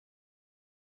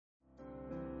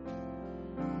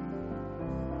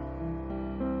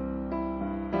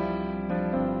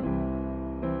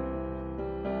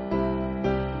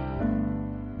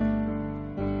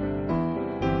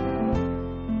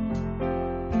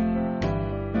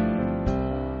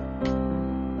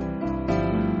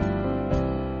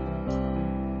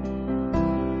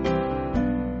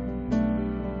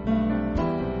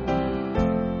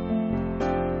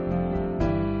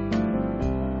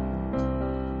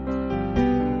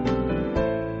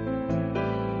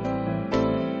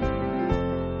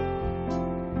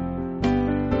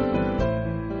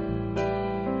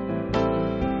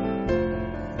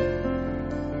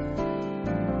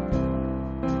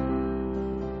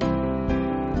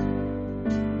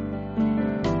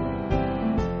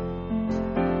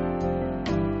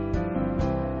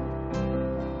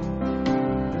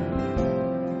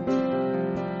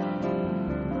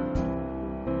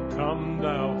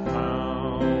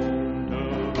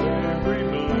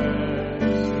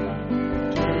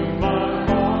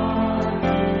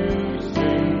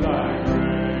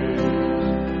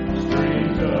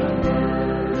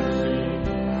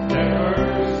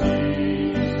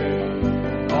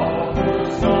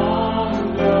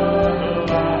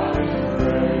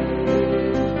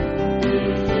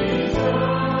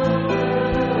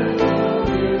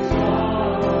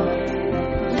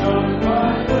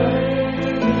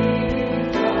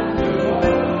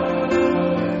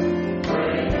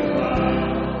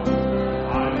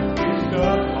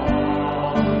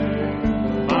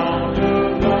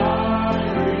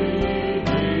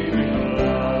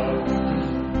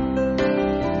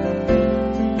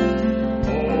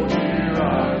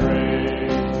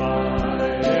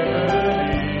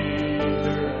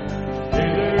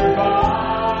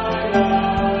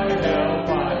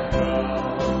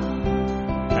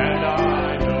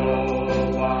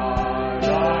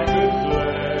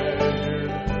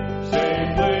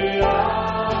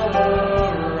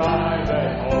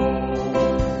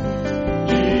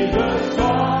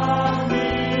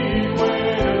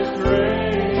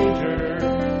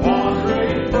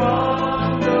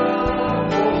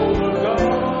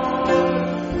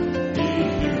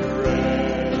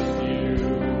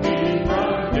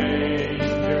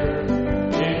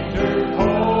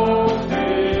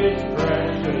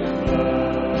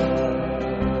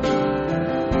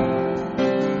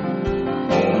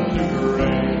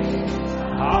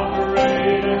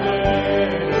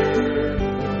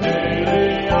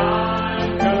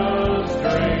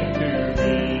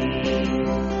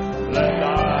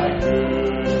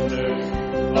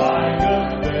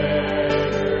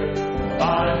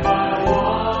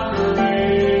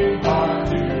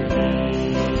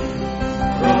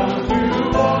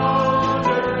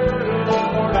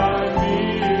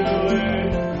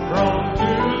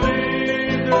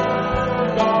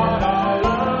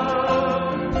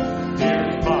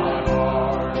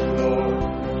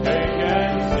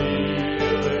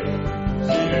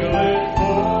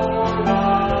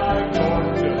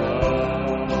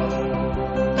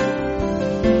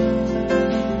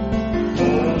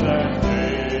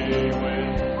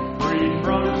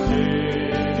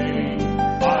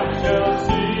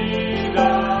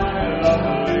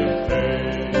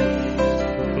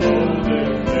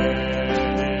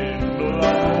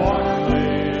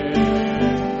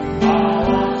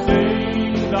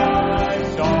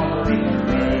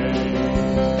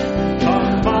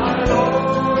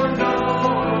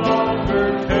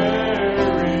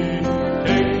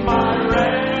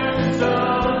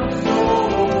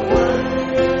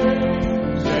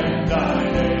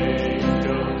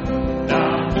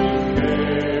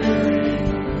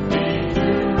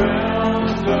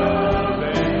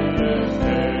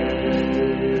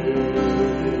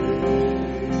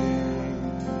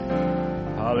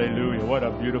Hallelujah. What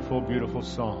a beautiful, beautiful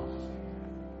song.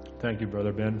 Thank you,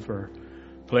 Brother Ben, for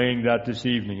playing that this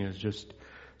evening. It's just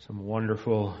some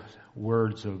wonderful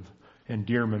words of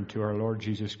endearment to our Lord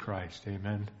Jesus Christ.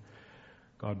 Amen.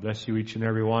 God bless you each and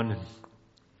every one.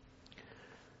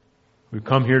 We've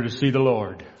come here to see the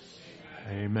Lord.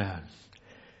 Amen.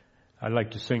 I'd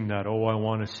like to sing that, "Oh, I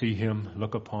want to see Him,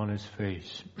 look upon His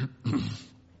face."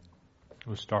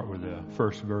 We'll start with the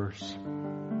first verse.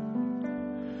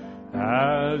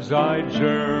 As I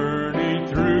journey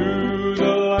through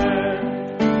the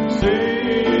land,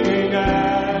 singing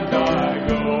as I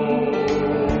go,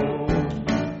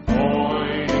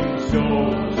 pointing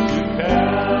souls to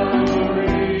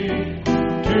Calvary,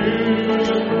 to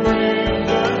the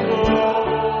crimson flow.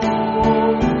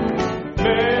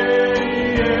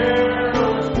 Many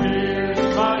arrows pierce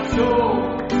my soul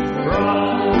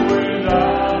from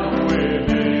without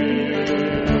within,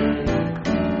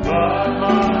 but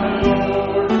my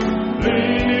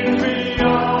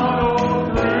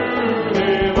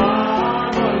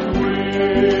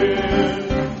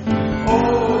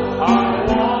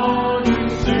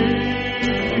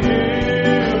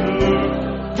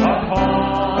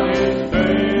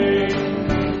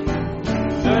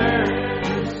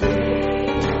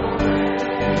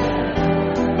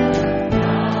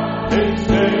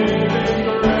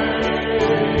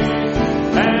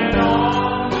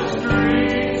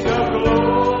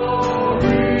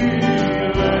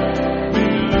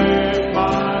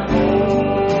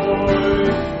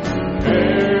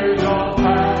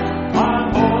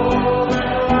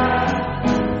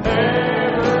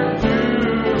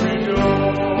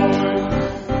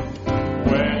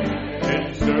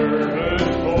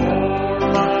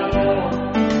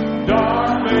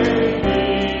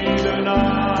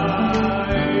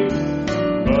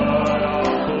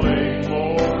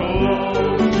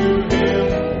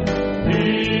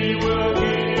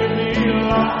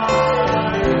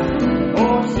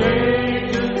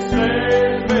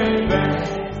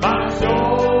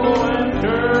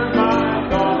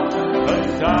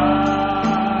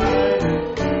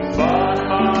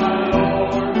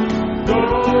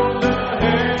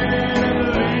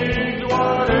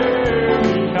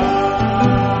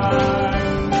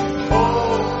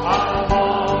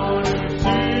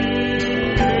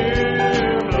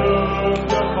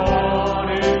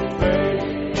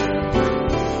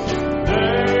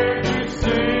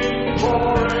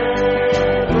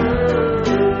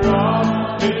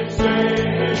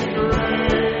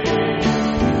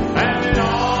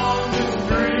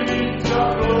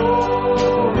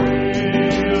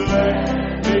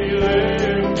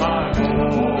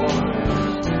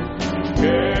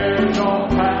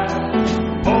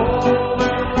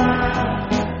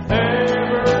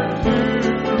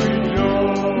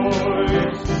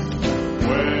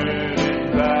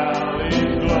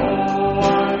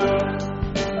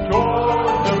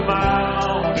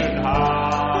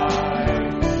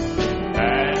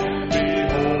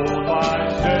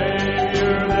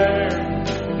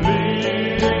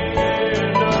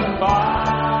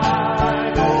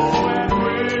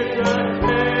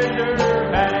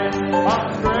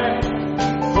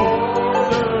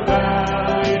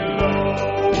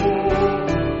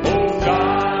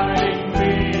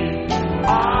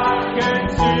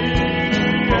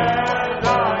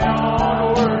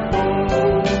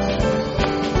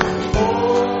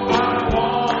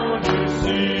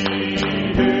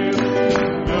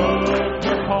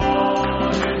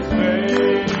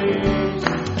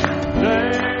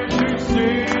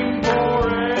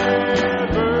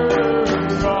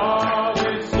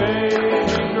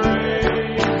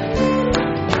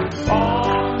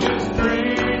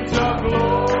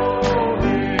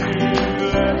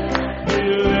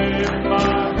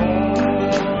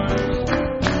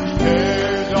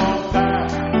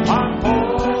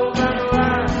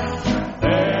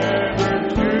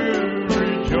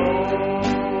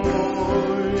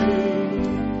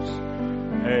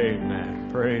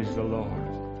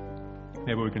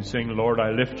sing, "Lord,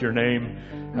 I lift your name,"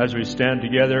 as we stand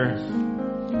together.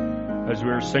 As we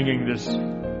were singing this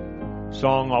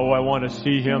song, "Oh, I want to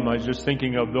see Him," I was just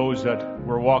thinking of those that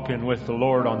were walking with the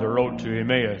Lord on the road to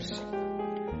Emmaus.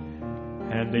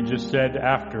 And they just said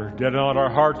after, "Did not our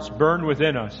hearts burn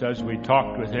within us as we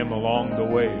talked with Him along the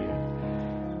way?"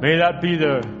 May that be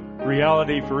the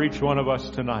reality for each one of us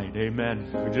tonight. Amen.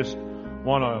 We just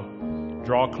want to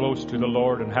draw close to the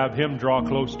Lord and have Him draw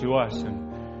close to us and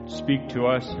speak to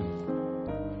us and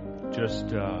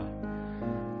just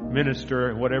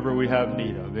minister whatever we have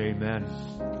need of. Amen.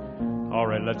 All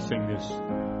right, let's sing this.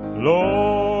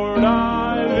 Lord,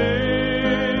 I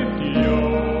lift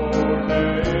your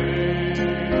name,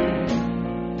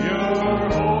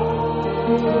 your holy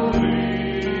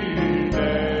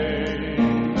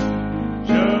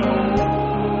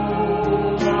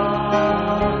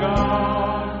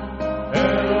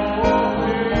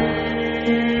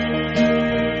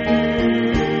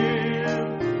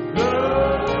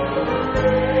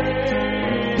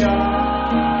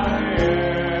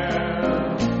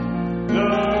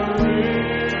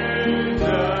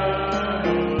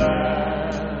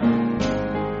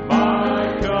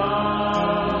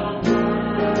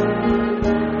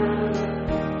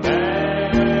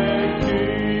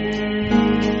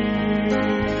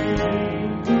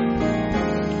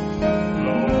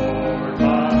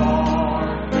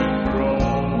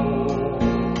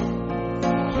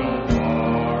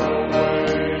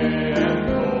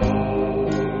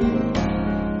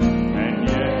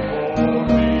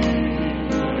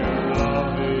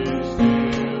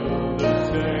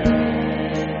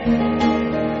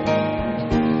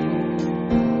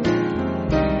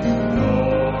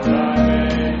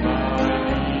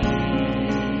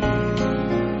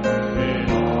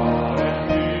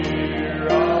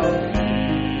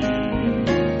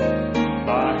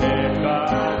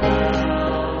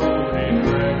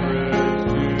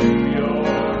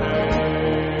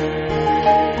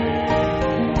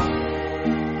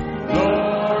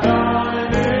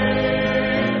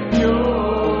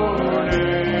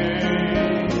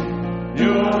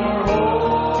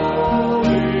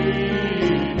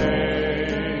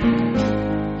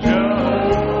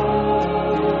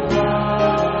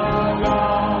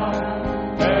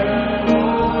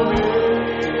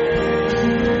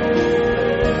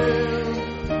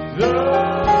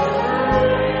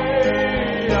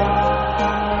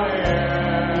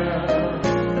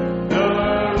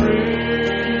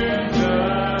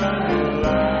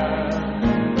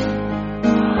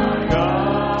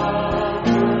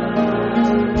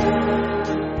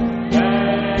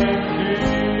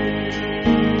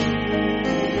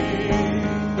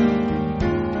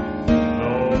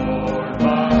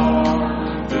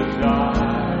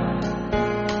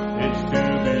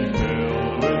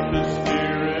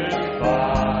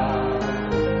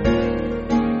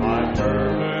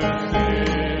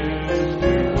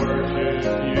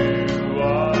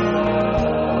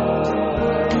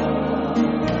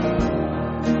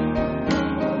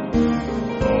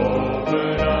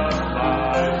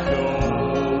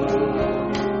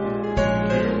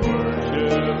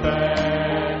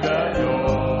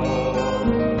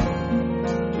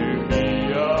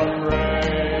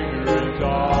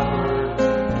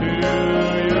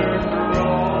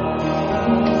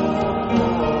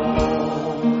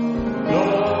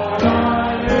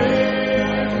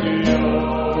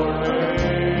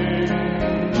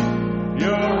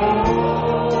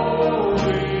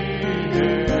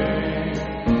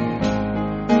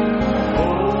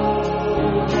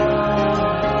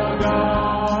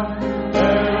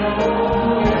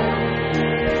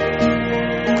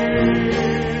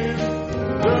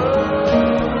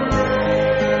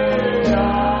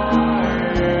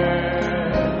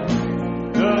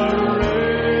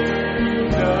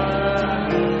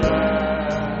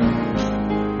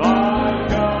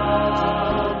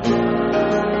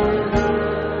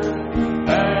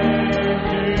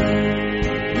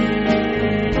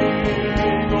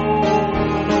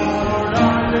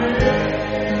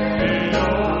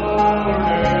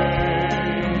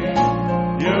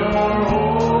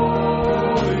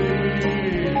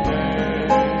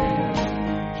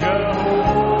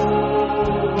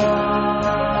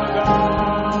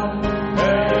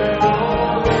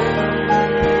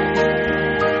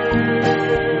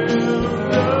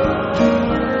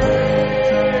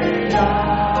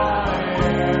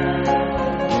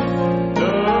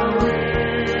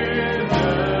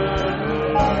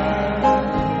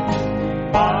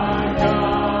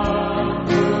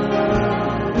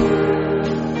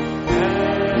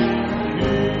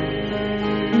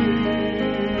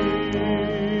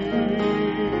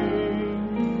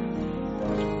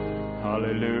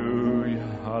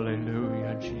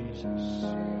Hallelujah, Jesus.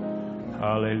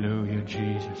 Hallelujah,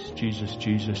 Jesus. Jesus,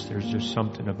 Jesus. There's just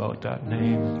something about that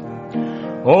name.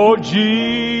 Oh,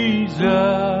 Jesus,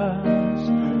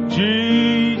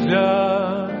 Jesus,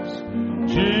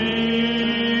 Jesus.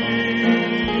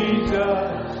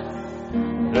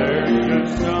 There's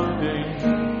just something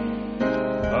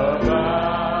about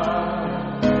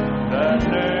that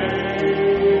name.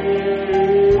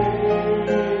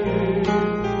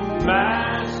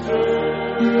 Master,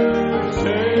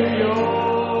 Savior,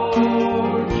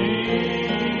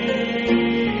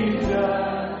 Jesus,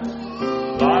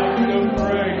 like the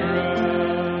fragrance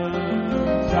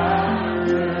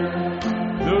after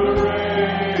the rain.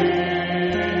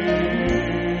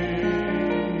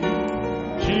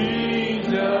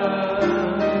 Jesus,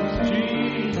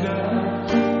 Jesus,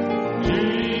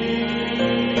 Jesus,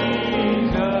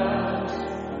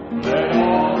 let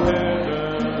all heaven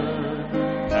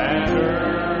and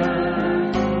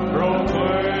earth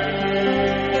proclaim.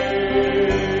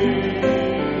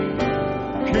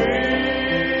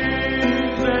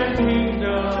 Kings and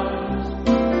kingdoms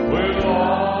will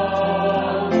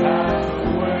all pass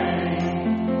away,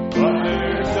 but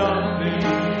there's something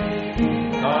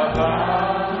about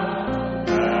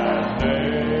that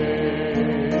name.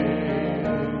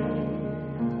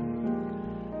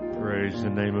 Praise the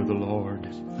name of the Lord.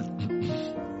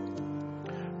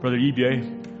 Brother Ebier,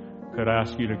 could I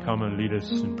ask you to come and lead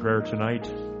us in prayer tonight?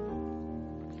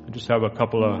 I just have a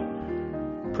couple of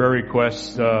prayer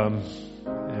requests,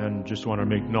 and just want to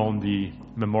make known the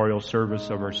memorial service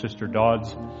of our sister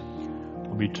Dodds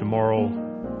will be tomorrow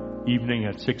evening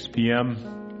at 6 p.m.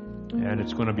 and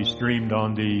it's going to be streamed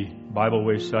on the Bible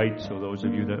Way site. So those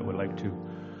of you that would like to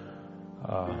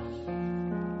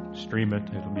stream it,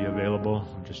 it'll be available.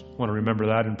 I just want to remember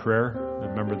that in prayer.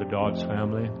 Remember the Dodds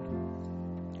family.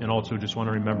 And also just want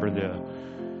to remember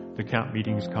the camp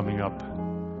meetings coming up.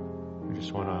 I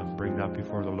just want to bring that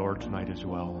before the Lord tonight as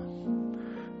well.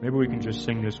 Maybe we can just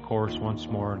sing this chorus once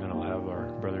more, and then I'll have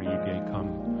our brother Ebier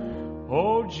come.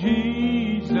 Oh,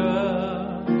 Jesus,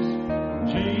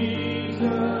 Jesus,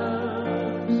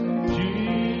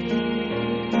 Jesus,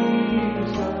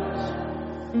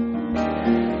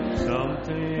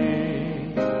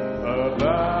 something about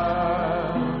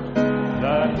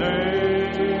that name.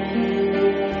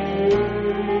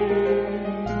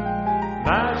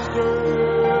 Master,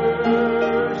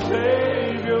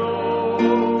 Savior,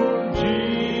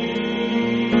 Jesus,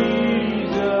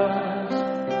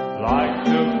 like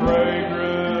the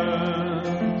fragrance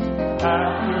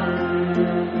after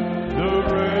the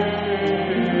rain.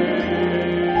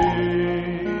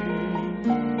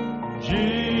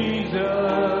 Jesus,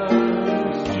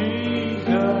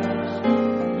 Jesus,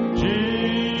 Jesus,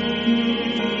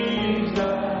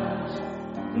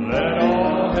 let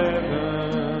all heaven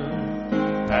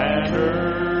and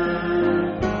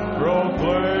earth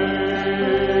proclaim.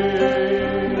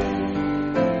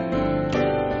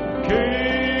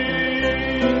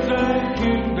 Kings and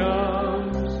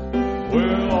kingdoms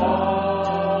will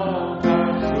all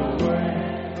pass away.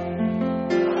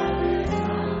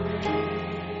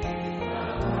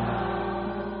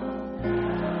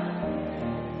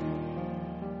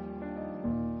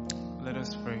 Let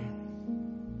us pray.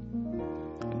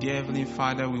 Dear Heavenly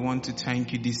Father, we want to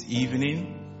thank you this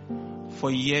evening for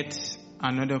yet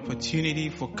another opportunity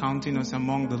for counting us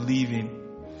among the living.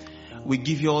 We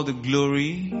give you all the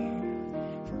glory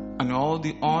and all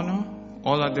the honor,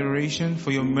 all adoration for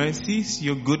your mercies,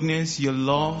 your goodness, your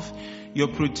love, your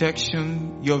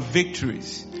protection, your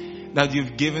victories that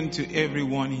you've given to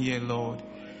everyone here, Lord.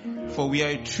 For we are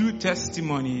a true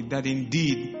testimony that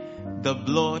indeed the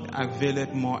blood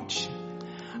availeth much.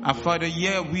 Our Father,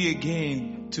 here we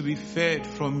again to be fed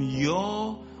from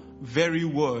your very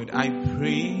word. I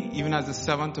pray, even as the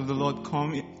servant of the Lord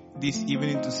come this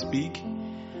evening to speak,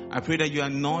 I pray that you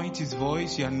anoint his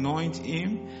voice, you anoint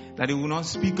him, that he will not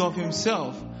speak of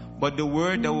himself, but the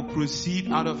word that will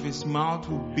proceed out of his mouth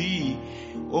will be,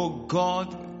 oh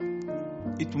God,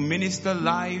 it will minister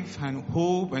life and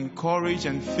hope and courage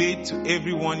and faith to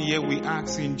everyone here, we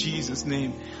ask in Jesus'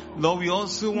 name. Lord, we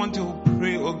also want to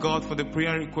pray, oh God, for the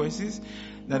prayer requests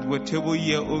that were tabled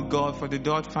here, oh God, for the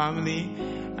Dodd family,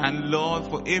 and Lord,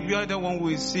 for every other one who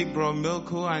is sick, Brother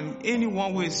Milko, and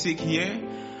anyone who is sick here.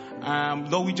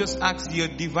 Lord, we just ask your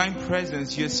divine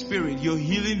presence, your spirit, your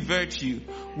healing virtue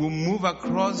will move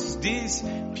across this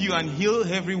pew and heal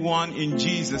everyone in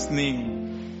Jesus' name.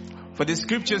 For the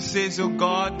scripture says, oh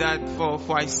God, that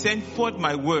for I sent forth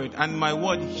my word, and my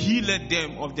word healed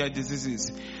them of their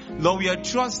diseases. Lord, we are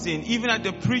trusting, even at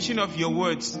the preaching of your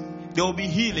words there will be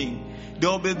healing. There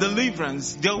will be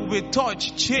deliverance. There will be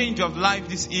touch, change of life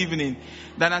this evening.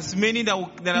 That as many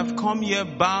that have come here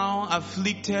bound,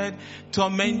 afflicted,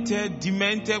 tormented,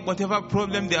 demented, whatever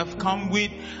problem they have come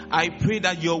with, I pray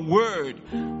that your word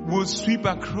will sweep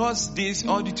across this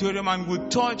auditorium and will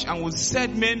touch and will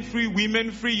set men free, women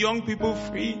free, young people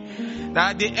free.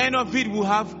 That at the end of it will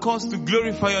have cause to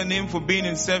glorify your name for being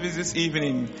in service this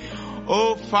evening.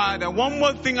 Oh Father, one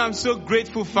more thing I'm so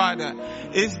grateful, Father,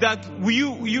 is that we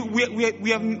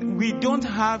don't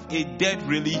have a dead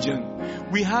religion.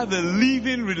 We have a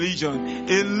living religion,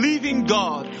 a living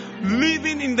God,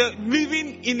 living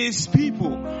in His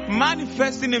people,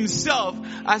 manifesting Himself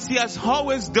as He has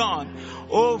always done.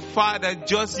 Oh Father,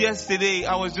 just yesterday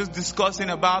I was just discussing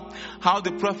about how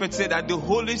the prophet said that the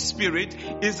Holy Spirit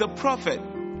is a prophet.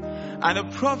 And a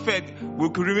prophet will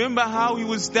remember how he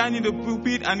was standing in the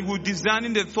pulpit and would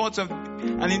discerning the thoughts of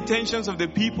and intentions of the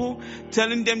people,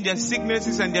 telling them their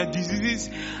sicknesses and their diseases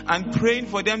and praying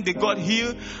for them they got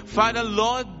healed. Father,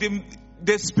 Lord,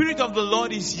 the Spirit of the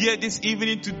Lord is here this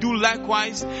evening to do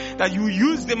likewise, that you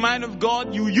use the mind of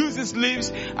God, you use His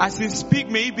lips as He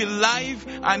speak. May He be life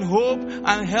and hope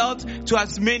and health to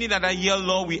as many that are here,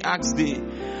 Lord, we ask Thee.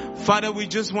 Father, we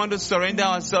just want to surrender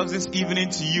ourselves this evening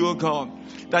to you, O God.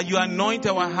 That you anoint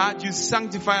our heart, you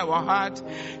sanctify our heart,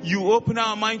 you open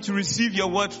our mind to receive your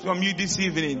word from you this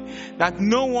evening. That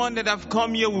no one that have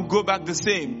come here will go back the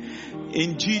same.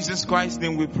 In Jesus Christ's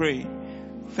name we pray.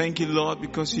 Thank you, Lord,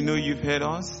 because you know you've heard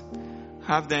us.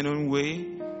 Have thine own way.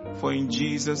 For in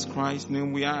Jesus Christ's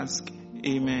name we ask.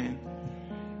 Amen.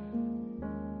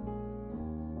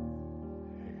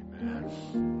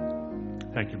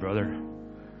 Amen. Thank you, brother.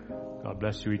 God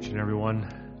bless you, each and every one.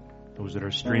 Those that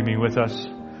are streaming with us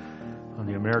on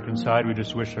the American side, we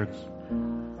just wish a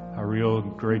real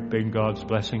great big God's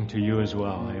blessing to you as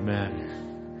well.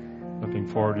 Amen. Looking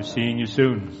forward to seeing you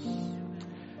soon.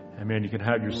 Amen. You can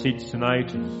have your seats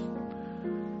tonight.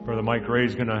 Brother Mike Ray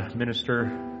is going to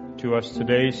minister to us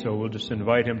today, so we'll just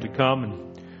invite him to come,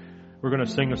 and we're going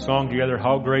to sing a song together.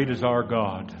 How great is our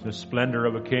God, the splendor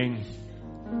of a king.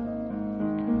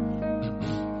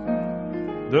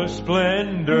 The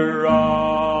splendor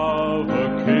of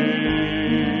a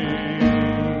king,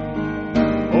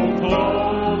 oh,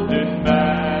 clothed in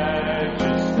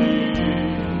majesty,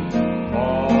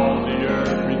 all the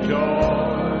earth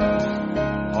rejoice,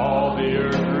 all the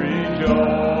earth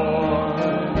rejoice.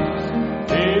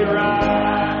 He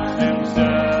wraps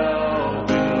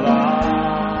Himself in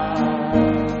light,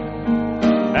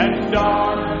 and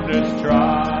darkness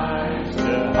tries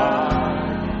to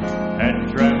hide,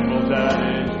 and trembles at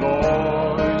His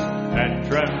voice, and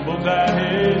trembles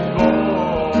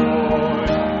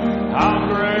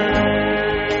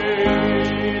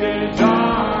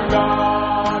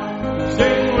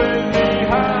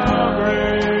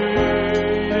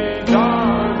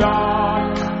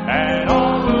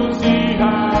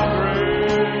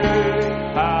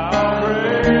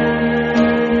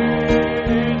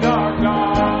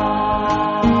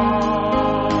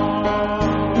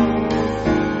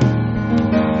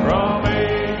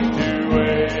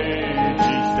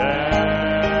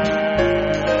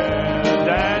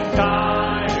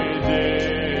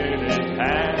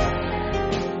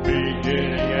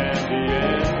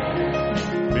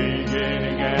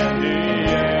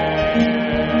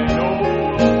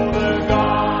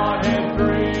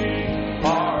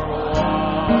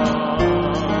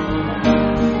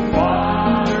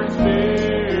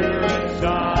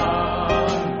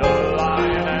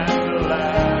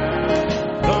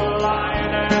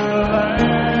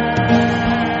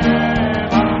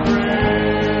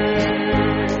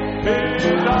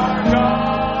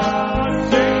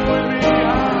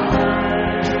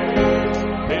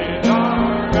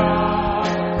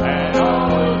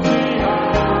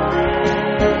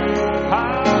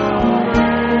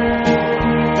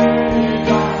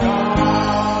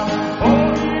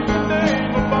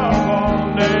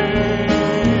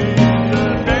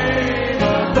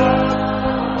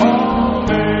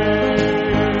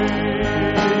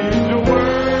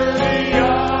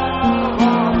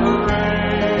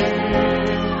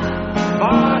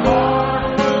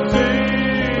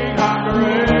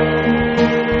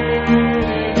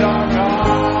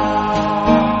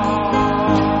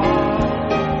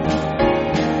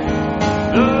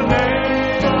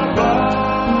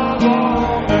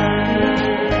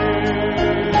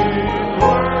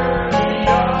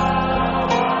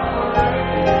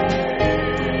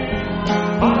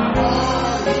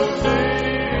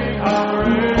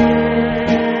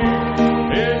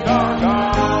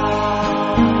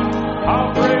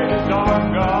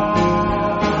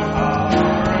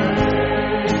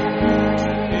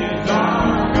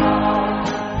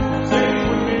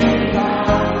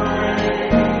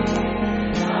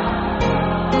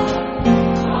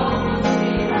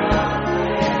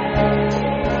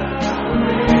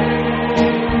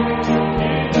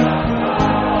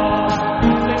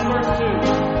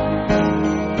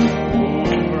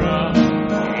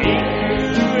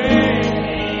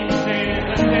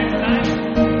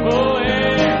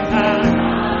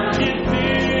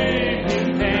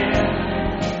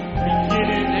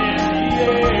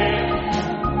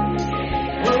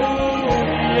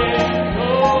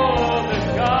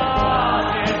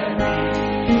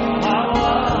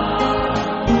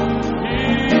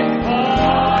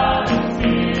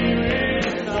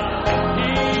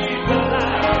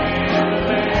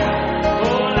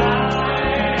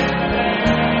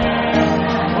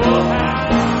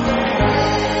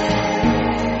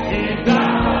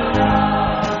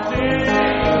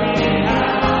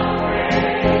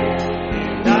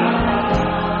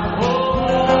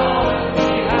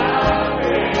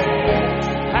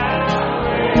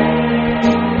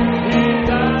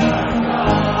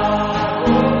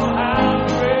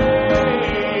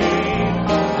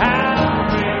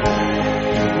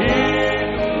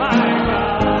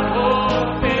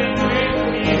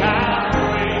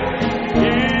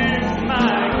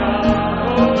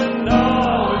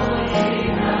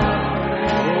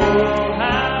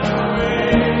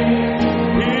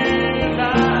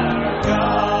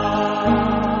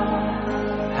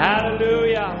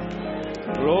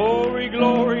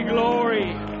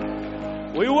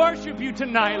We worship you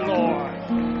tonight,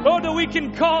 Lord. Lord, that we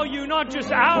can call you not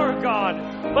just our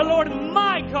God, but Lord,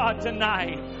 my God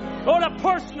tonight. Lord, a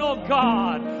personal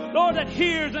God. Lord, that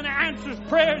hears and answers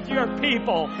prayers of your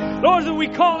people. Lord, that we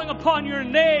calling upon your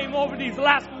name over these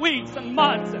last weeks and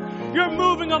months. You're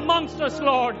moving amongst us,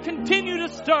 Lord. Continue to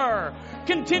stir.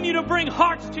 Continue to bring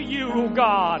hearts to you, O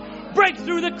God. Break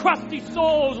through the crusty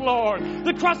souls, Lord.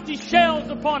 The crusty shells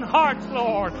upon hearts,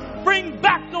 Lord. Bring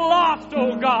back the lost,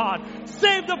 O God.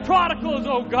 Save the prodigals,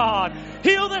 O God.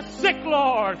 Heal the sick,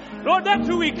 Lord. Lord, that's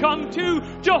who we come to.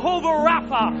 Jehovah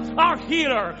Rapha, our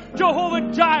healer.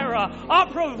 Jehovah Jireh,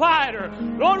 our provider.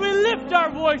 Lord, we lift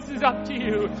our voices up to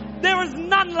you. There is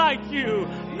none like you.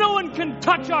 No one can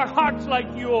touch our hearts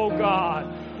like you, O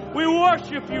God. We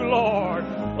worship you, Lord.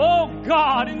 Oh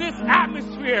God, in this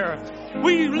atmosphere,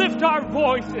 we lift our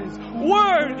voices.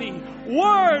 Worthy,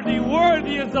 worthy,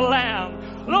 worthy is the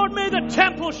Lamb. Lord, may the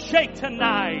temple shake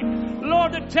tonight.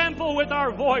 Lord, the temple with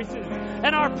our voices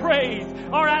and our praise,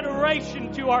 our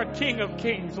adoration to our King of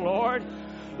Kings, Lord.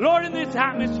 Lord, in this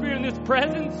atmosphere, in this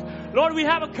presence, Lord, we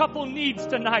have a couple needs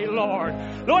tonight, Lord.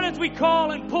 Lord, as we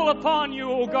call and pull upon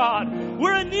you, oh God,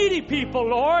 we're a needy people,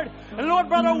 Lord. And Lord,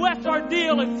 Brother Wes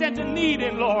Ardeal has sent a need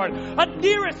in, Lord. A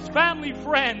dearest family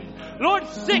friend. Lord,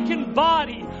 sick in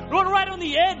body. Lord, right on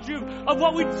the edge of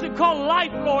what we call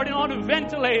life, Lord, and on a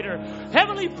ventilator.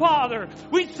 Heavenly Father,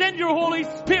 we send your Holy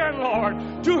Spirit,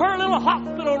 Lord, to her little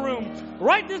hospital room.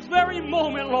 Right this very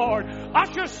moment, Lord.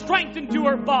 Usher strength into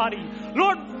her body.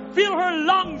 Lord, fill her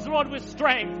lungs, Lord, with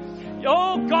strength.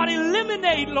 Oh, God,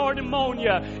 eliminate, Lord,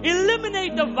 pneumonia.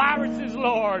 Eliminate the viruses,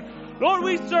 Lord. Lord,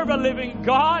 we serve a living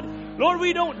God. Lord,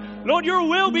 Lord, your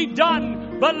will be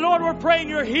done. But, Lord, we're praying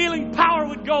your healing power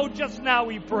would go just now,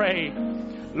 we pray.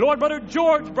 Lord, Brother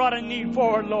George brought a need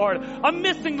forward, Lord. A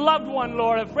missing loved one,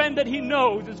 Lord. A friend that he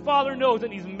knows, his father knows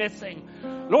that he's missing.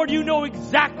 Lord, you know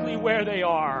exactly where they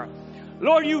are.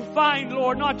 Lord, you find,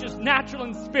 Lord, not just natural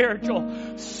and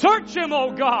spiritual. Search him,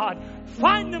 oh God.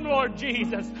 Find him, Lord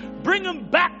Jesus. Bring him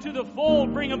back to the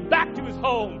fold. Bring him back to his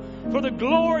home. For the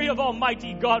glory of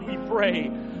Almighty God, we pray.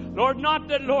 Lord, not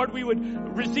that, Lord, we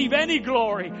would receive any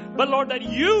glory, but, Lord, that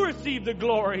you receive the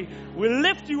glory. We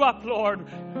lift you up, Lord.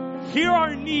 Hear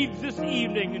our needs this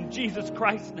evening in Jesus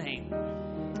Christ's name.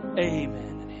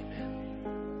 Amen and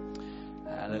amen.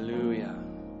 Hallelujah.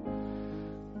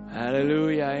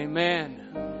 Hallelujah. Amen.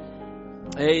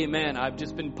 Amen. I've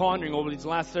just been pondering over these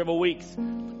last several weeks.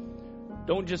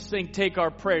 Don't just take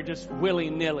our prayer just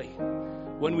willy-nilly.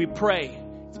 When we pray,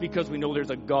 it's because we know there's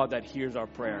a God that hears our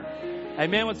prayer.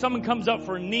 Amen. When someone comes up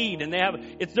for a need and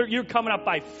you're coming up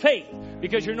by faith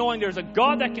because you're knowing there's a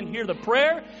God that can hear the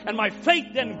prayer, and my faith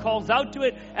then calls out to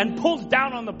it and pulls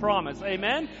down on the promise.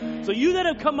 Amen. So you that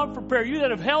have come up for prayer, you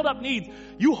that have held up needs,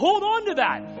 you hold on to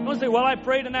that. Don't say, well, I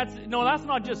prayed and that's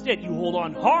not just it. You hold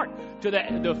on hard to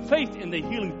the faith in the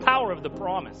healing power of the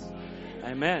promise.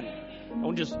 Amen.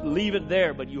 Don't just leave it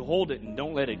there, but you hold it and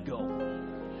don't let it go.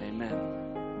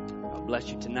 Amen. God bless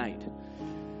you tonight.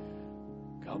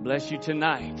 God bless you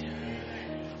tonight.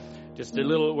 Just a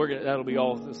little, that'll be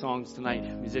all the songs tonight.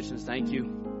 Musicians, thank you.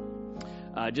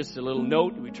 Just a little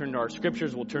note. We turn to our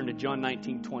scriptures. We'll turn to John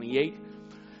 19:28.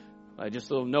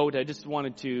 Just a little note. I just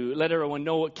wanted to let everyone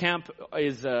know what camp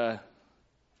is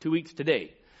 2 weeks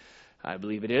today. I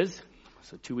believe it is.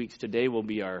 So 2 weeks today will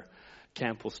be our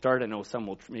camp will start. I know some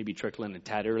will maybe trickle in a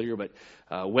tad earlier, but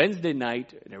Wednesday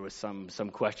night, there was some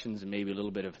questions and maybe a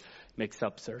little bit of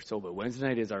mix-ups or so, but Wednesday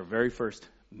night is our very first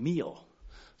meal.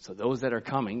 So those that are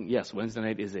coming, yes, Wednesday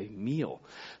night is a meal.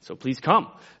 So please come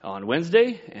on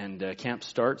Wednesday, and camp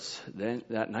starts then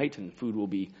that night, and food will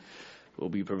be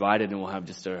provided, and we'll have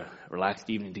just a relaxed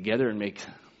evening together and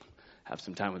have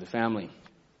some time with the family,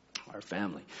 our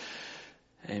family.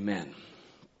 Amen.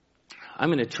 I'm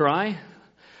going to try,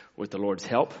 with the Lord's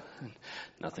help,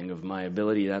 nothing of my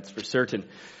ability, that's for certain,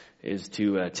 is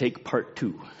to take part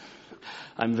 2.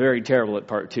 I'm very terrible at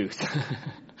part 2.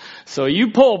 So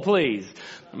you pull, please.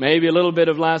 Maybe a little bit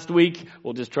of last week.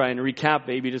 We'll just try and recap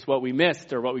maybe just what we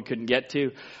missed or what we couldn't get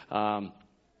to.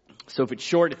 So if it's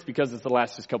short, it's because it's the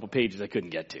last just couple pages I couldn't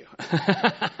get to.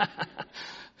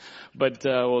 But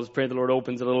we'll just pray the Lord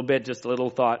opens a little bit, just a little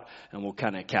thought, and we'll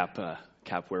kind of cap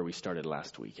where we started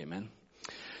last week. Amen.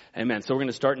 Amen. So we're going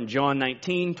to start in John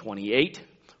 19:28.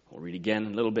 We'll read again a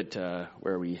little bit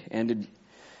where we ended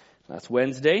last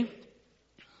Wednesday.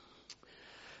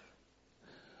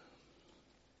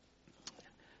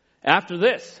 After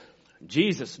this,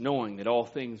 Jesus, knowing that all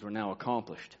things were now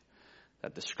accomplished,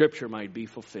 that the scripture might be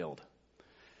fulfilled,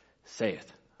 saith,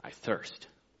 I thirst.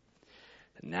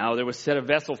 And now there was set a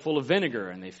vessel full of vinegar,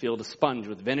 and they filled a sponge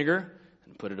with vinegar,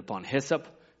 and put it upon hyssop,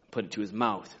 put it to his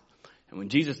mouth. And when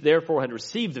Jesus therefore had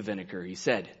received the vinegar, he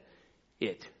said,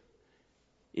 "It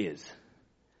is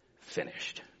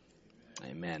finished."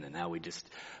 Amen. And now we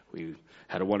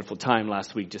had a wonderful time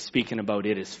last week just speaking about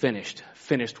it is finished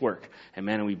work.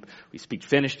 Amen. And we speak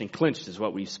finished and clinched is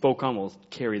what we spoke on. We'll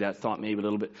carry that thought maybe a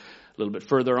little bit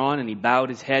further on. And he bowed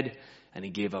his head and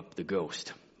he gave up the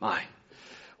ghost. My,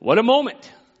 what a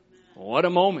moment. What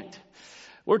a moment.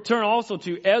 We're turning also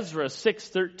to Ezra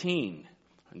 6:13.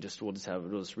 And we'll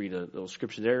just read a little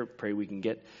scripture there. Pray we can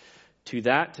get to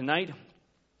that tonight.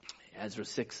 Ezra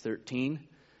 6:13.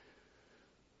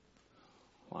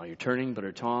 While you're turning,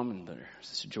 Brother Tom and Brother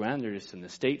Sister Joanne, they're just in the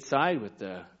stateside with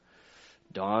the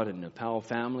Dodd and the Powell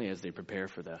family as they prepare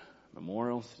for the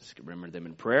memorials. Just remember them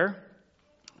in prayer.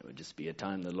 It would just be a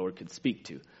time the Lord could speak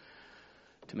to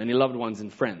many loved ones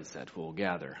and friends that will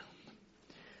gather.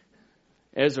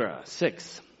 Ezra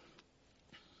 6.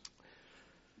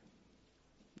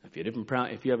 If you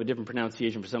have a different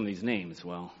pronunciation for some of these names,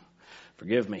 well,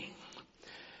 forgive me.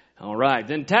 All right.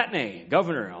 Then Tatnai,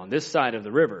 governor on this side of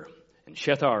the river, and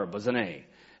Shethar-Bozenah,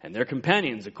 and their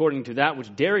companions, according to that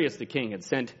which Darius the king had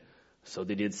sent, so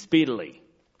they did speedily.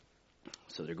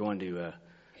 So they're going to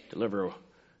deliver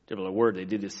a word. They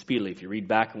did this speedily. If you read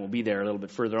back, and we'll be there a little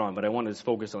bit further on, but I wanted to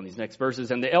focus on these next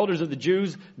verses. And the elders of the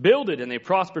Jews builded, and they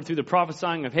prospered through the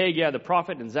prophesying of Haggai the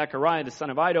prophet and Zechariah the son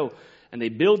of Iddo, and they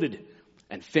builded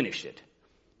and finished it.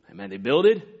 Amen. They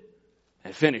builded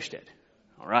and finished it.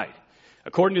 All right.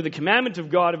 According to the commandment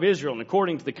of God of Israel, and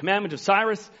according to the commandment of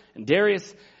Cyrus and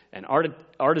Darius and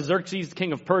Artaxerxes, the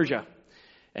king of Persia.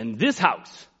 And this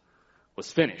house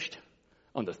was finished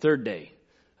on the 3rd day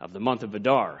of the month of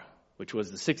Adar, which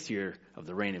was the 6th year of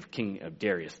the reign of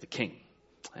Darius the king.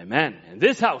 Amen. And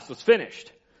this house was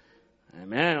finished.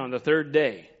 Amen. On the 3rd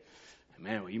day.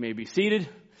 Amen. Well, you may be seated.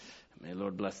 May the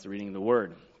Lord bless the reading of the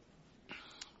word.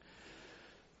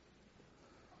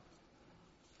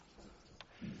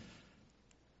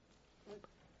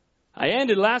 I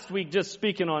ended last week just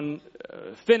speaking on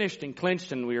finished and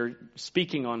clinched, and we were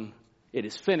speaking on it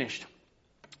is finished,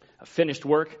 a finished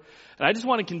work. And I just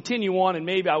want to continue on, and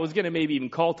maybe I was going to even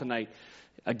call tonight,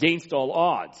 against all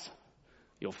odds,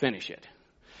 you'll finish it.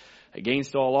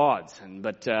 Against all odds.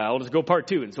 But I'll just go part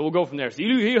 2, and so we'll go from there. So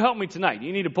you help me tonight.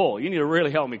 You need a pull. You need to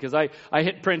really help me, because I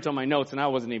hit print on my notes, and I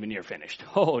wasn't even near finished.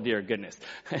 Oh, dear goodness.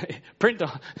 Print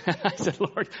on. I said,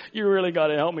 Lord, you really got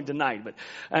to help me tonight. But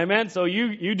amen. So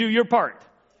you do your part.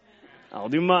 I'll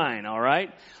do mine. All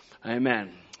right.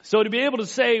 Amen. So to be able to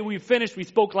say we finished, we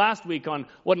spoke last week on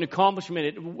what an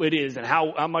accomplishment it is, and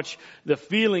how much the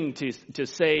feeling to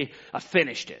say I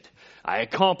finished it. I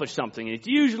accomplished something. It's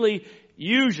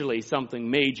usually something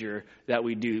major that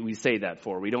we say that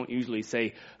for. We don't usually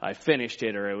say, I finished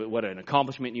it, or what an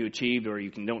accomplishment you achieved, or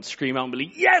don't scream out and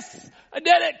believe, yes, I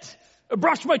did it! I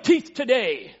brushed my teeth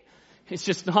today. It's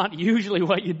just not usually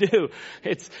what you do.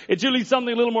 It's usually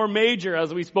something a little more major,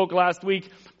 as we spoke last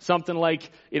week, something like,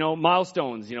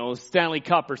 milestones, Stanley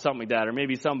Cup or something like that, or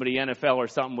maybe somebody, NFL or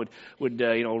something would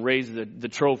raise the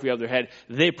trophy of their head.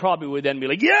 They probably would then be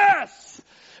like, yes,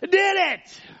 I did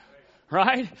it!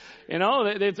 Right?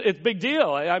 It's a big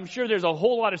deal. I'm sure there's a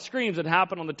whole lot of screams that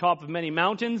happen on the top of many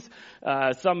mountains,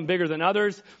 some bigger than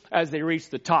others, as they reach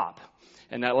the top.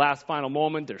 And that last final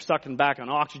moment, they're sucking back on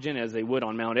oxygen as they would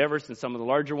on Mount Everest and some of the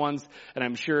larger ones. And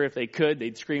I'm sure if they could,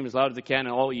 they'd scream as loud as they can,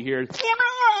 and all you hear is,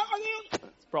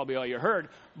 that's probably all you heard.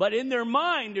 But in their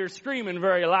mind, they're screaming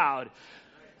very loud,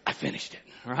 I finished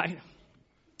it, right?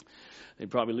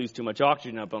 They'd probably lose too much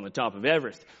oxygen up on the top of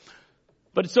Everest.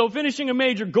 But so finishing a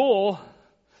major goal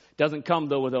doesn't come,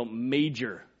 though, without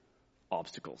major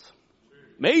obstacles.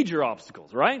 Major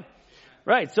obstacles, right?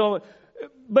 Right. So,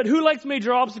 but who likes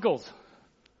major obstacles?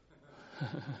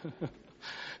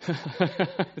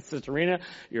 Sister Rena,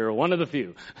 you're one of the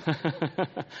few.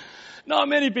 Not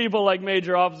many people like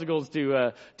major obstacles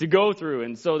to go through,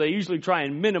 and so they usually try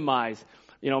and minimize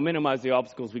the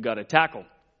obstacles we got to tackle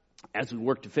as we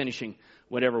work to finishing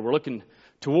whatever we're looking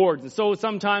towards. And so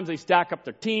sometimes they stack up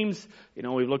their teams.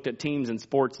 We've looked at teams in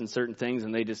sports and certain things,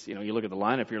 and they just, you look at the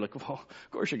lineup, you're like, well,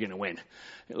 of course you're going to win.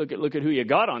 Look at who you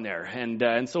got on there.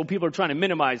 And so people are trying to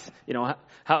minimize,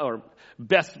 how or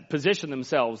best position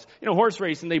themselves. Horse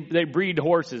racing, they breed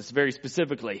horses very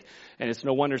specifically. And it's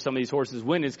no wonder some of these horses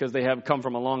win is because they have come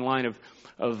from a long line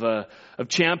of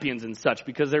champions and such,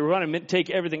 because they want to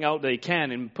take everything out they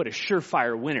can and put a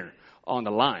surefire winner on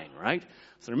the line, right?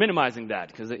 So they're minimizing that,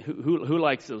 because who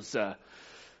likes those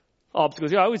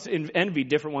obstacles? I always envy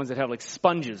different ones that have like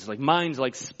sponges, like mine's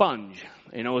like sponge.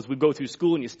 As we go through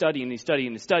school and you study and you study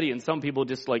and you study, and some people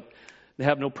just like They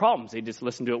have no problems. They just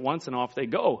listen to it once and off they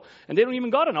go. And they don't even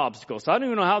got an obstacle. So I don't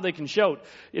even know how they can shout,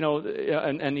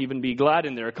 and even be glad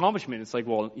in their accomplishment. It's like,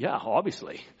 well, yeah,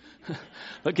 obviously.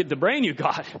 Look at the brain you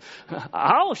got.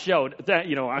 I'll shout that,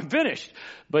 I'm finished.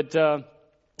 But,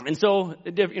 and so,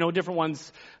 different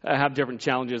ones have different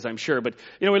challenges, I'm sure. But,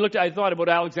 I thought about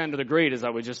Alexander the Great as I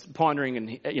was just pondering,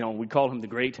 and, we call him the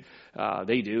Great.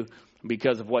 They do,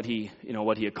 because of what he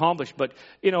accomplished. But,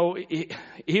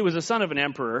 he was a son of an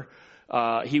emperor.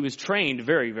 He was trained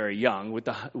very, very young with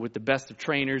the best of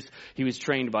trainers. He was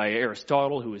trained by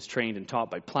Aristotle, who was trained and taught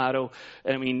by Plato.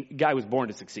 And guy was born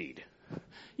to succeed.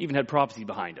 Even had prophecy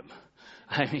behind him.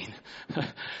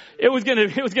 It was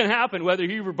gonna happen whether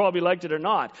he probably liked it or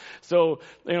not. So,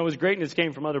 his greatness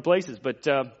came from other places. But,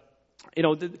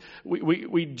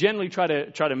 we generally try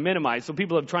to minimize. So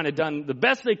people have done the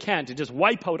best they can to just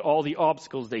wipe out all the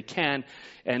obstacles they can,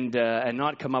 and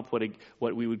not come up with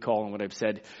what we would call, and what I've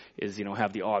said is,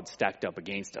 have the odds stacked up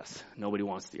against us. Nobody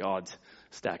wants the odds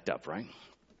stacked up, right?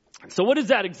 So what is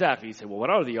that exactly? You say, well,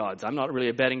 what are the odds? I'm not really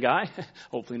a betting guy.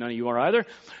 Hopefully none of you are either.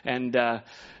 And,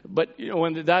 but,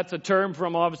 when that's a term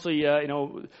from obviously,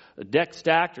 a deck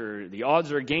stacked, or the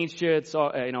odds are against you. It's,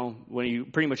 when you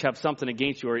pretty much have something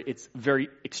against you, or it's very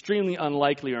extremely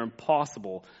unlikely or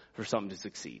impossible for something to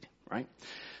succeed, right?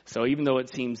 So even though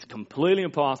it seems completely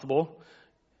impossible,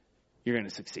 you're going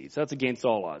to succeed. So that's against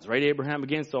all odds, right? Abraham,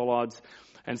 against all odds.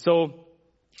 And so,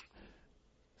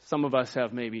 some of us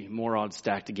have maybe more odds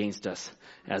stacked against us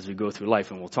as we go through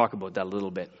life, and we'll talk about that a little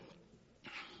bit.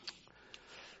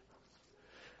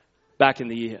 Back in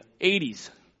the 80s,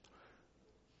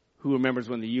 who remembers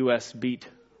when the U.S. beat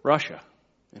Russia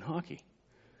in hockey?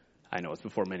 I know it's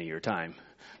before many of your time.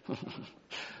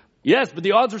 Yes, but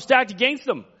the odds were stacked against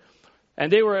them.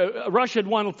 And Russia had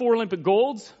won 4 Olympic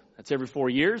golds. That's every 4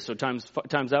 years, so times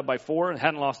that by 4.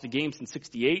 Hadn't lost a game since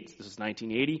 '68. This is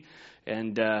 1980,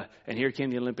 and here came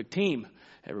the Olympic team.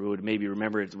 Everyone would maybe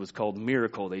remember it was called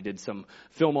Miracle. They did some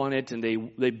film on it, and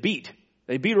they beat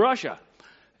Russia,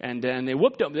 and they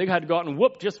whooped them. They had gotten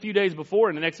whooped just a few days before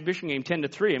in an exhibition game,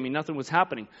 10-3. Nothing was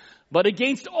happening, but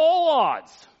against all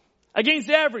odds, against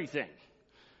everything,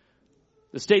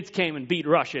 the States came and beat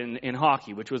Russia in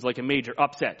hockey, which was like a major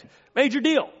upset, major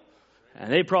deal. And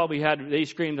they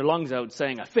screamed their lungs out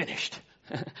saying, I finished.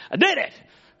 I did it.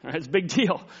 It's a big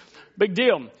deal. Big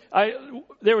deal. I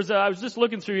was just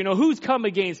looking through, who's come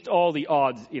against all the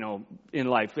odds, in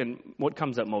life. And what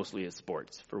comes up mostly is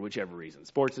sports, for whichever reason.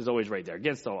 Sports is always right there,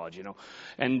 against all odds,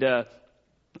 And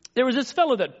there was this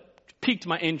fellow that piqued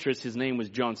my interest. His name was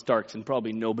John Starks, and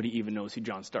probably nobody even knows who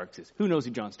John Starks is. Who knows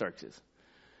who John Starks is?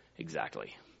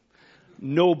 Exactly.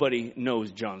 Nobody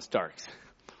knows John Starks.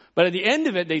 But at the end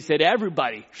of it, they said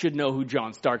everybody should know who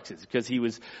John Starks is, because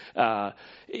he's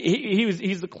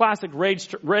the classic rags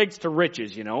to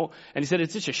riches, And he said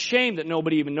it's such a shame that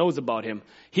nobody even knows about him.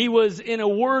 He was, in a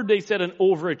word, they said, an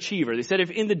overachiever. They said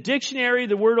if in the dictionary,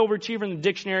 the word overachiever in the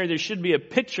dictionary, there should be a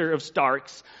picture of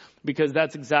Starks, because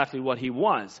that's exactly what he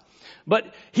was.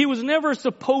 But he was never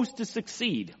supposed to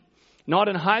succeed. Not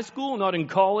in high school, not in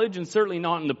college, and certainly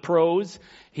not in the pros.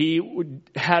 He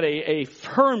had a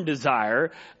firm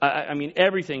desire,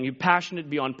 everything. He was passionate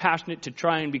beyond passionate to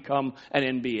try and become an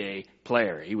NBA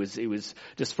player. He was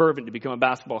just fervent to become a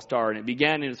basketball star, and it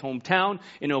began in his hometown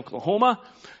in Oklahoma,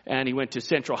 and he went to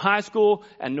Central High School,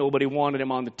 and nobody wanted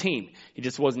him on the team. He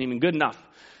just wasn't even good enough.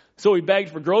 So he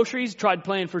begged for groceries, tried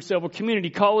playing for several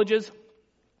community colleges,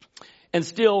 and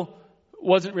still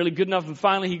wasn't really good enough, and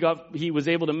finally he was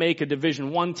able to make a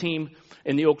Division I team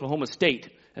in the Oklahoma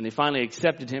State, and they finally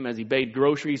accepted him as he begged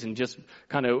groceries and just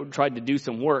kind of tried to do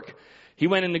some work. He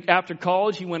went after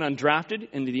college, he went undrafted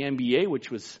into the NBA,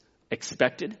 which was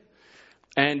expected.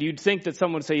 And you'd think that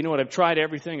someone would say, I've tried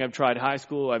everything. I've tried high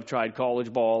school, I've tried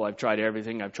college ball, I've tried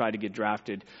everything. I've tried to get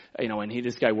drafted, and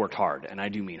this guy worked hard, and I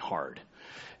do mean hard.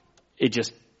 It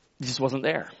just wasn't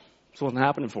there. It wasn't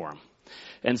happening for him.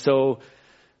 And so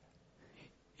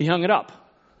he hung it up.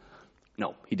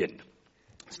 No, he didn't.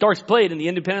 Starks played in the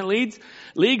independent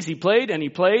leagues. He played and he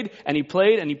played and he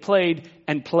played and he played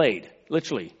and played.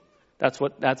 Literally.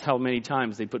 That's how many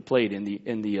times they put played in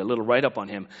the little write-up on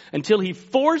him, until he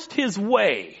forced his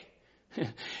way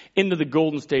into the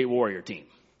Golden State Warrior team.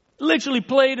 Literally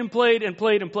played and played and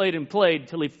played and played and played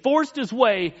till he forced his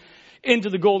way into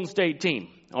the Golden State team.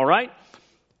 All right?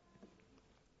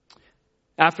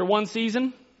 After one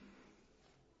season,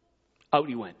 out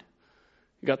he went.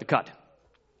 He got the cut.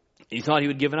 He thought he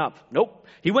would give it up. Nope.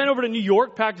 He went over to New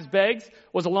York, packed his bags,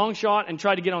 was a long shot, and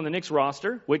tried to get on the Knicks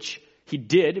roster, which He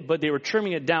did, but they were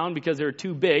trimming it down because they were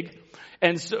too big.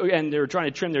 And they were trying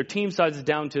to trim their team sizes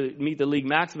down to meet the league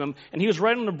maximum. And he was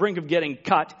right on the brink of getting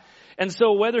cut. And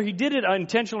so whether he did it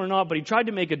intentional or not, but he tried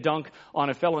to make a dunk on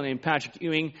a fellow named Patrick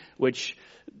Ewing, which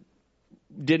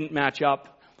didn't match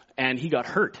up. And he got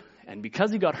hurt. And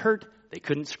because he got hurt, they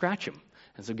couldn't scratch him.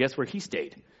 And so guess where he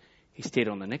stayed? He stayed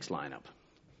on the Knicks lineup.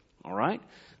 All right?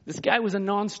 This guy was a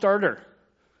non-starter.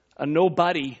 A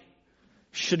nobody,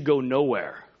 should go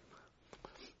nowhere.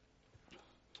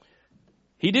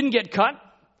 He didn't get cut.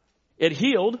 It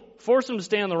healed, forced him to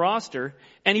stay on the roster,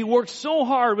 and he worked so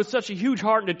hard with such a huge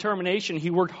heart and determination. He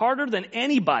worked harder than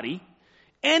anybody,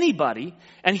 and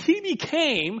he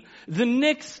became the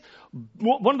Knicks,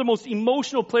 one of the most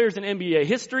emotional players in NBA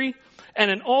history,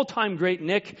 and an all-time great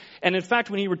Knick. And in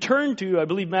fact, when he returned to, I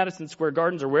believe, Madison Square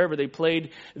Gardens or wherever they played,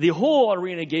 the whole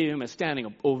arena gave him a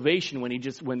standing ovation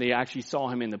when they actually saw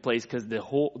him in the place, because the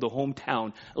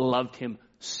hometown loved him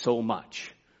so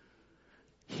much.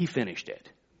 He finished it.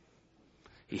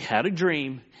 He had a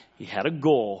dream, he had a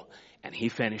goal, and he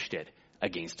finished it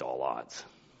against all odds.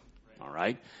 All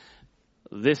right?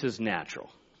 This is natural.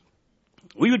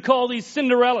 We would call these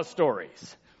Cinderella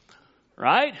stories.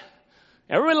 Right?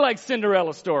 Everybody likes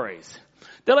Cinderella stories.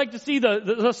 They like to see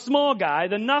the small guy,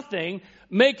 the nothing,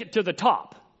 make it to the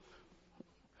top.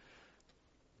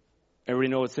 Everybody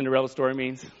know what Cinderella story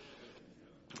means?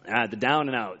 The down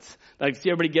and outs. They like to see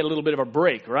everybody get a little bit of a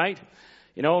break, right?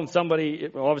 You know, and somebody,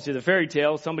 obviously the fairy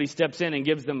tale, somebody steps in and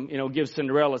gives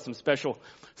Cinderella some special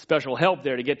help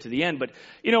there to get to the end. But,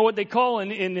 you know, what they call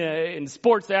in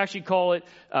sports, they actually call it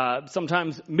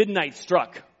sometimes midnight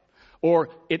struck. Or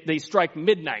they strike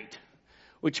midnight,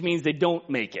 which means they don't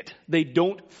make it. They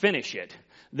don't finish it.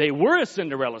 They were a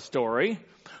Cinderella story,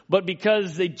 but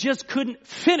because they just couldn't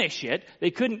finish it,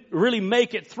 they couldn't really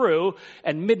make it through,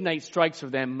 and midnight strikes for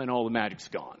them and all the magic's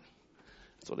gone.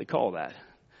 That's what they call that.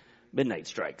 Midnight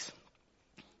strikes.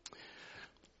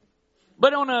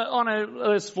 But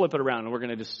let's flip it around, and we're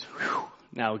going to just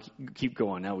now keep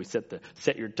going. Now we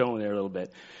set your tone there a little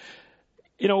bit.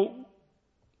 You know,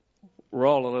 we're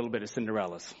all a little bit of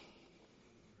Cinderellas,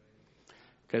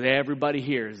 because everybody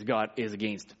here is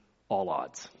against all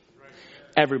odds.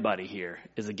 Everybody here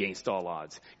is against all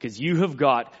odds, because you have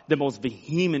got the most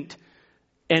vehement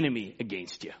enemy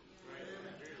against you.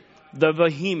 The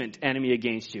vehement enemy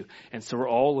against you. And so we're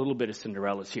all a little bit of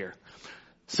Cinderellas here.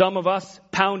 Some of us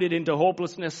pounded into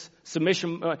hopeless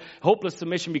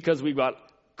submission because we've got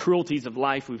cruelties of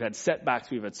life. We've had setbacks.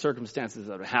 We've had circumstances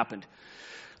that have happened.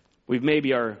 We've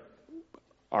maybe our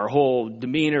whole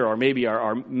demeanor, or maybe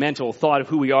our mental thought of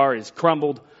who we are is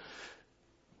crumbled.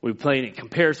 We've played a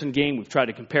comparison game. We've tried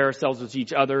to compare ourselves with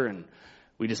each other, and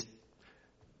we just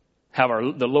have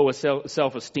the lowest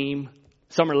self-esteem.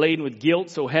 Some are laden with guilt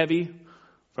so heavy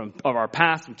of our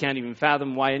past, we can't even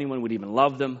fathom why anyone would even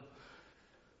love them.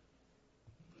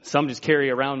 Some just carry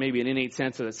around maybe an innate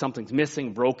sense that something's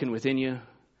missing, broken within you, and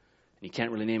you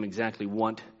can't really name exactly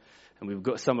what. And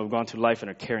some have gone through life and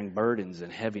are carrying burdens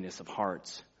and heaviness of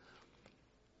hearts.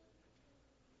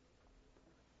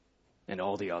 And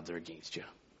all the odds are against you.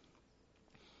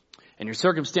 And your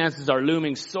circumstances are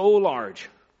looming so large,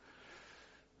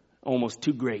 almost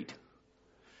too great,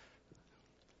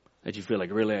 that you feel like,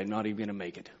 really, I'm not even going to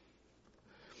make it.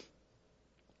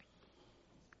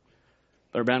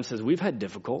 Brother Branham says, we've had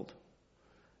difficult.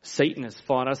 Satan has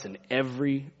fought us in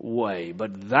every way.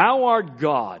 But thou art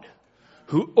God,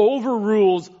 who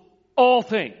overrules all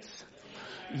things.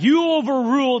 You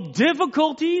overrule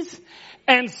difficulties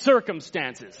and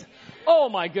circumstances. Oh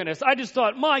my goodness. I just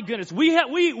thought, my goodness,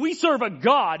 we serve a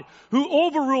God who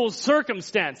overrules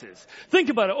circumstances. Think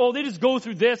about it. Oh, they just go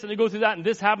through this and they go through that and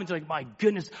this happens. You're like, my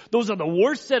goodness, those are the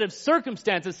worst set of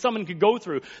circumstances someone could go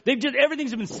through.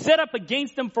 Everything's been set up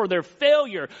against them for their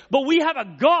failure. But we have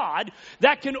a God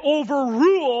that can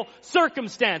overrule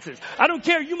circumstances. I don't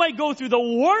care. You might go through the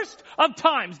worst of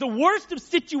times, the worst of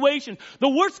situations, the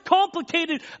worst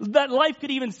complicated that life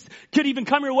could even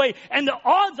come your way. And the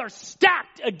odds are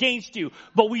stacked against you,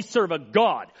 but we serve a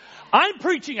God. I'm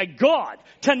preaching a God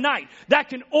tonight that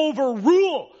can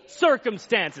overrule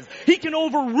circumstances. He can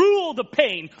overrule the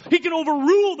pain. He can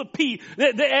overrule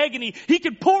the agony. He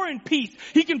can pour in peace.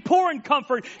 He can pour in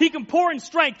comfort. He can pour in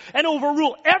strength and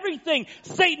overrule everything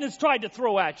Satan has tried to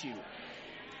throw at you.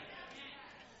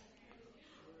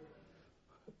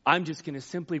 I'm just going to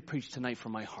simply preach tonight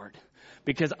from my heart,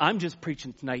 because I'm just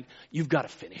preaching tonight. You've got to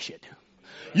finish it.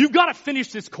 You've got to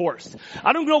finish this course.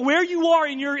 I don't know where you are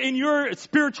in your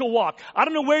spiritual walk. I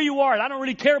don't know where you are. I don't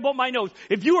really care about my notes.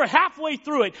 If you are halfway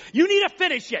through it, you need to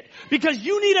finish it because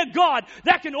you need a God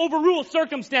that can overrule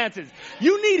circumstances.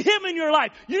 You need Him in your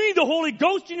life. You need the Holy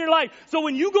Ghost in your life. So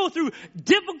when you go through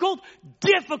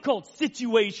difficult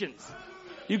situations,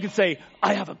 you can say,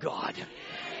 I have a God.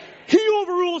 He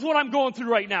overrules what I'm going through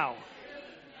right now.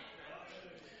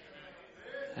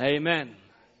 Amen.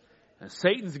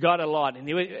 Satan's got a lot, and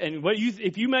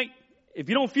if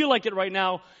you don't feel like it right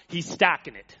now, he's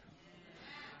stacking it.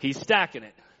 He's stacking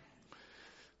it.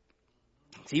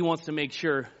 He wants to make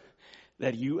sure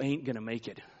that you ain't gonna make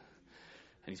it,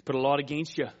 and he's put a lot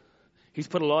against you. He's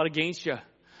put a lot against you.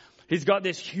 He's got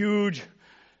this huge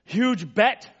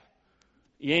bet.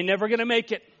 You ain't never gonna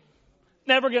make it.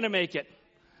 Never gonna make it.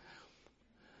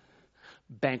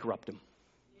 Bankrupt him.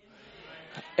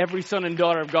 Every son and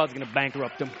daughter of God's gonna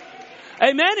bankrupt him.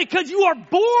 Amen? Because you are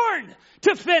born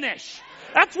to finish.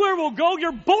 That's where we'll go.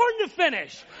 You're born to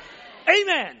finish.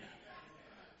 Amen.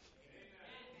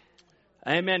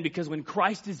 Amen. Because when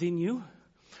Christ is in you,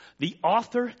 the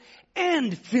author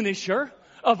and finisher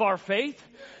of our faith,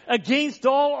 against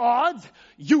all odds,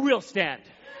 you will stand.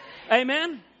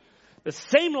 Amen. The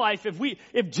same life,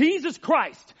 if Jesus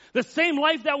Christ, the same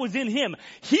life that was in Him,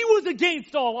 He was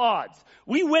against all odds.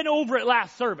 We went over it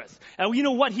last service. And you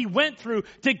know what He went through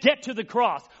to get to the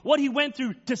cross. What He went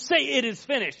through to say it is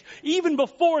finished. Even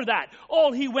before that,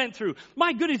 all He went through.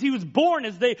 My goodness, He was born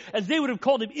as they would have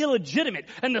called Him illegitimate.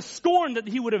 And the scorn that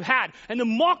He would have had. And the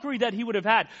mockery that He would have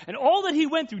had. And all that He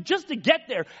went through just to get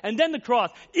there. And then the cross.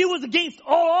 It was against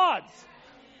all odds.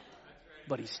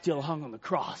 But He still hung on the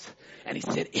cross. And He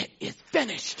said, it is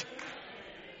finished.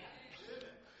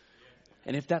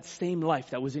 And if that same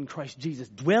life that was in Christ Jesus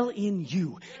dwell in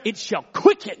you, it shall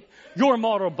quicken your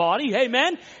mortal body.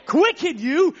 Amen. Quicken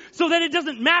you so that it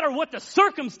doesn't matter what the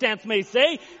circumstance may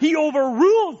say. He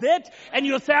overrules it and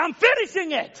you'll say, I'm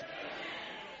finishing it.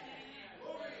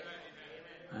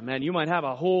 Amen. You might have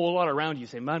a whole lot around you. You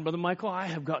say, man, Brother Michael, I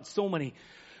have got so many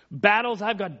battles.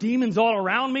 I've got demons all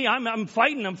around me. I'm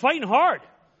fighting hard.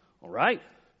 All right.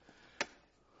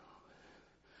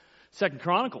 2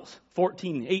 Chronicles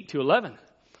 14:8-11.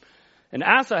 And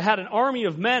Asa had an army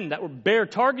of men that would bear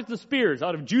targets and spears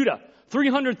out of Judah,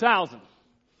 300,000.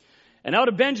 And out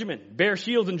of Benjamin, bear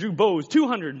shields and drew bows,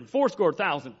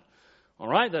 280,000. All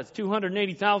right, that's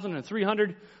 280,000 and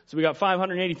 300. So we got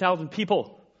 580,000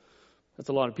 people. That's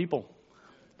a lot of people.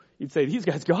 You'd say, these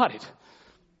guys got it.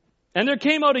 And there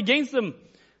came out against them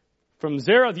from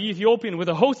Zerah the Ethiopian with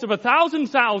a host of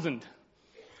 1,000,000.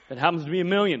 That happens to be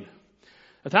 1,000,000.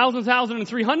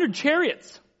 1,300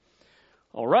 chariots.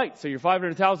 All right, so your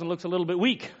 500,000 looks a little bit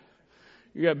weak.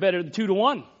 You got better than 2 to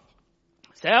 1.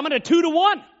 Say, I'm at a 2 to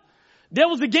 1.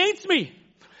 Devil's against me.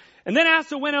 And then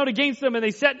Asa went out against them, and they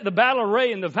set the battle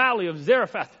array in the valley of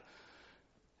Zarephath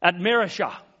at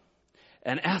Marishah.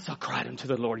 And Asa cried unto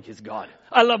the Lord his God.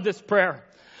 I love this prayer.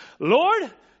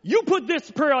 Lord, you put this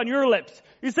prayer on your lips.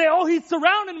 You say, oh, he's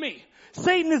surrounding me.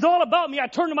 Satan is all about me. I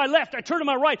turn to my left. I turn to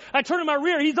my right. I turn to my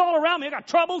rear. He's all around me. I got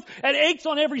troubles and aches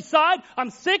on every side.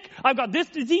 I'm sick. I've got this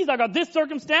disease. I've got this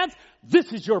circumstance.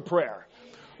 This is your prayer.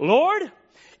 Lord,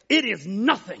 it is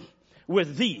nothing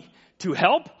with thee to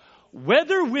help,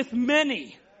 whether with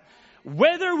many,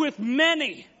 or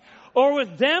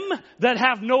with them that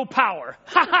have no power.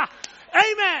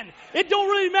 Amen. It don't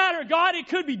really matter, God. It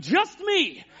could be just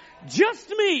me.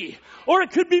 Or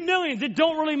it could be millions. It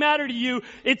don't really matter to you.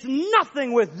 It's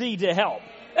nothing with thee to help.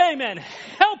 Amen.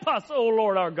 Help us, O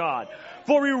Lord our God.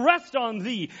 For we rest on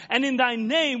thee, and in thy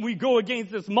name we go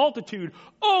against this multitude.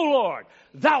 O Lord,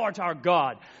 thou art our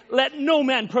God. Let no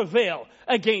man prevail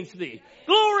against thee.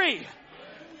 Glory!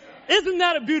 Isn't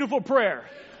that a beautiful prayer?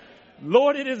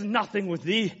 Lord, it is nothing with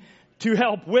thee to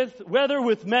help with, whether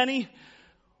with many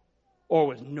or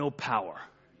with no power.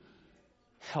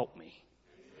 Help me.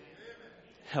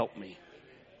 Help me.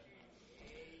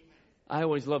 I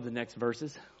always love the next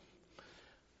verses.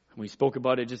 We spoke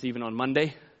about it just even on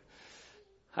Monday.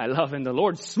 I love, and the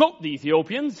Lord smote the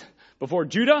Ethiopians before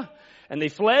Judah, and they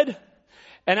fled.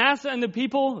 And Asa and the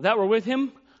people that were with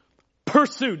him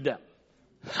pursued them.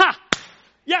 Ha!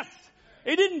 Yes!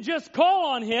 They didn't just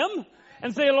call on him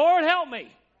and say, Lord, help me.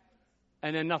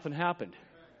 And then nothing happened.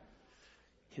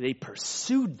 They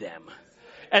pursued them.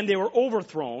 And they were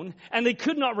overthrown, and they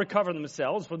could not recover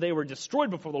themselves, for they were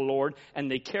destroyed before the Lord,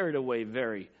 and they carried away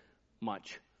very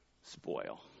much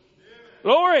spoil.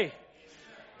 Glory!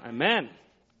 Amen.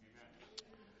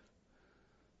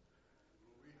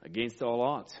 Against all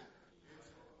odds.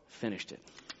 Finished it.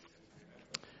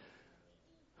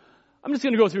 I'm just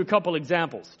going to go through a couple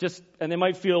examples, and they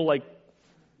might feel like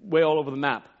way all over the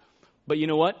map. But you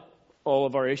know what? All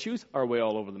of our issues are way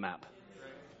all over the map.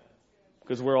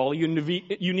 Because we're all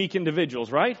unique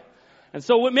individuals, right? And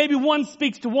so maybe one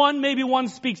speaks to one, maybe one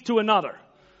speaks to another.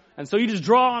 And so you just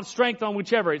draw on strength on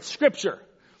whichever. It's Scripture.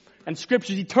 And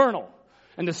Scripture is eternal.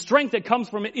 And the strength that comes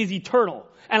from it is eternal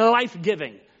and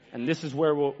life-giving. And this is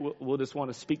where we'll just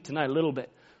want to speak tonight a little bit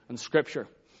on Scripture.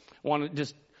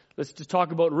 Let's just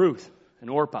talk about Ruth and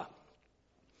Orpah.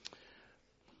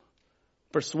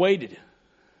 Persuaded,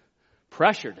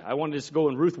 pressured. I want to just go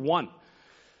in Ruth 1.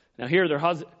 Now here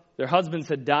their husbands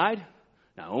had died.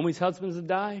 Naomi's husbands had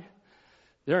died.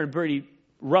 They're in a pretty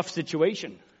rough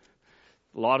situation.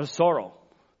 A lot of sorrow,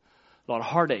 a lot of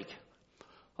heartache,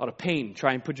 a lot of pain.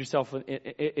 Try and put yourself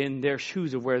in their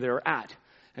shoes of where they're at.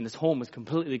 And this home is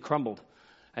completely crumbled.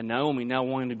 And Naomi now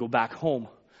wanting to go back home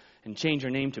and change her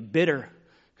name to bitter,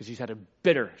 because she's had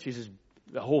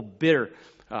a whole bitter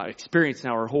experience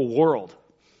now, her whole world.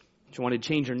 She wanted to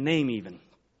change her name even.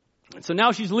 And so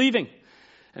now she's leaving.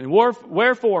 And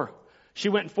wherefore she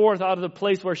went forth out of the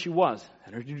place where she was,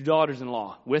 and her 2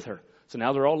 daughters-in-law with her. So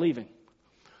now they're all leaving.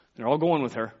 They're all going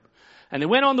with her. And they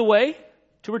went on the way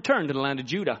to return to the land of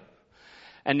Judah.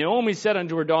 And Naomi said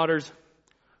unto her daughters,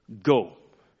 Go,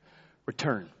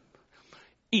 return,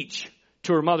 each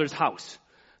to her mother's house.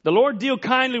 The Lord deal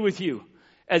kindly with you,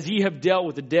 as ye have dealt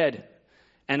with the dead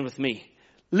and with me.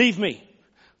 Leave me.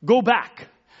 Go back.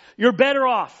 You're better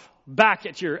off back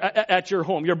at your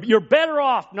home. You're better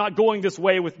off not going this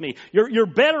way with me. You're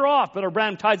better off. But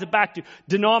Abraham ties it back to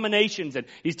denominations, and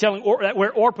he's telling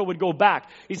where Orpah would go back.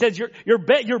 He says you're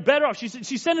better off.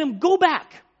 She's sending him, go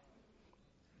back.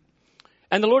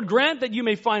 And the Lord grant that you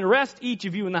may find rest, each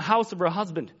of you, in the house of her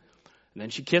husband. And then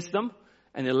she kissed them,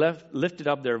 and they lifted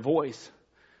up their voice,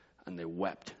 and they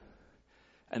wept.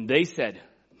 And they said,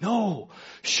 No,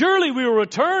 surely we will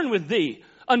return with thee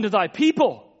unto thy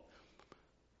people.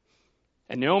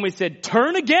 And Naomi said,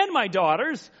 Turn again, my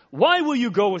daughters. Why will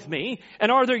you go with me?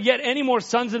 And are there yet any more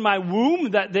sons in my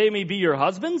womb, that they may be your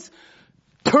husbands?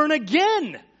 Turn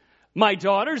again, my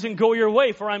daughters, and go your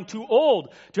way, for I'm too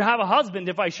old to have a husband.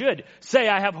 If I should say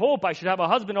I have hope, I should have a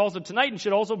husband also tonight, and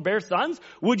should also bear sons.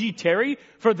 Would ye tarry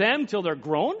for them till they're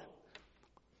grown?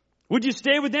 Would you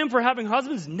stay with them for having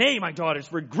husbands? Nay, my daughters,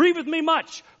 for it grieveth me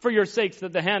much for your sakes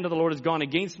that the hand of the Lord has gone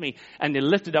against me. And they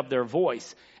lifted up their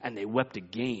voice, and they wept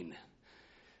again.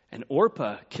 And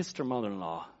Orpah kissed her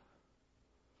mother-in-law,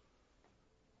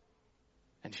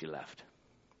 and she left.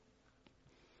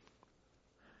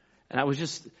 And I was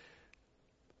just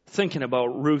thinking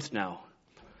about Ruth now.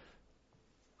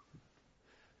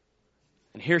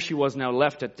 And here she was now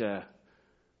left to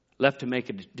make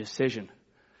a decision.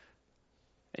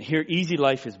 And here, easy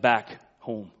life is back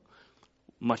home.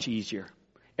 Much easier.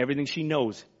 Everything she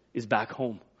knows is back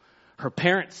home. Her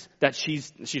parents, that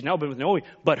she's now been with Naomi,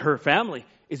 but her family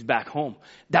is back home.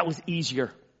 That was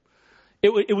easier.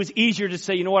 It was easier to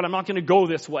say, you know what, I'm not going to go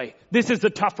this way. This is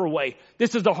the tougher way.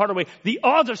 This is the harder way. The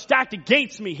odds are stacked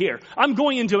against me here. I'm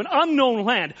going into an unknown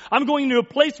land. I'm going into a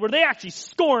place where they actually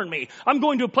scorn me. I'm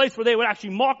going to a place where they would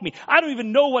actually mock me. I don't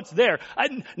even know what's there.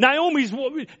 Naomi's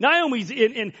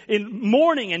in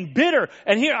mourning and bitter.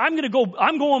 And here I'm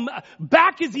going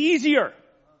back is easier.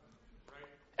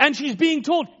 And she's being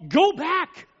told, go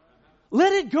back.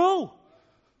 Let it go.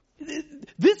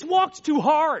 This walk's too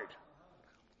hard.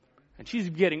 And she's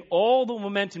getting all the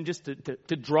momentum just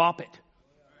to drop it.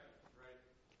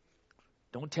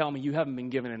 Don't tell me you haven't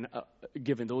been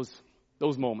given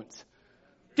those moments.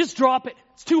 Just drop it.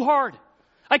 It's too hard.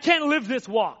 I can't live this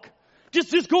walk.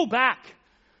 Just go back.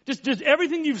 Just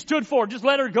everything you've stood for, just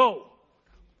let her go.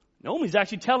 Naomi's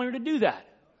actually telling her to do that.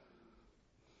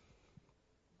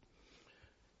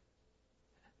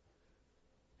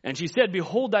 And she said,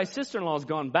 behold, thy sister-in-law has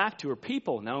gone back to her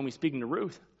people. Naomi speaking to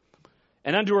Ruth.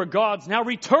 And unto her gods, now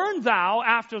return thou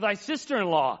after thy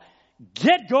sister-in-law.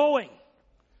 Get going.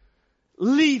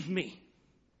 Leave me.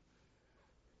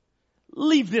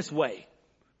 Leave this way.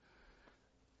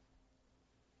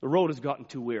 The road has gotten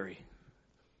too weary.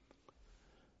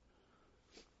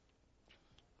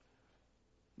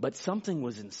 But something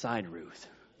was inside Ruth.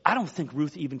 I don't think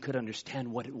Ruth even could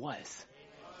understand what it was.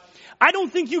 I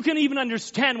don't think you can even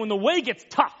understand when the way gets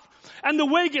tough and the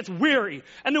way gets weary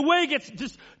and the way gets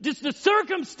just the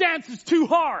circumstance is too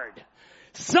hard.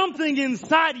 Something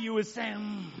inside of you is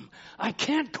saying, I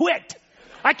can't quit.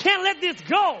 I can't let this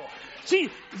go. See,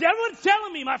 everyone's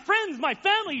telling me, my friends, my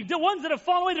family, the ones that have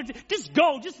fallen away, just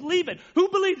go, just leave it. Who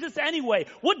believes this anyway?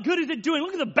 What good is it doing?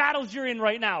 Look at the battles you're in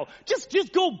right now.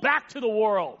 Just go back to the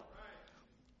world.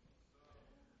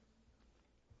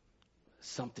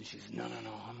 something. She says, no,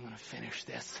 I'm going to finish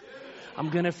this. I'm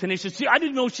going to finish this. See, I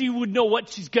didn't know she would know what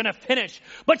she's going to finish,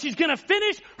 but she's going to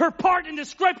finish her part in the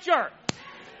Scripture.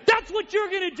 That's what you're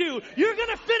going to do. You're going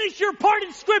to finish your part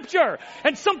in Scripture.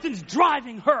 And something's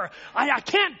driving her. I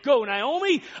can't go,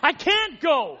 Naomi. I can't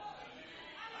go.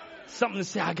 Something to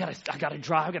say, I gotta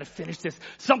drive, I gotta finish this.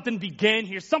 Something began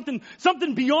here. Something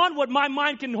beyond what my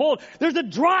mind can hold. There's a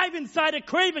drive inside, a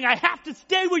craving. I have to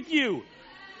stay with you.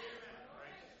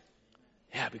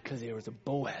 Yeah, because there was a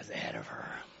Boaz ahead of her.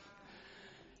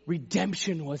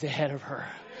 Redemption was ahead of her.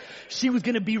 She was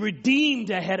going to be redeemed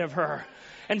ahead of her.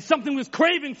 And something was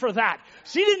craving for that.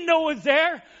 She didn't know it was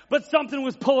there, but something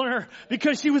was pulling her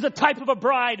because she was a type of a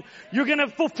bride. You're going to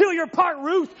fulfill your part,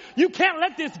 Ruth. You can't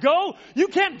let this go. You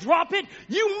can't drop it.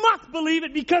 You must believe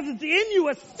it because it's in you.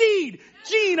 A seed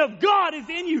gene of God is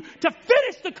in you to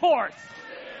finish the course.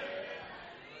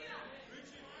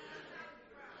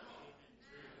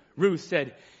 Ruth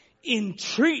said,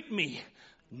 entreat me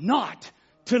not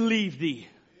to leave thee.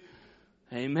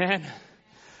 Amen.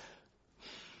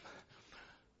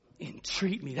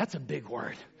 Entreat me. That's a big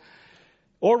word.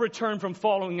 Or return from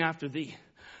following after thee.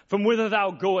 From whither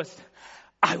thou goest,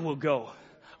 I will go.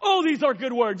 Oh, these are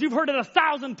good words. You've heard it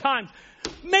 1,000 times.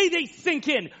 May they sink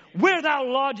in. Where thou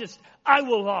lodgest, I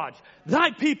will lodge. Thy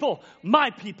people,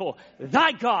 my people.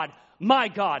 Thy God, my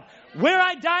God. Where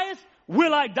I diest,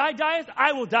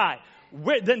 I will die.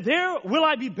 Then there will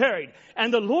I be buried.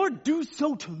 And the Lord do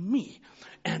so to me.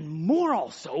 And more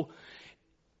also,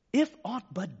 if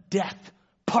aught but death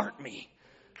part me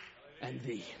and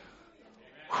thee.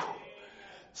 Whew.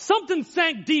 Something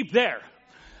sank deep there.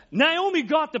 Naomi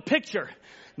got the picture.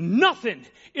 Nothing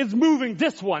is moving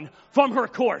this one from her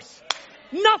course.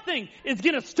 Nothing is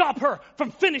going to stop her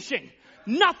from finishing.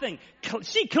 Nothing.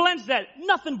 She cleansed that.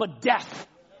 Nothing but death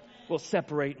will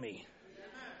separate me.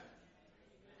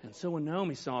 And so when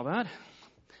Naomi saw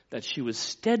that she was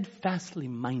steadfastly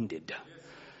minded,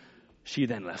 she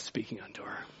then left speaking unto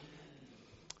her.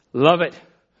 Love it.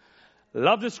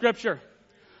 Love the Scripture.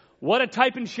 What a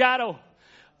type and shadow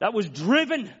that was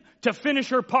driven to finish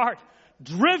her part.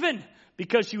 Driven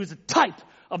because she was a type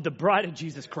of the bride of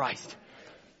Jesus Christ.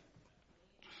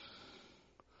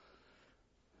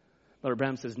 Brother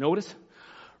Branham says, notice,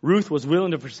 Ruth was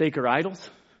willing to forsake her idols,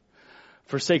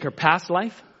 forsake her past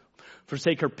life,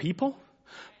 forsake her people,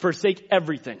 forsake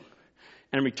everything,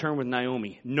 and return with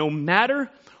Naomi. No matter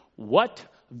what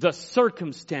the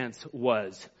circumstance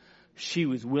was, she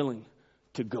was willing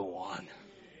to go on.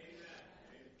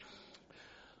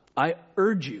 I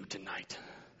urge you tonight,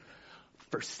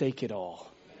 forsake it all.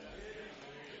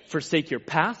 Forsake your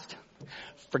past,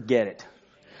 forget it.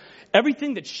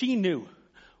 Everything that she knew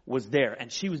was there,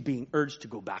 and she was being urged to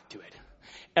go back to it.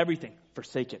 Everything,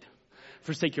 forsake it.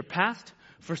 Forsake your past,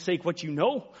 forsake what you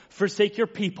know, forsake your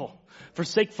people,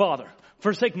 forsake father,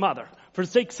 forsake mother,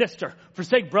 forsake sister,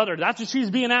 forsake brother. That's what she's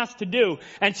being asked to do.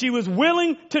 And she was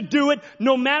willing to do it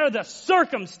no matter the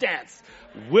circumstance.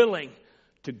 Willing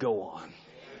to go on.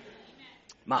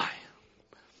 My.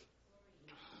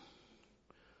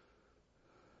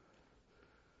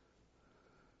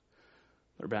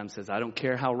 Brother Branham says, I don't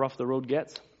care how rough the road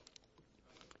gets.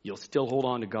 You'll still hold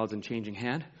on to God's unchanging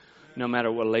hand. No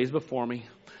matter what lays before me.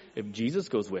 If Jesus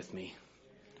goes with me,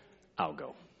 I'll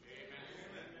go.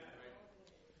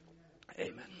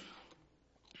 Amen.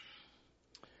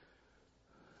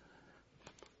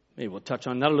 Maybe we'll touch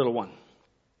on another little one.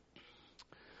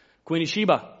 Queen of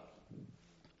Sheba.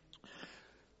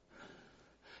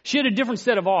 She had a different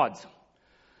set of odds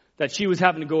that she was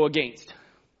having to go against.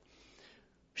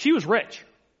 She was rich.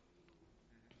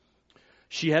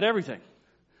 She had everything.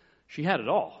 She had it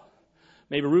all.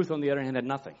 Maybe Ruth, on the other hand, had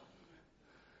nothing.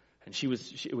 And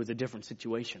it was a different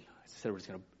situation. I said I was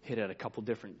going to hit at a couple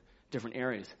different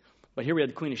areas. But here we had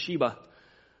the Queen of Sheba,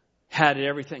 had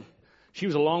everything. She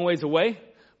was a long ways away,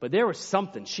 but there was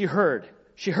something. She heard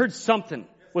something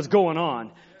was going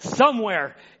on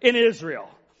somewhere in Israel.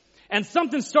 And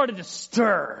something started to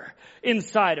stir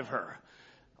inside of her.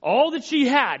 All that she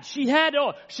had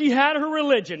her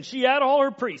religion, she had all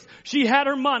her priests, she had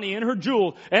her money and her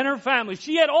jewel and her family.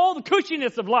 She had all the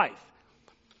cushiness of life.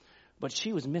 But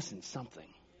she was missing something.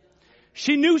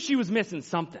 She knew she was missing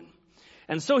something.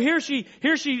 And so here she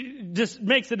just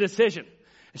makes a decision.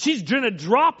 She's going to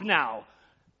drop now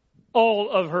all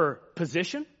of her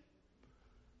position.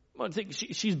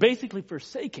 She's basically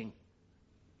forsaking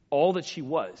all that she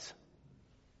was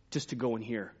just to go and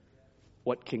hear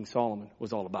what King Solomon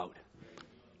was all about.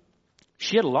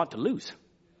 She had a lot to lose.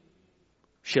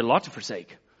 She had a lot to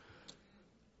forsake.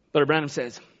 Brother Branham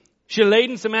says, she had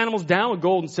laden some animals down with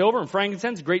gold and silver and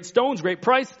frankincense, great stones, great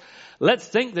price. Let's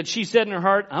think that she said in her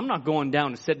heart, I'm not going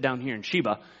down to sit down here in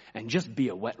Sheba and just be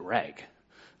a wet rag.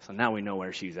 So now we know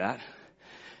where she's at.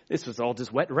 This was all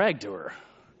just wet rag to her.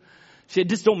 She said,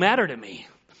 this don't matter to me.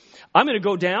 I'm going to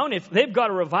go down. If they've got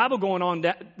a revival going on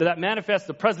that manifests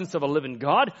the presence of a living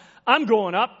God, I'm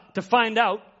going up to find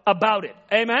out about it.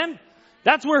 Amen?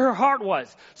 That's where her heart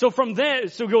was. So from there,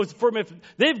 so it goes from if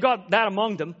they've got that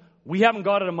among them, we haven't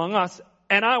got it among us.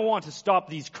 And I want to stop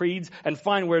these creeds and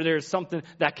find where there's something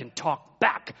that can talk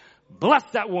back. Bless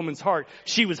that woman's heart.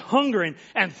 She was hungering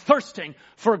and thirsting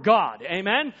for God.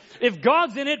 Amen? If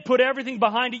God's in it, put everything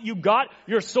behind it you got.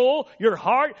 Your soul, your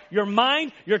heart, your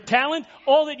mind, your talent,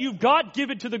 all that you've got, give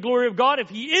it to the glory of God. If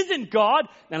He isn't God,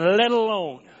 then let it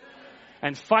alone.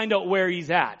 And find out where He's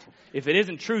at. If it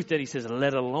isn't truth, then He says,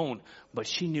 let it alone. But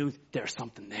she knew there's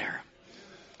something there.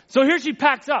 So here she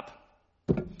packs up.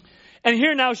 And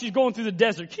here now she's going through the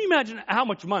desert. Can you imagine how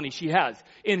much money she has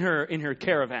in her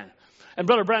caravan? And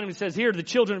Brother Branham says here, the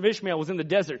children of Ishmael was in the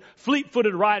desert.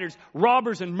 Fleet-footed riders,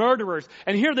 robbers and murderers.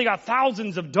 And here they got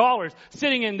thousands of dollars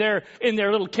sitting in their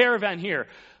little caravan here.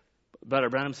 Brother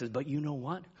Branham says, but you know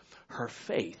what? Her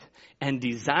faith and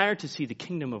desire to see the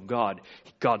kingdom of God,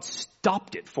 God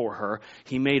stopped it for her.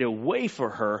 He made a way for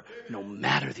her no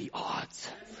matter the odds.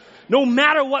 No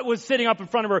matter what was sitting up in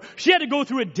front of her. She had to go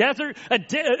through a desert, a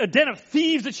den of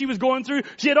thieves that she was going through.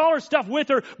 She had all her stuff with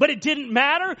her, but it didn't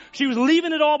matter. She was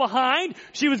leaving it all behind.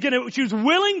 She was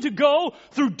willing to go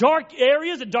through dark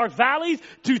areas and dark valleys,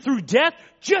 through death,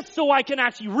 just so I can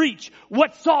actually reach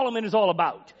what Solomon is all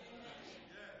about.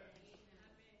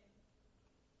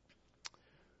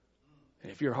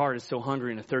 And if your heart is so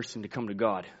hungry and thirsting to come to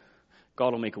God,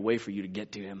 God will make a way for you to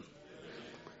get to Him.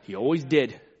 He always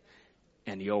did.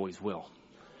 And He always will.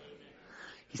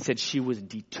 He said she was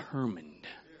determined.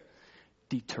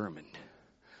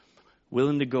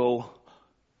 Willing to go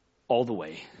all the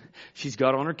way. She's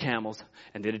got on her camels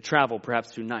and did a travel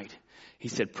perhaps through night. He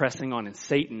said pressing on, and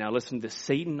Satan, now listen to this,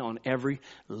 Satan on every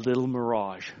little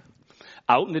mirage.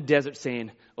 Out in the desert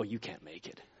saying, oh, you can't make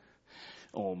it.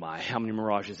 Oh my, how many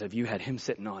mirages have you had him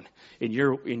sitting on in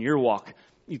your walk?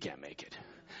 You can't make it.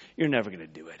 You're never going to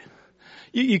do it.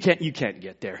 You can't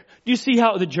get there. Do you see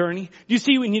how the journey? Do you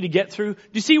see what you need to get through? Do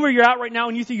you see where you're at right now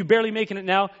and you think you're barely making it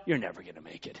now? You're never going to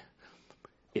make it.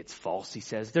 It's false, he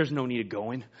says. There's no need of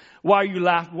going. Why you're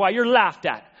laughed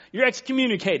at. You're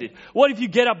excommunicated. What if you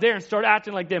get up there and start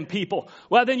acting like them people?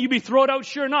 Well, then you'd be thrown out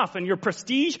sure enough. And your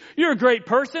prestige, you're a great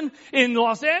person in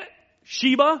Los Angeles,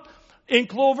 Sheba, in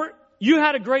Clover. You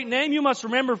had a great name. You must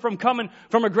remember from coming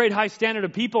from a great high standard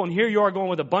of people. And here you are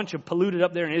going with a bunch of polluted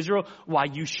up there in Israel. Why,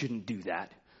 you shouldn't do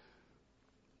that.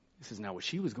 This is not what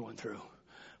she was going through.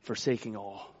 Forsaking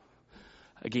all.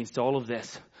 Against all of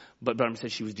this. But Branham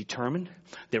said she was determined.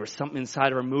 There was something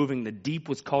inside of her moving. The deep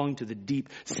was calling to the deep.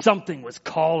 Something was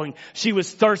calling. She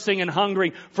was thirsting and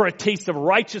hungering for a taste of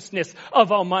righteousness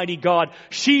of Almighty God.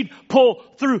 She'd pull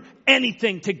through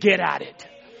anything to get at it.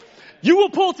 You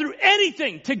will pull through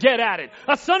anything to get at it.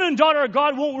 A son and daughter of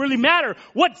God won't really matter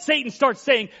what Satan starts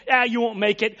saying. You won't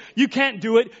make it. You can't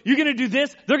do it. You're going to do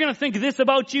this. They're going to think this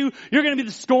about you. You're going to be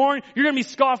the scorn. You're going to be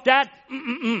scoffed at.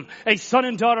 A son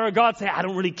and daughter of God say, I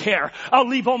don't really care. I'll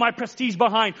leave all my prestige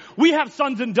behind. We have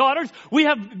sons and daughters. We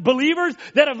have believers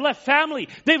that have left family.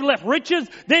 They've left riches.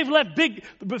 They've left big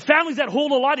families that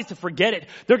hold a lot. He said, forget it.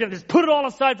 They're going to just put it all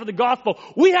aside for the gospel.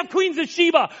 We have queens of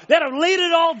Sheba that have laid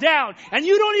it all down. And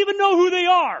you don't even know who they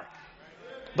are.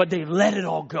 But they let it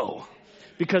all go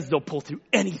because they'll pull through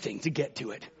anything to get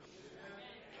to it.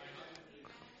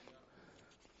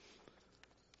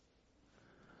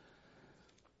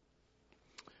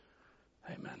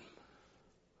 Amen.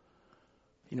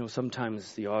 You know,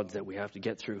 sometimes the odds that we have to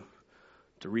get through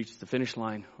to reach the finish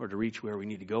line or to reach where we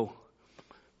need to go,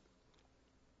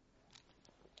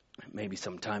 maybe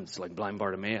sometimes it's like blind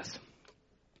Bartimaeus.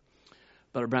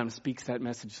 Brother Branham speaks that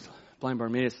message, blind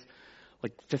Bartimaeus,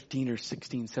 like 15 or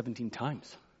 16, 17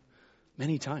 times.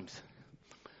 Many times.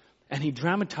 And he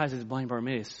dramatizes blind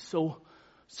Bartimaeus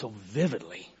so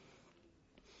vividly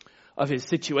of his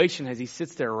situation as he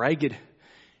sits there ragged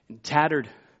and tattered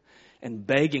and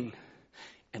begging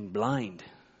and blind.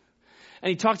 And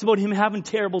he talks about him having a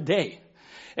terrible day.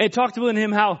 And he talked about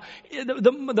him how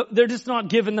they're just not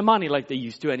giving the money like they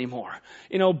used to anymore.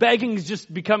 You know, begging is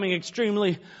just becoming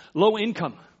extremely low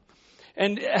income.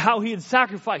 And how he had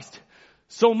sacrificed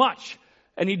so much.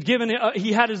 And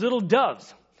he had his little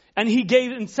doves. And he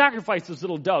gave and sacrificed those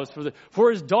little doves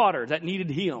for his daughter that needed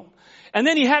healing. And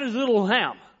then he had his little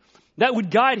lamb that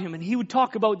would guide him. And he would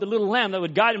talk about the little lamb that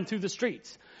would guide him through the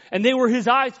streets. And they were his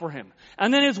eyes for him.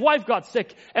 And then his wife got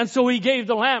sick. And so he gave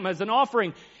the lamb as an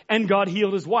offering. and God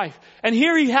healed his wife. And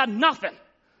here he had nothing.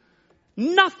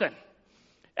 Nothing.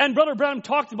 And Brother Branham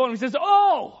talks about him. He says,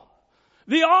 oh,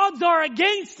 the odds are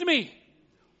against me.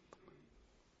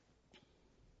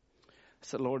 I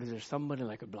said, Lord, is there somebody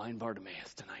like a blind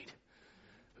Bartimaeus tonight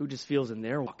who just feels in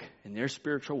their walk, in their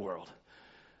spiritual world,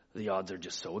 the odds are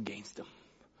just so against them?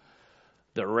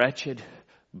 The wretched,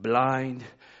 blind,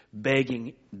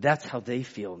 begging, that's how they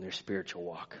feel in their spiritual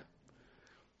walk.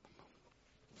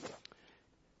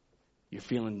 You're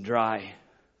feeling dry.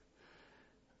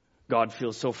 God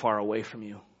feels so far away from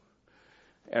you.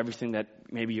 Everything that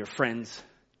maybe your friends,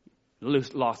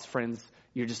 lost friends,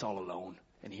 you're just all alone.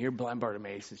 And here blind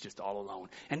Bartimaeus is just all alone.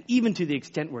 And even to the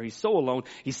extent where he's so alone,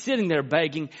 he's sitting there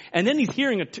begging. And then he's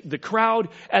hearing the crowd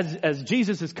as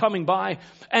Jesus is coming by.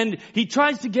 And he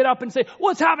tries to get up and say,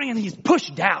 what's happening? And he's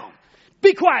pushed down.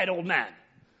 Be quiet, old man.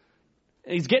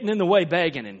 And he's getting in the way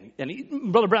begging.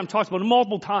 And Brother Branham talks about it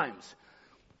multiple times.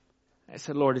 I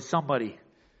said, Lord, is somebody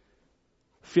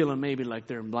feeling maybe like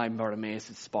they're in blind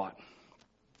Bartimaeus' spot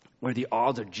where the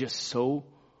odds are just so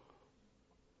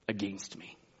against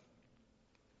me?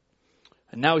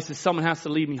 And now he says, someone has to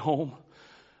lead me home.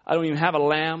 I don't even have a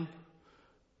lamb.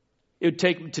 It would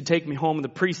take me home. And the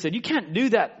priest said, you can't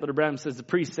do that. Brother Branham says, the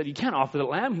priest said, you can't offer the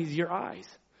lamb. He's your eyes.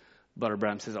 Brother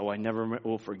Branham says, oh, I never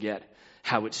will forget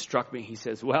how it struck me. He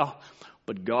says, well,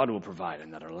 but God will provide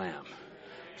another lamb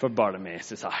for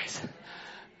Bartimaeus' eyes.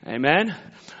 Amen.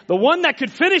 The one that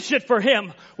could finish it for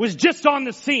him was just on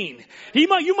the scene. You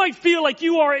might feel like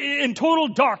you are in total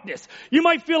darkness. You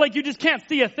might feel like you just can't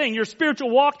see a thing. Your spiritual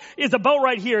walk is about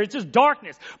right here. It's just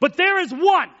darkness. But there is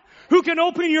one who can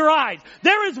open your eyes.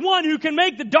 There is one who can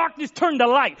make the darkness turn to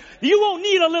light. You won't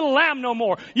need a little lamb no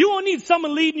more. You won't need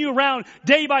someone leading you around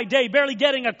day by day, barely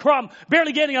getting a crumb,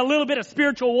 barely getting a little bit of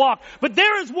spiritual walk. But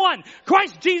there is one.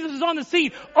 Christ Jesus is on the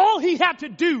scene. All he had to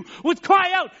do was cry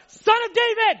out, Son of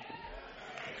David,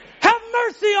 have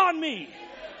mercy on me.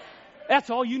 That's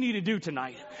all you need to do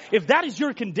tonight. If that is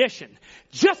your condition,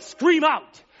 just scream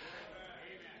out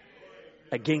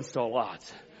against all odds.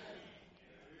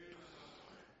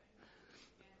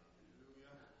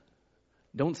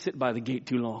 Don't sit by the gate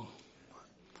too long.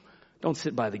 Don't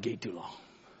sit by the gate too long.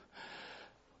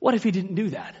 What if he didn't do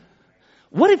that?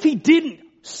 What if he didn't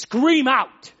scream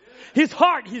out his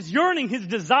heart, his yearning, his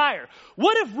desire?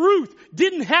 What if Ruth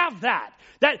didn't have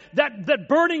that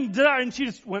burning desire and she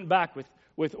just went back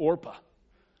with Orpah?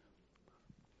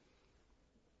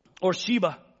 Or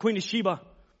Sheba, Queen of Sheba.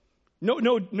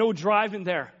 No driving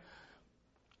there.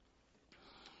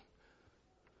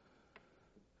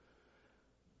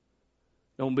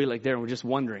 Don't be like there and we're just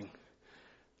wondering.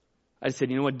 I said,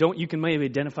 you know what, you can maybe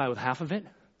identify with half of it.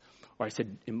 Or I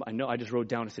said, I just wrote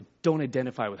down, I said, don't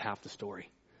identify with half the story.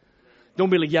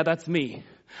 Don't be like, yeah, that's me.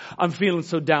 I'm feeling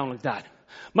so down like that.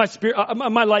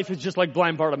 My life is just like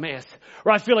blind Bartimaeus,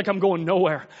 where I feel like I'm going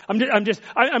nowhere. I'm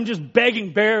just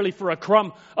begging barely for a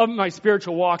crumb of my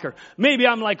spiritual walker. Maybe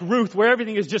I'm like Ruth, where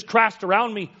everything is just crashed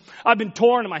around me. I've been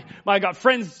torn, and I got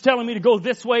friends telling me to go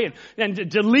this way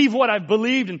and to leave what I've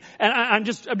believed, and I'm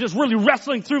just really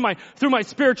wrestling through my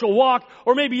spiritual walk.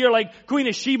 Or maybe you're like Queen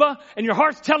of Sheba, and your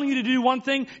heart's telling you to do one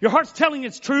thing, your heart's telling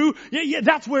it's true. Yeah,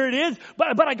 that's where it is.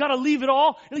 But I got to leave it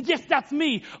all. And yes, that's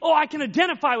me. Oh, I can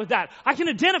identify with that. I can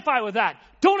identify with that.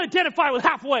 Don't identify with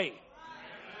halfway.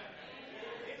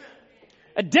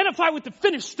 Identify with the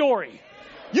finished story.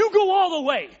 You go all the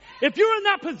way. If you're in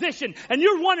that position and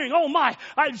you're wondering, oh my,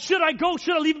 should I go?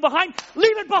 Should I leave it behind?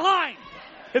 Leave it behind.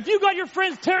 If you got your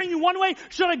friends tearing you one way,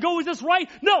 should I go? Is this right?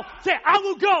 No. Say, I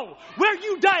will go. Where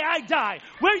you die, I die.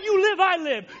 Where you live, I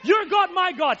live. Your God,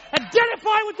 my God.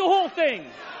 Identify with the whole thing.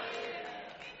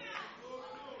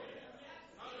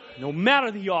 No matter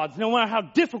the odds, no matter how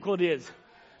difficult it is,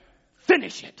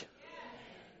 finish it.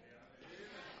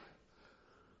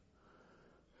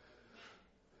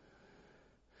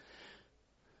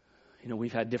 You know,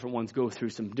 we've had different ones go through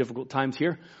some difficult times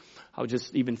here. I was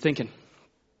just even thinking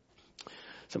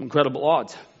some incredible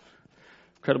odds,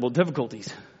 incredible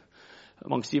difficulties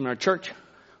amongst even our church.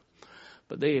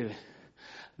 But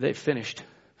they finished,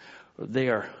 or they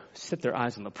are set their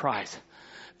eyes on the prize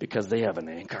because they have an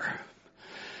anchor.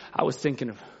 I was thinking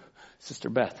of Sister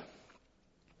Beth.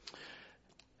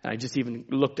 And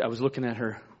I was looking at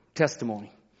her testimony.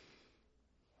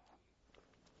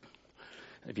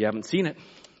 If you haven't seen it,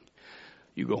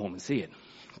 you go home and see it.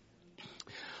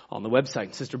 On the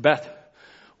website, Sister Beth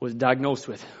was diagnosed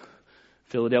with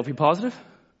Philadelphia positive,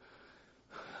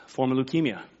 form of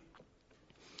leukemia.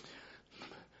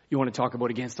 You want to talk about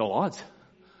against all odds?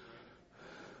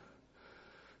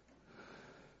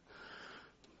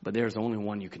 But there's only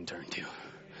one you can turn to.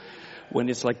 When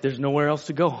it's like there's nowhere else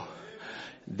to go,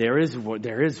 there is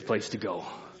a place to go.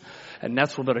 And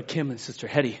that's where Brother Kim and Sister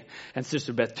Hetty and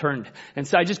Sister Beth turned. And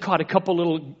so I just caught a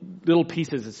couple little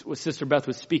pieces as Sister Beth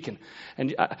was speaking.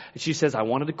 And she says, I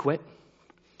wanted to quit.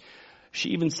 She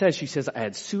even says, I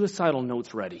had suicidal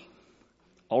notes ready.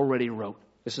 Already wrote.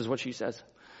 This is what she says.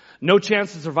 No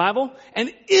chance of survival.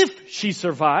 And if she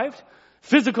survived,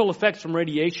 physical effects from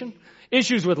radiation,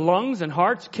 issues with lungs and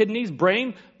hearts, kidneys,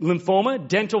 brain, lymphoma,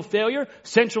 dental failure,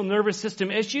 central nervous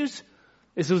system issues.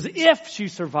 This was if she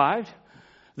survived.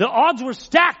 The odds were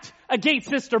stacked against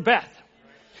Sister Beth.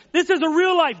 This is a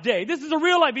real life day. This is a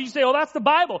real life. You say, oh, that's the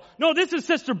Bible. No, this is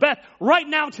Sister Beth right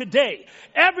now today.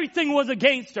 Everything was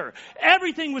against her.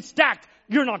 Everything was stacked.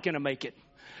 You're not going to make it.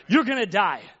 You're going to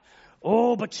die.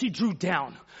 Oh, but she drew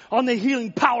down on the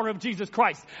healing power of Jesus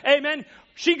Christ. Amen.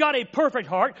 She got a perfect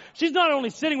heart. She's not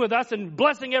only sitting with us and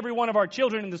blessing every one of our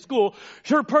children in the school.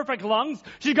 Her perfect lungs.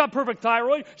 She's got perfect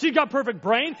thyroid. She's got perfect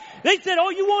brain. They said, oh,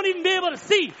 you won't even be able to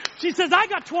see. She says, I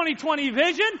got 20/20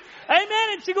 vision. Amen.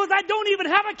 And she goes, I don't even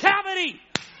have a cavity.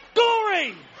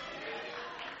 Glory.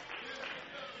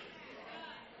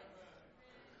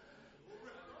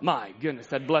 My goodness,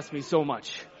 that blessed me so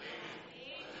much.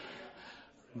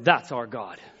 That's our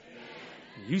God.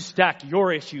 You stack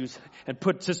your issues and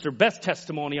put Sister Beth's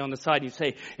testimony on the side and you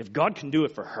say, if God can do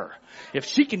it for her, if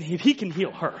He can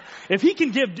heal her, if He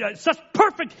can give such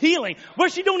perfect healing where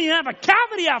she don't even have a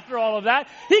cavity after all of that,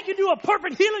 He can do a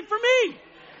perfect healing for me,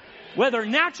 whether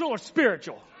natural or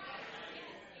spiritual.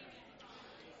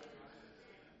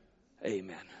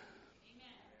 Amen.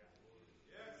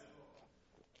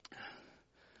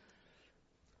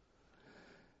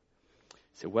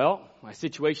 Say, well, my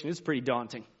situation is pretty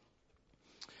daunting.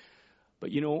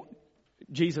 But you know,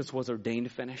 Jesus was ordained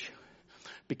to finish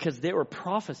because there were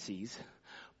prophecies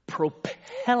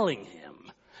propelling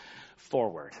Him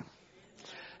forward.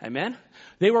 Amen?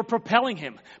 They were propelling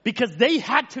Him because they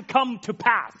had to come to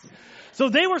pass. So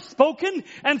they were spoken,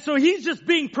 and so He's just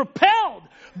being propelled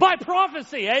by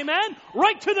prophecy. Amen?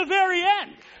 Right to the very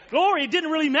end. Glory, it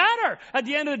didn't really matter at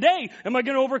the end of the day. Am I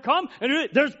going to overcome? And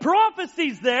there's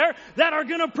prophecies there that are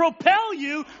going to propel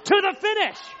you to the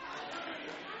finish.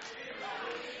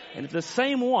 And if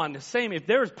if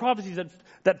there's prophecies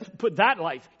that put that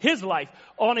life, His life,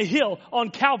 on a hill, on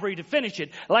Calvary to finish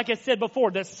it, like I said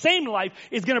before, the same life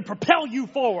is going to propel you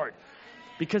forward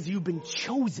because you've been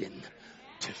chosen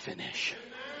to finish.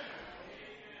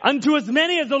 Unto as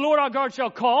many as the Lord our God shall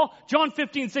call, John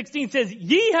 15:16 says,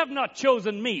 ye have not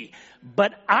chosen me,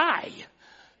 but I,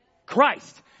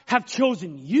 Christ, have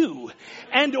chosen you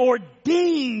and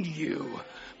ordained you.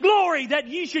 Glory, that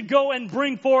ye should go and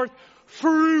bring forth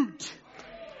fruit.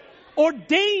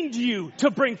 Ordained you to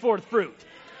bring forth fruit.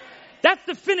 That's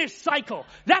the finished cycle.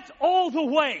 That's all the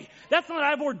way. That's not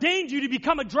I've ordained you to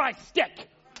become a dry stick.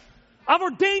 I've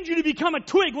ordained you to become a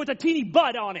twig with a teeny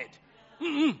bud on it.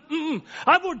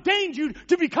 I've ordained you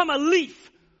to become a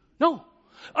leaf. No,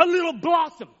 a little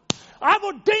blossom. I've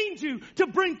ordained you to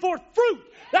bring forth fruit.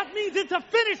 That means it's a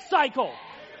finished cycle.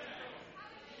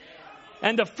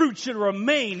 And the fruit should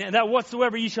remain, and that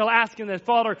whatsoever ye shall ask in the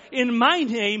Father in my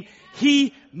name,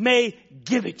 He may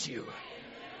give it you.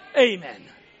 Amen.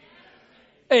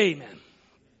 Amen.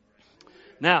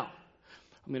 Now,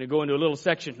 I'm going to go into a little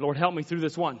section. Lord, help me through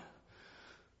this one.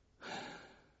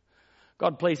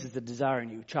 God places a desire in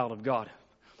you, child of God.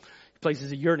 He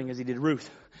places a yearning as He did Ruth,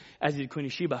 as He did Queen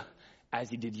of Sheba, as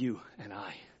He did you and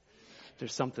I.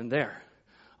 There's something there.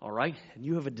 All right? And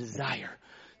you have a desire.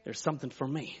 There's something for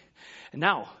me. And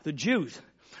now, the Jews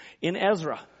in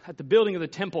Ezra, at the building of the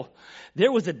temple,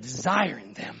 there was a desire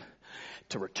in them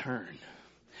to return.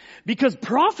 Because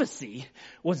prophecy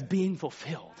was being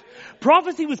fulfilled.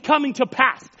 Prophecy was coming to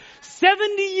pass.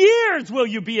 70 years will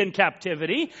you be in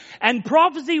captivity. And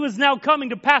prophecy was now coming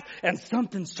to pass. And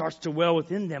something starts to well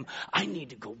within them. I need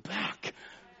to go back.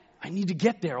 I need to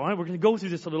get there. All right, we're going to go through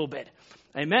this a little bit.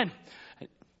 Amen.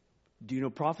 Do you know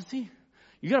prophecy?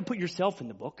 You got to put yourself in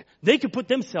the book. They could put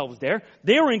themselves there.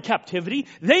 They were in captivity.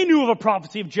 They knew of a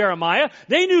prophecy of Jeremiah.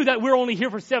 They knew that we're only here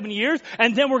for 7 years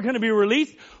and then we're going to be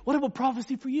released. What about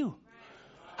prophecy for you?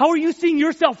 How are you seeing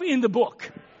yourself in the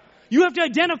book? You have to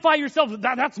identify yourself.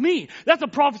 That's me. That's a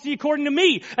prophecy according to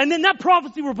me. And then that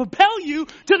prophecy will propel you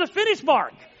to the finish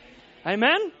mark.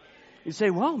 Amen? You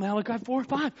say, well, Malachi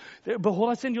 4:5.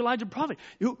 Behold, I send you Elijah prophet.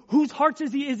 Whose hearts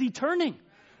is he turning?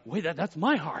 Wait, that's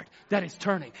my heart that is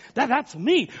turning. That's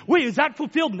me. Wait, is that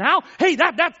fulfilled now? Hey,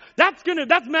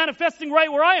 that's manifesting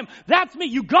right where I am. That's me.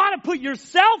 You got to put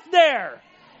yourself there.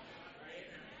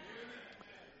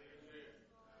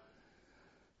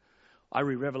 I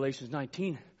read Revelations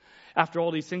 19. After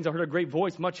all these things, I heard a great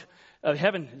voice, much of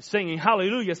heaven singing,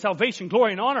 hallelujah, salvation,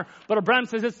 glory, and honor. But Abraham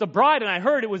says it's the bride, and I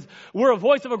heard were a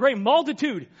voice of a great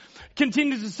multitude.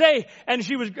 Continues to say, and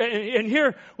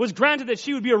here was granted that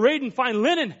she would be arrayed in fine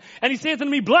linen. And he saith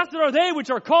unto me, blessed are they which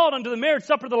are called unto the marriage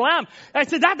supper of the Lamb. And I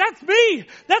said, that's me.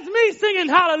 That's me singing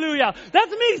hallelujah.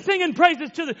 That's me singing praises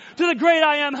to the great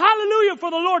I am. Hallelujah, for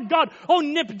the Lord God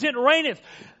omnipotent reigneth.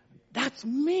 That's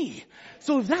me.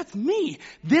 So if that's me,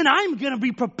 then I'm going to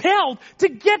be propelled to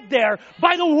get there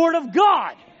by the word of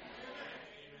God.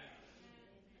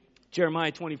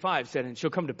 Jeremiah 25 said, and it shall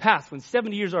come to pass when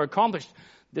 70 years are accomplished.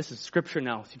 This is scripture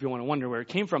now, if you want to wonder where it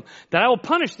came from. That I will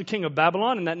punish the king of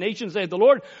Babylon and that nation, saith the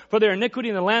Lord, for their iniquity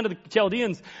in the land of the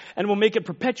Chaldeans, and will make it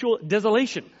perpetual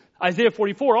desolation. Isaiah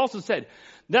 44 also said,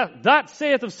 that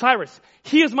saith of Cyrus,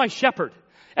 he is my shepherd,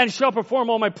 and shall perform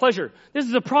all my pleasure. This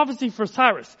is a prophecy for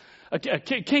Cyrus, a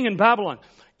king in Babylon.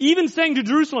 Even saying to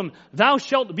Jerusalem, thou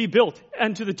shalt be built,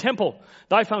 and to the temple,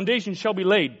 thy foundation shall be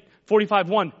laid.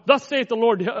 45:1. Thus saith the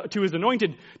Lord to his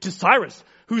anointed, to Cyrus,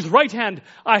 whose right hand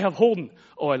I have holden.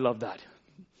 Oh, I love that.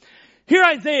 Here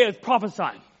Isaiah is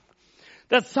prophesying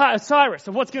that Cyrus,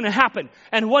 of what's going to happen,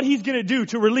 and what he's going to do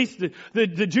to release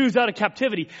the Jews out of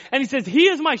captivity. And he says, he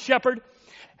is my shepherd,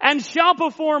 and shall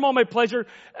perform all my pleasure.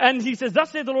 And he says,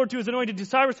 thus saith the Lord to his anointed, to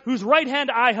Cyrus, whose right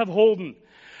hand I have holden.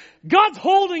 God's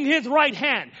holding his right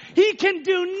hand. He can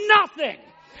do nothing.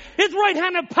 His right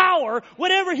hand of power,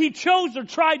 whatever he chose or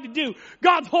tried to do,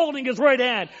 God's holding his right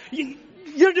hand.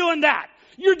 You're doing that.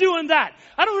 You're doing that.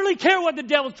 I don't really care what the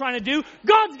devil's trying to do.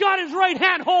 God's got his right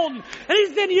hand holding. And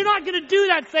he said, you're not going to do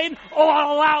that, Satan. Oh,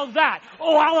 I'll allow that.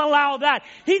 Oh, I'll allow that.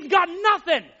 He's got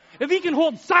nothing. If he can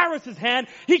hold Cyrus's hand,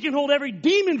 he can hold every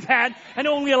demon's hand and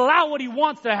only allow what he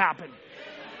wants to happen.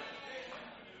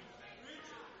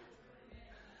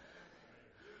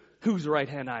 Whose right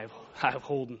hand I have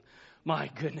holden. My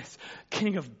goodness.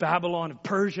 King of Babylon, of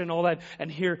Persia and all that.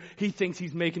 And here he thinks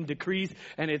he's making decrees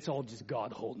and it's all just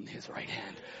God holding his right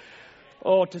hand.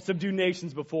 Oh, to subdue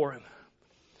nations before him.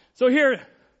 So here,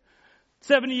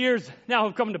 70 years now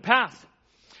have come to pass.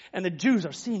 And the Jews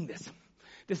are seeing this.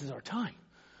 This is our time.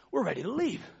 We're ready to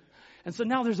leave. And so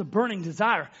now there's a burning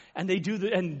desire. And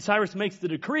and Cyrus makes the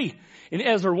decree in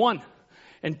Ezra 1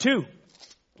 and 2.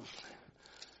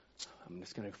 I'm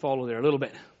just going to follow there a little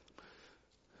bit.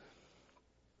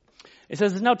 It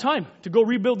says it's now time to go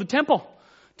rebuild the temple.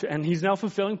 And he's now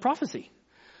fulfilling prophecy.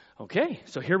 Okay,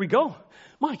 so here we go.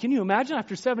 Mike, can you imagine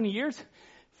after 70 years?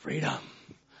 Freedom.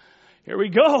 Here we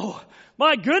go.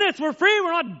 My goodness, we're free.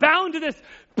 We're not bound to this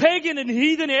pagan and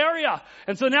heathen area.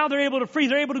 And so now they're able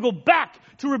to go back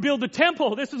to rebuild the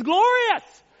temple. This is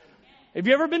glorious. Have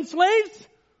you ever been slaves?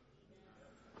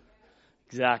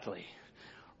 Exactly.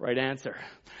 Right answer.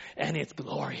 And it's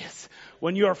glorious.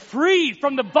 When you're free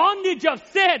from the bondage of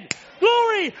sin.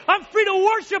 Glory! I'm free to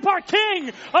worship our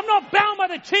King. I'm not bound by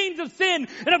the chains of sin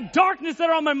and of darkness that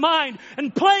are on my mind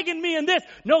and plaguing me in this.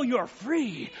 No, you're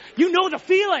free. You know the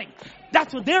feeling.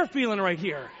 That's what they're feeling right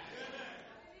here.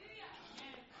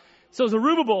 So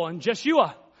Zerubbabel and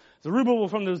Jeshua. Zerubbabel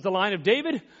from the line of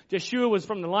David. Jeshua was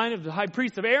from the line of the high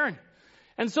priest of Aaron.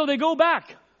 And so they go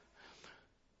back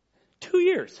 2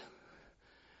 years.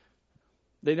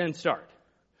 They then start.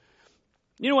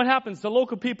 You know what happens? The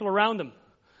local people around them,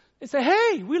 they say,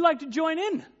 hey, we'd like to join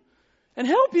in and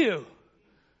help you.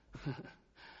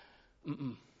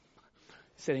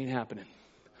 This ain't happening.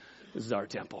 This is our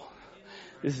temple.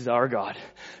 This is our God.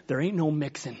 There ain't no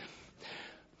mixing.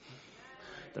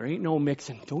 There ain't no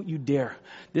mixing. Don't you dare.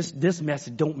 This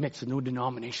message, don't mix with no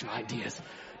denominational ideas.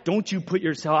 Don't you put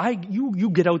yourself, you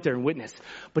get out there and witness.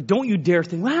 But don't you dare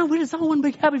think, wow, we're just all one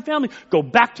big happy family. Go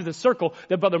back to the circle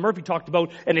that Brother Murphy talked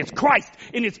about, and it's Christ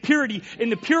in its purity, in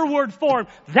the pure word form.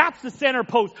 That's the center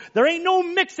post. There ain't no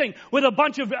mixing with a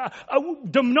bunch of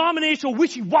denominational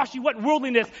wishy-washy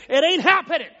worldliness. It ain't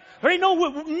happening. There ain't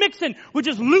no mixing with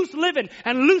just loose living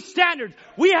and loose standards.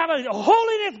 We have a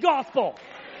holiness gospel.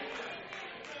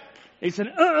 He said,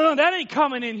 that ain't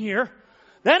coming in here.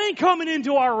 That ain't coming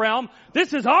into our realm.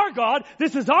 This is our God.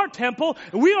 This is our temple.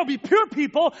 And we will be pure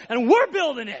people, and we're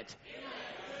building it.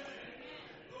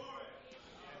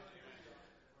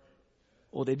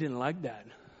 Well, they didn't like that.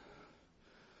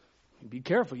 Be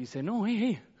careful. You say, no,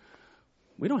 hey,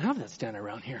 we don't have that standard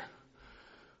around here.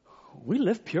 We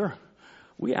live pure.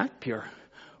 We act pure.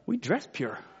 We dress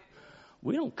pure.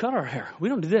 We don't cut our hair. We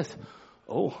don't do this.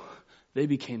 Oh, they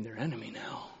became their enemy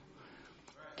now.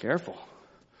 Careful.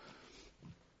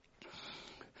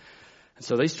 And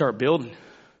so they start building.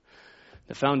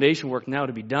 The foundation work now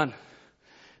to be done.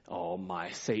 Oh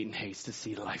my, Satan hates to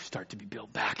see life start to be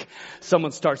built back.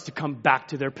 Someone starts to come back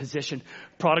to their position.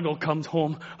 Prodigal comes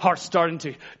home, heart starting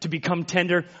to become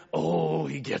tender. Oh,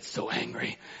 he gets so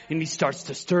angry. And he starts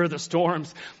to stir the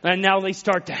storms. And now they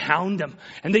start to hound him.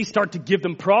 And they start to give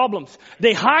them problems.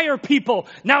 They hire people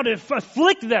now to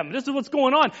afflict them. This is what's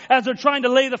going on as they're trying to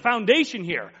lay the foundation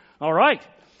here. All right.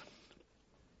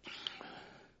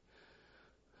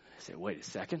 I say, wait a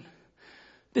second.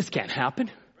 This can't happen.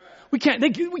 We can't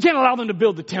allow them to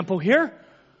build the temple here.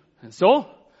 And so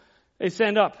they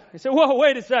stand up. They say, whoa,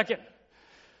 wait a second.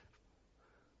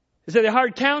 They say they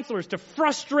hired counselors to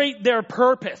frustrate their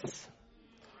purpose.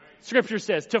 Scripture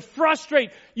says to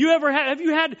frustrate.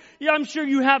 I'm sure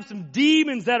you have some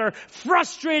demons that are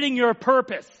frustrating your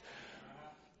purpose.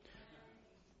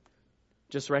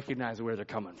 Just recognize where they're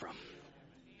coming from.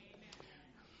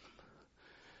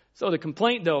 So the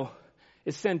complaint, though,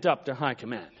 is sent up to high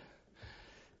command.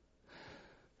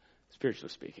 Spiritually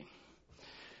speaking.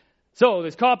 So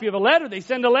this copy of a letter, they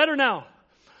send a letter now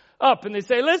up and they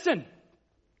say, listen,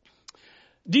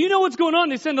 do you know what's going on?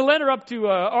 They send a letter up to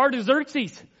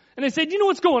Artaxerxes and they say, do you know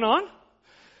what's going on?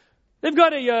 They've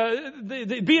got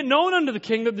be it known unto the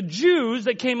king that the Jews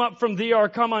that came up from thee are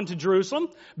come unto Jerusalem,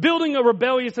 building a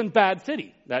rebellious and bad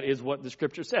city. That is what the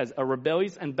scripture says, a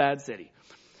rebellious and bad city.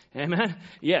 Amen?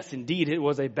 Yes, indeed, it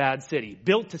was a bad city,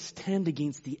 built to stand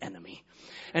against the enemy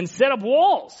and set up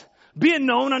walls. Be it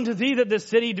known unto thee that this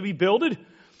city to be builded,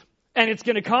 and it's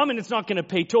going to come and it's not going to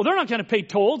pay toll. They're not going to pay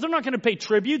tolls. They're not going to pay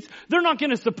tributes. They're not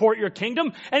going to support your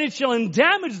kingdom, and it shall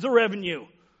damage the revenue.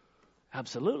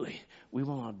 Absolutely. We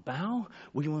will not bow.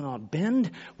 We will not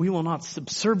bend. We will not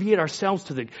subserviate ourselves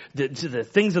to the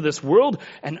things of this world,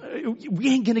 and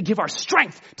we ain't going to give our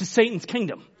strength to Satan's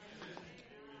kingdom.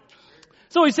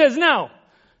 So he says, now,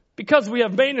 because we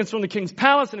have maintenance from the king's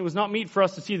palace, and it was not meet for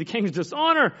us to see the king's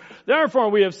dishonor, therefore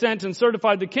we have sent and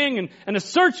certified the king, and a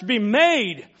search be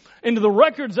made into the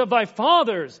records of thy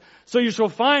fathers. So you shall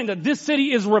find that this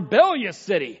city is a rebellious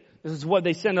city. This is what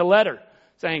they send a letter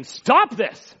saying, stop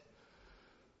this.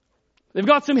 They've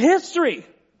got some history.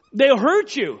 They'll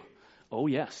hurt you. Oh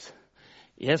yes.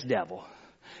 Yes, devil.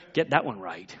 Get that one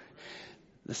right.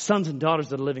 The sons and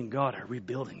daughters of the living God are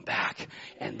rebuilding back,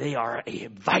 and they are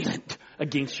violent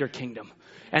against your kingdom.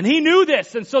 And he knew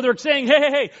this, and so they're saying,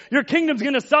 hey, your kingdom's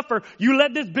going to suffer. You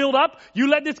let this build up. You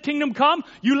let this kingdom come.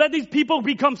 You let these people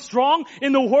become strong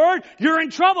in the word. You're in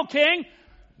trouble, king.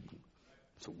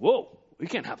 So, whoa, we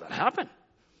can't have that happen.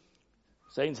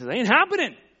 Satan says, it ain't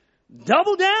happening.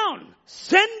 Double down.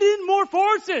 Send in more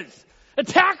forces.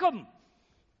 Attack them.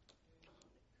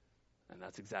 And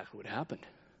that's exactly what happened.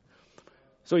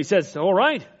 So he says, all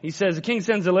right. He says, the king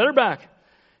sends a letter back.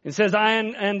 It says,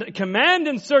 and command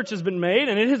and search has been made,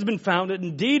 and it has been found that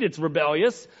indeed it's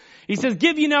rebellious. He says,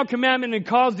 give ye now commandment and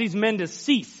cause these men to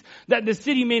cease, that the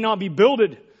city may not be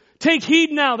builded. Take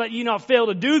heed now that ye not fail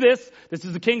to do this. This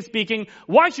is the king speaking.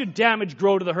 Why should damage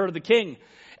grow to the hurt of the king?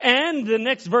 And the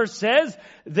next verse says,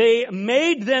 they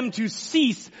made them to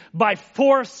cease by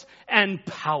force and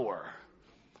power.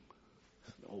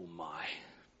 Oh my.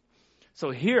 So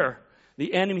here,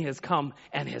 the enemy has come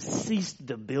and has ceased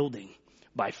the building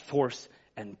by force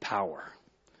and power.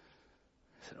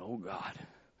 I said, oh God,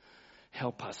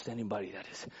 help us. Anybody that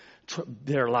is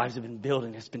their lives have been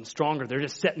building, has been stronger. They're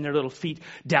just setting their little feet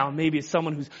down. Maybe it's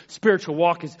someone whose spiritual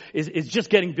walk is just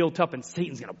getting built up, and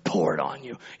Satan's going to pour it on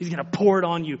you. He's going to pour it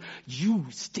on you. You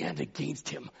stand against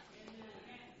him.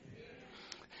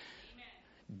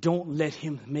 Don't let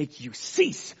him make you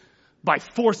cease by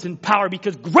force and power,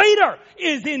 because greater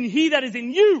is in he that is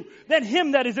in you than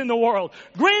him that is in the world.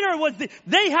 Greater was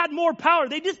they had more power.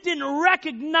 They just didn't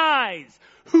recognize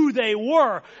who they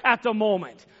were at the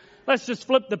moment. Let's just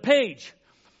flip the page,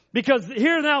 because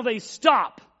here now they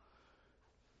stop.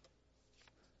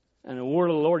 And the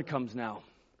word of the Lord comes now.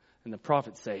 And the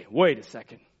prophets say, wait a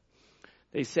second.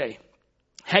 They say,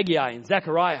 Haggai and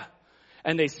Zechariah,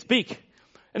 and they speak.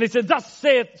 And they said, thus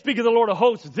speaketh the Lord of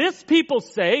hosts. This people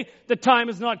say the time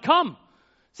has not come.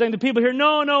 Saying to people here,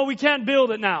 no, we can't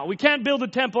build it now. We can't build the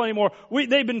temple anymore.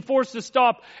 They've been forced to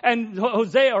stop. And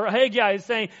Hosea or Haggai is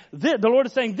saying, the Lord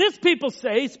is saying, this people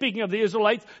say, speaking of the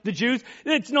Israelites, the Jews,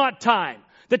 it's not time.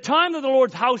 The time that the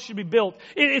Lord's house should be built,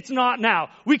 it's not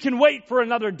now. We can wait for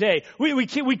another day. We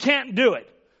can't do it.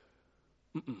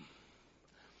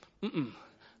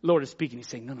 Lord is speaking. He's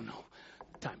saying, no.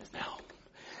 The time is now.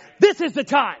 This is the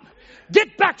time.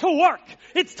 Get back to work.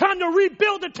 It's time to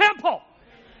rebuild the temple.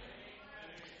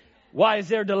 Why is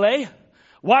there delay?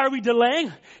 Why are we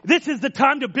delaying? This is the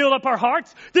time to build up our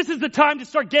hearts. This is the time to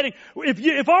start getting,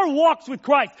 if our walks with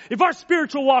Christ, if our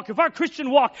spiritual walk, if our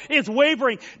Christian walk is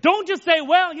wavering, don't just say,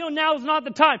 well, now is not the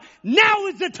time. Now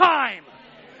is the time.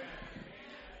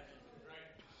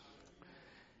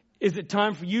 Is it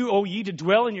time for you, O ye, to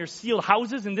dwell in your sealed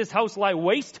houses, and this house lie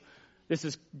waste? This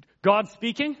is God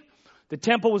speaking. The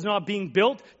temple was not being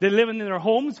built. They're living in their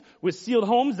homes with sealed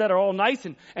homes that are all nice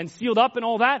and sealed up and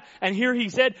all that. And here he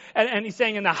said, and he's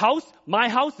saying, in the house, my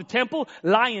house, the temple,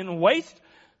 lie in waste.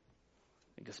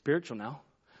 Think of spiritual now.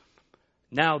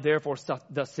 Now, therefore,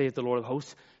 thus saith the Lord of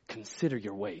hosts, consider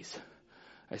your ways.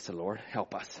 I said, Lord,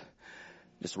 help us.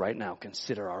 Just right now,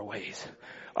 consider our ways.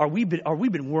 Are we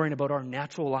been worrying about our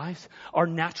natural lives, our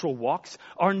natural walks,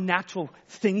 our natural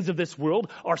things of this world,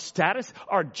 our status,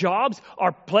 our jobs,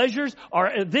 our pleasures,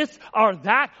 our this, our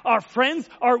that, our friends,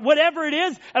 our whatever it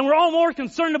is, and we're all more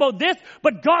concerned about this,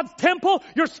 but God's temple,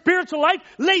 your spiritual life,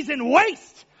 lays in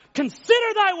waste.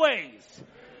 Consider thy ways.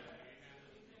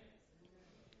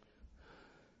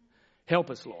 Help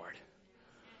us, Lord.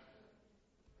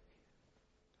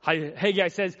 Haggai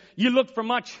says, you look for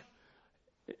much.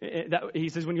 He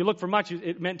says, when you look for much,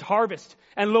 it meant harvest.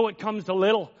 And lo, it comes to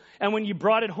little. And when you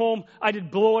brought it home, I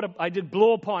did blow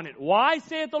upon it. Why,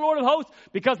 saith the Lord of hosts?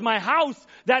 Because my house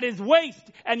that is waste,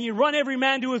 and you run every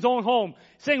man to his own home.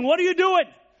 Saying, what are you doing?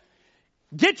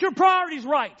 Get your priorities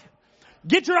right.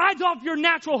 Get your eyes off your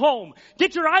natural home.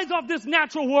 Get your eyes off this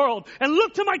natural world. And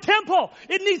look to my temple.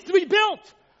 It needs to be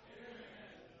built.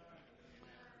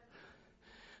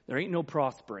 There ain't no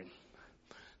prospering.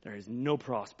 There is no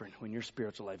prospering when your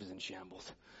spiritual life is in shambles.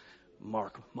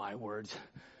 Mark my words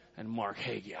and mark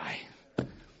Haggai.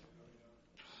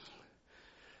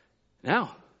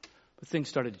 Now, but things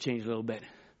started to change a little bit.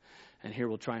 And here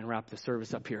we'll try and wrap the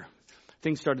service up here.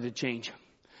 Things started to change.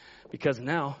 Because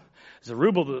now,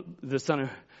 Zerubbabel, the son of,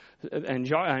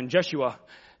 and Joshua,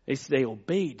 they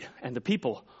obeyed. And the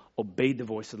people obeyed the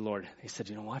voice of the Lord. They said,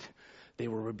 you know what? They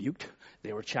were rebuked.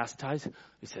 They were chastised.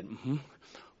 They said,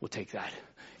 we'll take that.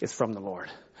 It's from the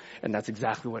Lord. And that's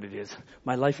exactly what it is.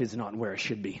 My life is not where it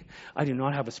should be. I do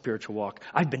not have a spiritual walk.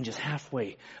 I've been just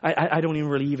halfway. I don't even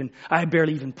really I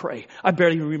barely even pray. I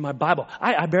barely even read my Bible.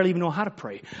 I barely even know how to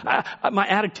pray. My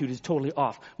attitude is totally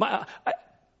off. And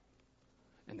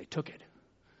they took it.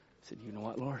 I said, you know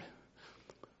what, Lord?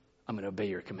 I'm going to obey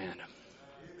your command.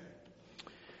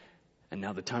 And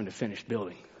now the time to finish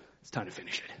building. It's time to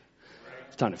finish it.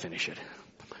 It's time to finish it.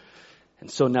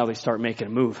 And so now they start making a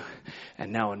move.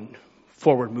 And now a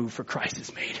forward move for Christ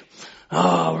is made.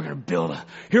 Oh, we're going to build.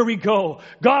 Here we go.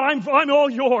 God, I'm all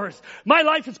yours. My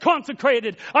life is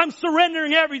consecrated. I'm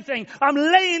surrendering everything. I'm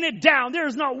laying it down. There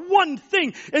is not one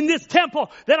thing in this temple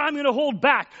that I'm going to hold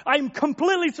back. I'm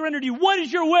completely surrendered to you. What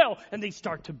is your will? And they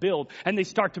start to build. And they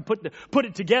start to put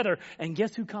it together. And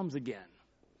guess who comes again?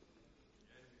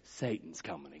 Satan's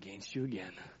coming against you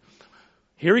again.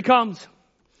 Here he comes.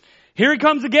 Here he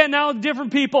comes again now with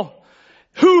different people.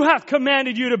 Who hath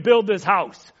commanded you to build this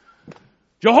house?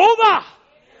 Jehovah!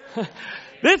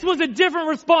 This was a different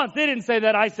response. They didn't say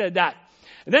that. I said that.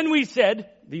 And then we said,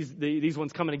 these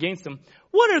ones coming against them,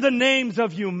 what are the names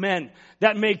of you men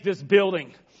that make this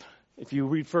building? If you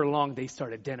read further along, they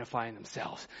start identifying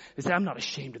themselves. They say, I'm not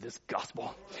ashamed of this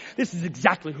gospel. This is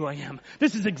exactly who I am.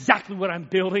 This is exactly what I'm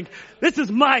building. This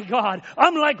is my God.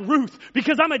 I'm like Ruth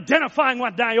because I'm identifying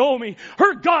with Naomi.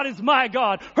 Her God is my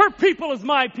God. Her people is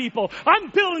my people. I'm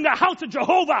building the house of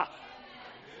Jehovah.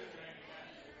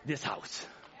 This house.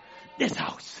 This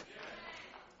house.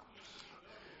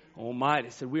 Oh my, they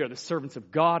said, we are the servants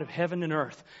of God of heaven and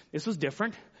earth. This was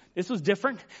different. This was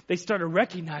different. They started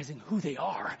recognizing who they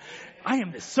are. I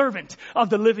am the servant of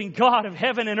the living God of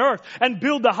heaven and earth, and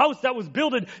build the house that was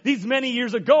builded these many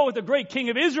years ago with the great king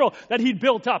of Israel that he'd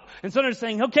built up. And so they're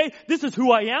saying, okay, this is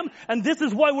who I am, and this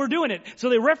is why we're doing it. So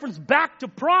they reference back to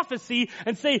prophecy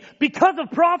and say, because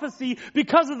of prophecy,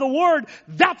 because of the word,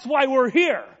 that's why we're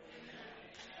here.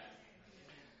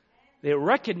 They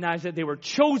recognize that they were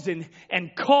chosen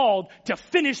and called to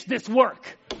finish this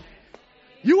work.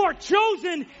 You are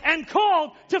chosen and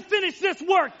called to finish this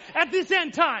work at this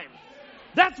end time.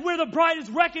 That's where the bride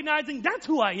is recognizing, that's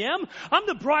who I am. I'm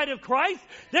the bride of Christ.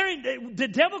 The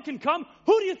devil can come.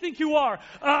 Who do you think you are?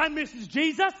 I'm Mrs.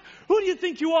 Jesus. Who do you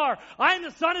think you are? I am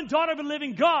the son and daughter of a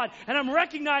living God. And I'm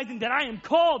recognizing that I am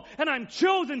called and I'm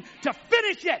chosen to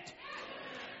finish it.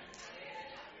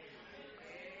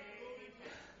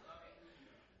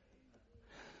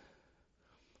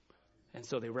 And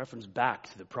so they reference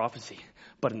back to the prophecy.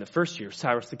 But in the first year,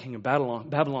 Cyrus, the king of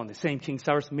Babylon, the same King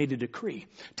Cyrus made a decree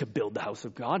to build the house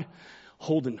of God,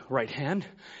 holding right hand.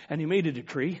 And he made a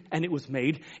decree, and it was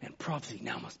made, and prophecy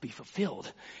now must be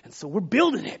fulfilled. And so we're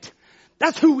building it.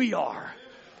 That's who we are.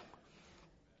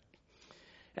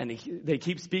 And they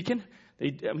keep speaking.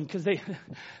 Because they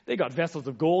got vessels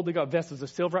of gold, they got vessels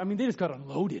of silver. I mean, they just got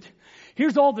unloaded.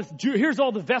 Here's all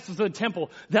the vessels of the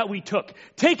temple that we took.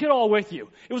 Take it all with you.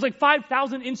 It was like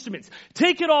 5,000 instruments.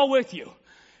 Take it all with you.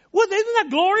 Isn't that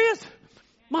glorious?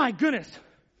 My goodness.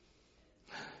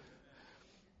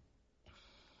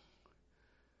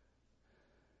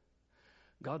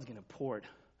 God's going to pour it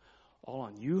all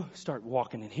on you. Start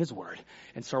walking in His Word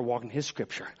and start walking His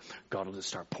Scripture. God will just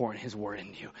start pouring His Word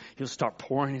into you. He'll start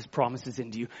pouring His promises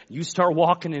into you. You start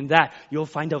walking in that. You'll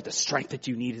find out the strength that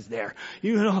you need is there.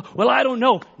 Well, I don't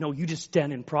know. No, you just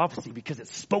stand in prophecy because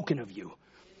it's spoken of you.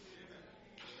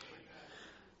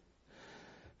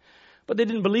 But they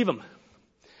didn't believe him.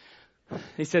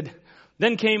 They said,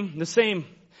 then came the same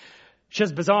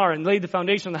Sheshbazzar and laid the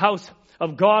foundation of the house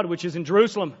of God, which is in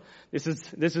Jerusalem. This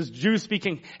is Jews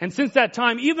speaking. And since that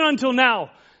time, even until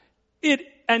now,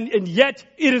 and yet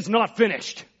it is not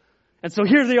finished. And so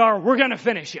here they are, we're going to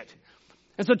finish it.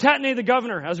 And so Tatnai the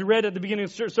governor, as we read at the beginning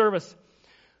of the service,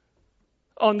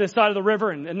 on this side of the river,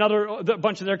 and a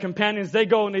bunch of their companions, they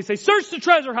go and they say, search the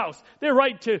treasure house. They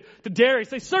write to Darius,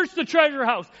 they search the treasure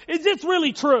house. Is this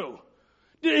really true?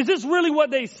 Is this really what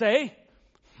they say?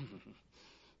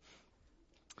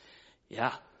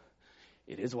 Yeah,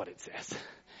 it is what it says.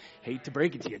 Hate to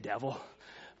break it to you, devil,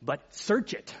 but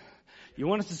search it. You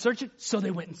want us to search it? So they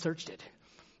went and searched it.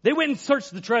 They went and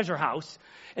searched the treasure house.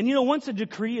 And once a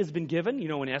decree has been given,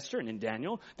 in Esther and in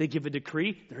Daniel, they give a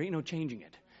decree, there ain't no changing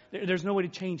it. There's no way to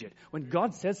change it. When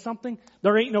God says something,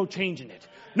 there ain't no changing it.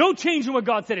 No changing what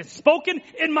God said. It's spoken,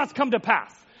 it must come to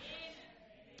pass.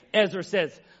 Ezra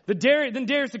says, then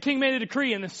Darius the king made a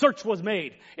decree, and the search was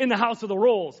made in the house of the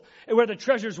rolls, where the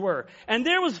treasures were. And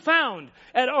there was found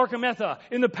at Archametha,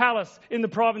 in the palace, in the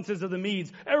provinces of the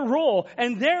Medes, a roll,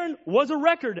 and therein was a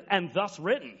record, and thus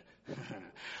written.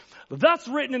 Thus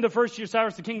written in the first year,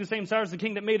 Cyrus the king, the same Cyrus the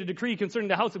king that made a decree concerning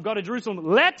the house of God at Jerusalem,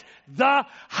 let the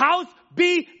house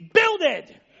be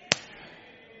builded.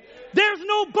 There's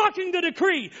no bucking the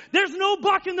decree. There's no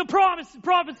bucking the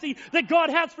prophecy that God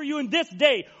has for you in this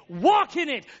day. Walk in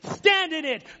it. Stand in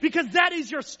it. Because that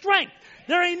is your strength.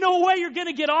 There ain't no way you're going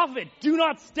to get off of it. Do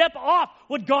not step off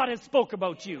what God has spoke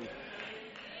about you.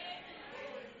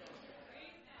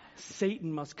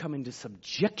 Satan must come into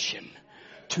subjection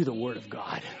to the Word of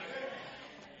God.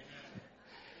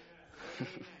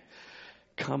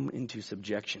 Come into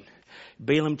subjection.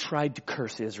 Balaam tried to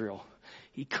curse Israel.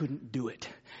 He couldn't do it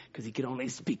because he could only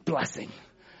speak blessing.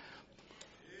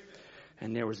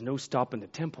 And there was no stopping the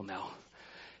temple now.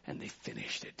 And they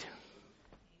finished it.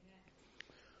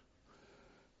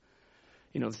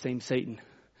 The same Satan,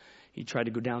 he tried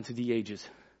to go down through the ages.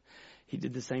 He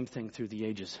did the same thing through the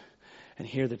ages. And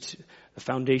here the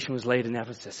foundation was laid in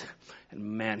Ephesus.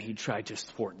 And man, he tried to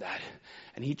thwart that.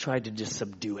 And he tried to just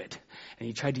subdue it. And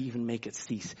he tried to even make it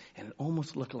cease. And it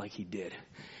almost looked like he did.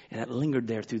 And it lingered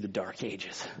there through the dark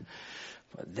ages.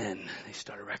 But then they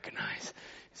started to recognize.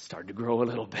 It started to grow a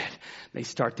little bit.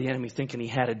 The enemy thinking he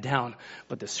had it down.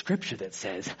 But the scripture that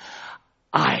says,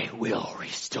 I will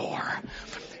restore.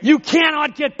 You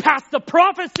cannot get past the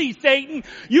prophecy, Satan.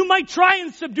 You might try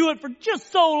and subdue it for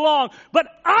just so long, but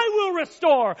I will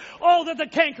restore all that the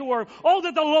cankerworm, all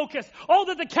that the locust, all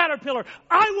that the caterpillar,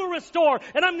 I will restore,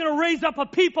 and I'm going to raise up a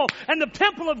people, and the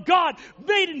temple of God,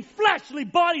 made in fleshly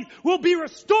bodies, will be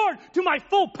restored to my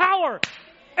full power.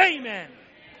 Amen.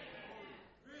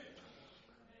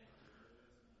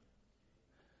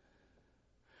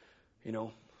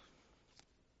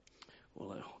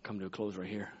 Well, I'll come to a close right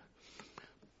here.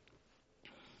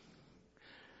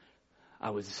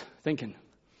 I was thinking,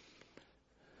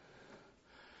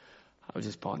 I was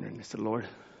just pondering. I said, Lord,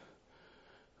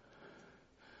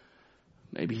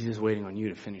 maybe He's just waiting on you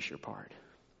to finish your part.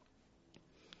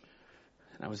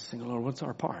 And I was thinking, Lord, what's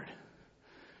our part?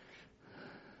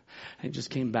 And it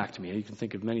just came back to me. You can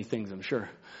think of many things, I'm sure.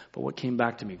 But what came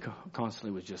back to me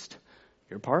constantly was just,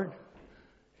 your part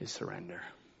is surrender.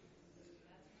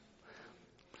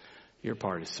 Your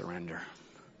part is surrender.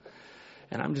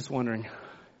 And I'm just wondering,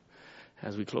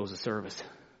 as we close the service,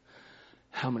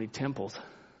 how many temples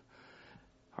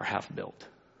are half built?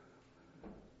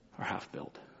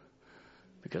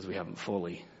 Because we haven't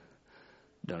fully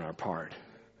done our part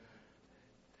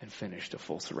and finished a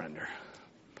full surrender.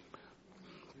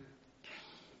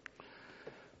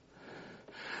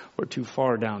 We're too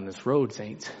far down this road,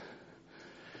 saints.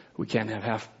 We can't have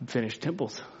half-finished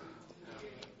temples.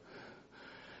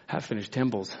 Half-finished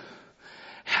temples.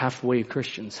 Halfway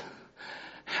Christians.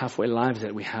 Halfway lives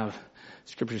that we have.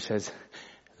 Scripture says,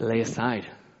 lay aside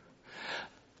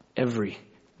every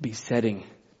besetting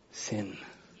sin.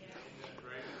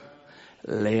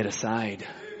 Lay it aside.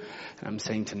 And I'm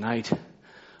saying tonight,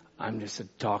 I'm just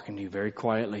talking to you very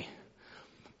quietly.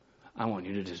 I want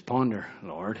you to just ponder,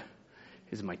 Lord,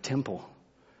 is my temple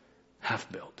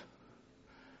half built?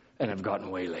 And I've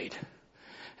gotten waylaid.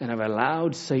 And I've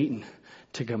allowed Satan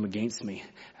to come against me.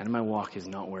 And my walk is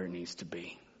not where it needs to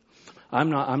be. I'm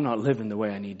not living the way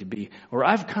I need to be. Or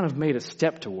I've kind of made a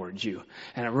step towards you.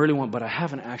 And I really want, but I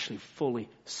haven't actually fully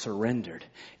surrendered.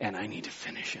 And I need to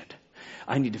finish it.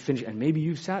 I need to finish it. And maybe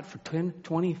you've sat for 10,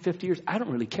 20, 50 years. I don't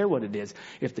really care what it is.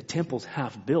 If the temple's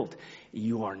half built,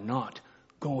 you are not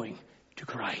going to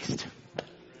Christ.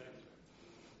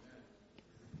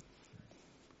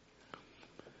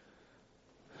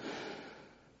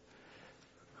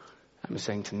 I'm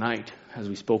saying tonight, as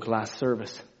we spoke last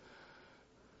service,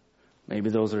 maybe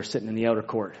those that are sitting in the outer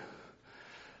court,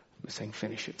 I'm saying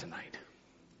finish it tonight.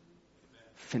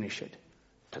 Finish it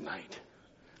tonight.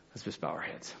 Let's just bow our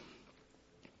heads.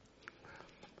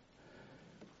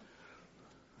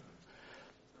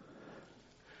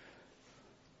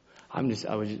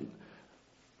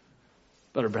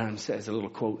 Brother Branham says a little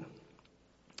quote.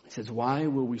 He says, why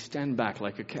will we stand back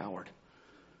like a coward?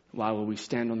 Why will we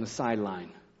stand on the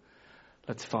sideline?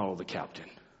 Let's follow the captain.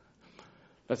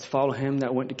 Let's follow him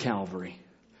that went to Calvary.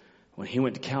 When he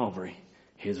went to Calvary,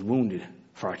 he is wounded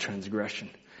for our transgression.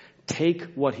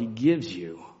 Take what he gives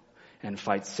you and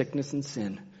fight sickness and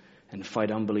sin and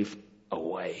fight unbelief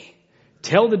away.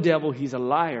 Tell the devil he's a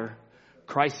liar.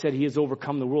 Christ said he has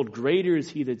overcome the world. Greater is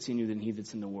he that's in you than he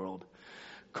that's in the world.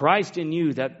 Christ in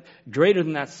you, that greater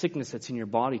than that sickness that's in your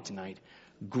body tonight.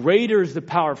 Greater is the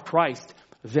power of Christ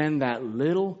than that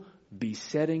little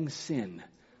besetting sin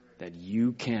that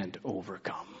you can't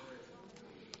overcome.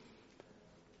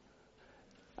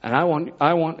 And I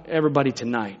want everybody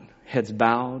tonight, heads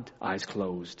bowed, eyes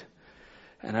closed.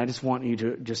 And I just want you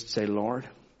to just say, Lord,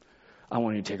 I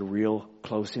want you to take a real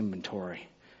close inventory.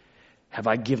 Have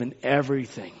I given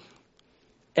everything,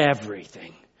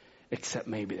 except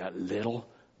maybe that little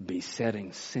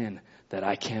besetting sin that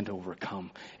I can't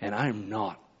overcome? And I'm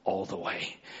not all the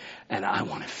way. And I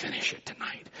want to finish it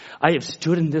tonight. I have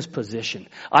stood in this position.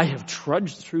 I have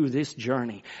trudged through this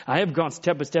journey. I have gone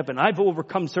step by step and I've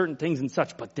overcome certain things and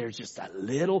such, but there's just that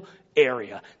little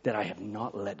area that I have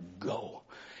not let go.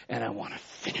 And I want to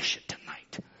finish it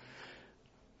tonight.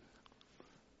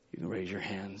 You can raise your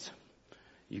hands.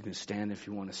 You can stand if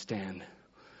you want to stand.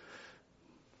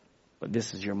 But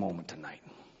this is your moment tonight.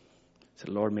 Say,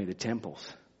 Lord, may the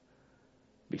temples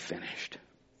be finished.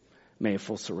 May a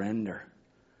full surrender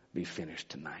be finished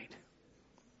tonight.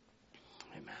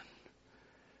 Amen.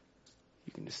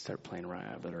 You can just start playing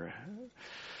around with her.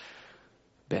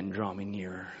 Ben, draw me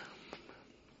nearer.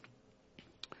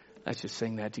 Let's just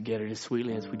sing that together as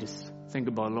sweetly as we just think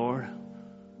about, Lord,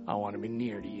 I want to be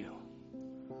near to you.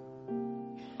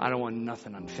 I don't want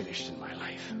nothing unfinished in my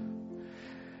life.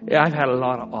 Yeah, I've had a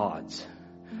lot of odds.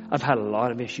 I've had a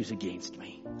lot of issues against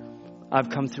me. I've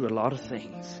come through a lot of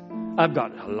things. I've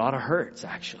got a lot of hurts,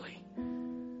 actually.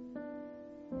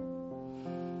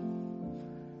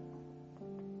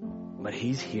 But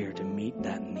he's here to meet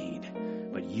that need.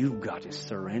 But you've got to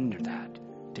surrender that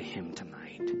to him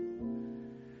tonight.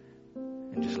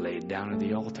 And just lay it down at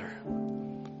the altar.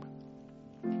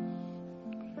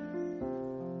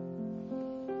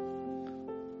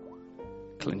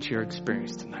 Clench your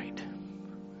experience tonight.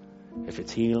 If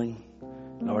it's healing,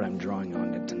 Lord, I'm drawing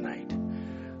on it tonight.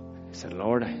 I said,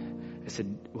 Lord,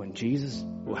 when Jesus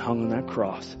hung on that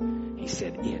cross, he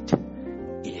said, it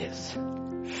is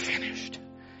finished.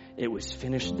 It was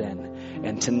finished then.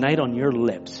 And tonight on your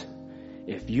lips,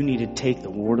 if you need to take the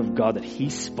word of God that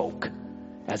he spoke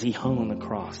as he hung on the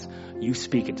cross, you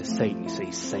speak it to Satan. You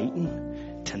say,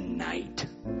 Satan, tonight,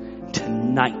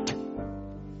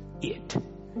 it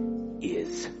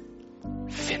is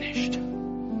finished.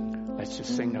 Let's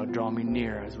just sing now, draw me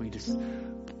near, as we just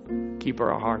keep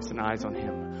our hearts and eyes on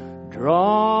him.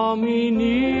 Draw me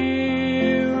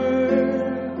nearer,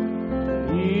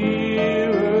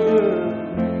 nearer,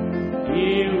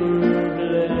 nearer,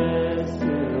 blessed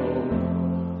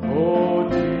oh,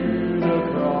 to the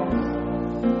cross,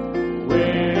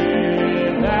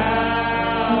 where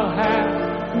thou hast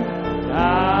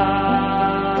died.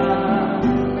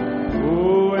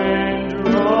 Oh, and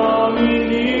draw me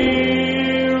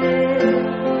nearer,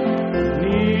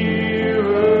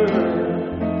 nearer,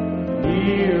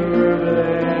 nearer,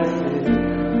 blessed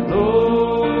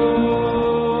Lord.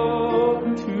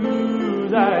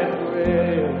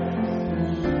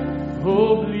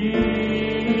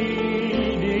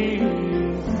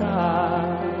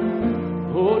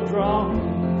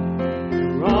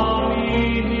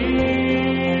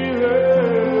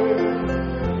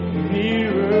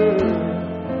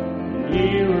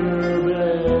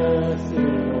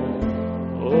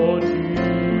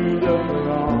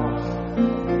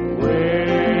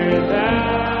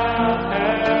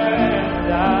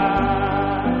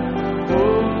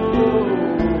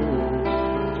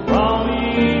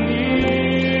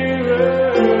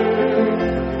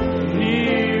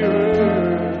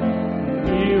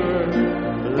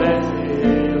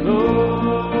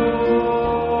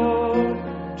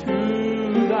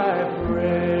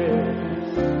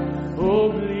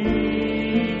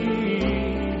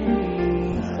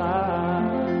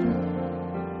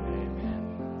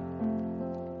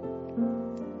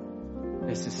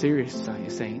 serious,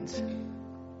 saints.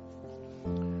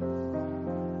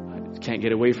 I can't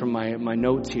get away from my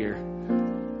notes here.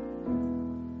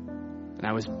 And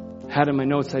I had in my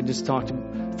notes, I just thought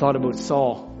about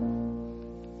Saul.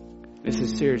 This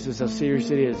is serious. This is how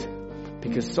serious it is.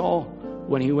 Because Saul,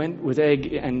 when he went with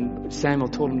Agag, and Samuel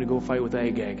told him to go fight with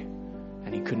Agag,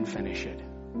 and he couldn't finish it.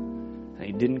 And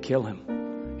he didn't kill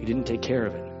him. He didn't take care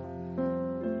of it.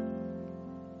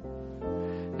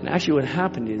 And actually what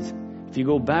happened is, if you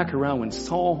go back around when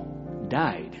Saul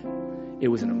died, it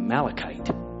was an Amalekite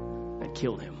that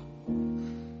killed him.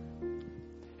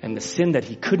 And the sin that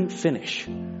he couldn't finish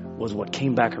was what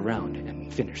came back around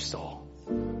and finished Saul.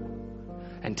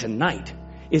 And tonight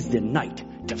is the night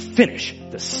to finish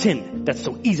the sin that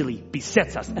so easily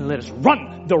besets us, and let us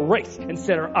run the race and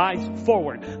set our eyes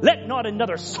forward. Let not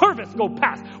another service go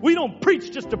past. We don't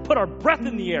preach just to put our breath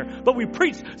in the air, but we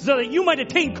preach so that you might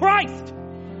attain Christ.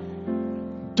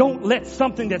 Don't let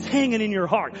something that's hanging in your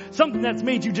heart, something that's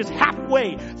made you just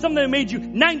halfway, something that made you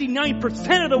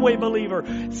 99% of the way believer,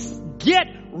 get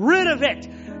rid of it.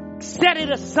 Set it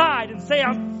aside and say,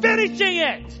 I'm finishing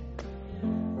it.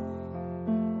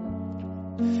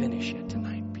 Finish it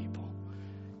tonight, people.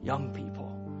 Young people.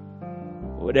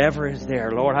 Whatever is there,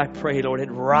 Lord, I pray, Lord,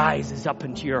 it rises up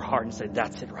into your heart and say,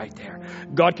 that's it right there.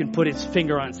 God can put his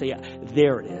finger on it and say, yeah,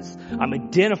 there it is. I'm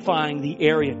identifying the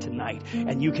area tonight,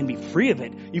 and you can be free of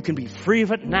it. You can be free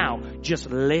of it now. Just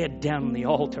lay it down on the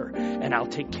altar, and I'll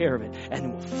take care of it,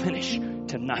 and we'll finish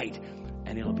tonight,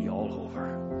 and it'll be all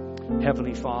over.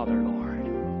 Heavenly Father,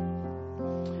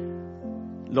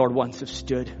 Lord, once have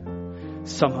stood.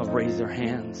 Some have raised their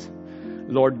hands.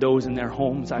 Lord, those in their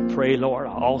homes, I pray, Lord,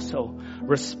 also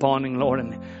responding, Lord,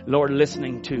 and Lord,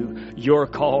 listening to your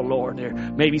call, Lord. They're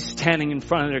maybe standing in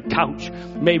front of their couch.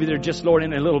 Maybe they're just, Lord,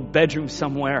 in a little bedroom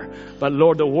somewhere. But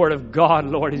Lord, the word of God,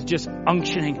 Lord, is just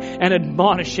unctioning and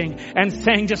admonishing and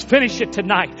saying, just finish it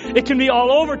tonight. It can be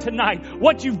all over tonight.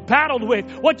 What you've battled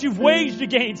with, what you've waged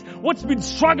against, what's been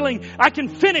struggling, I can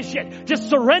finish it. Just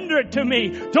surrender it to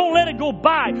me. Don't let it go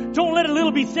by. Don't let a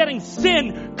little besetting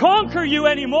sin conquer you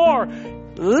anymore.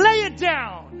 Lay it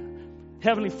down.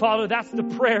 Heavenly Father, that's the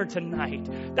prayer tonight.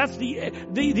 That's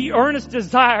the earnest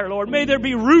desire, Lord. May there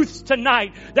be Ruths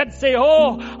tonight that say,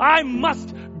 oh, I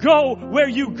must go where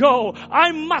you go.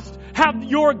 I must have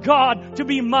your God to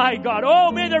be my God.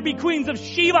 Oh, may there be queens of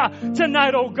Sheba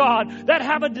tonight, oh God, that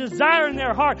have a desire in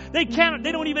their heart. They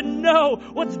don't even know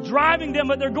what's driving them,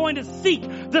 but they're going to seek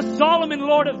the Solomon,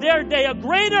 Lord, of their day. A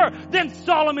greater than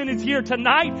Solomon is here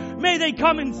tonight. May they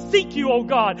come and seek you, oh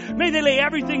God. May they lay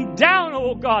everything down,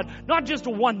 oh God. Not just a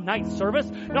one-night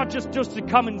service, not just to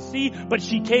come and see, but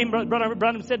she came, Brother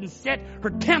Branham said, and set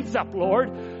her tents up,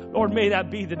 Lord. Lord, may that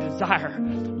be the desire.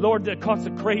 Lord, the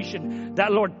consecration,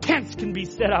 that, Lord, tents can be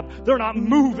set up. They're not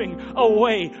moving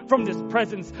away from this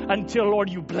presence until, Lord,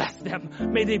 you bless them.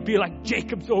 May they be like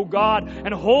Jacob's, oh God,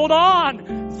 and hold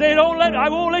on. Say, I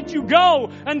won't let you go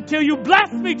until you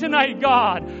bless me tonight,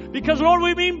 God. Because, Lord,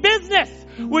 we mean business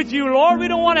with you, Lord. We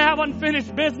don't want to have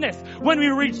unfinished business when we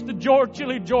reach the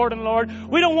chilly Jordan, Lord.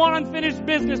 We don't want unfinished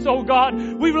business, oh God.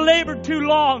 We've labored too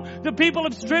long. The people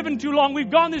have striven too long. We've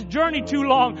gone this journey too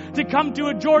long to come to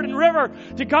a Jordan River,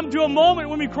 to come to a moment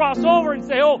when we cross over and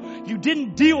say, oh, you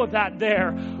didn't deal with that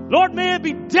there. Lord, may it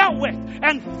be dealt with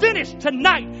and finished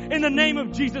tonight. In the name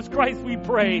of Jesus Christ we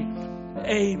pray.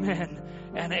 Amen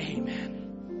and amen.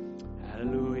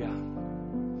 Hallelujah.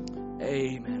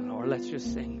 Amen, Lord. Let's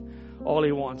just sing. All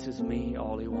he wants is me.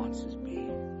 All he wants is me.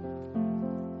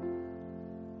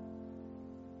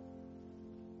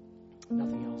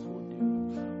 Nothing else will do.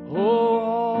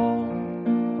 Oh,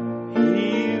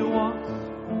 he wants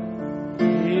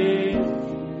is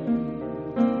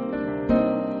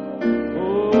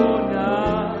oh,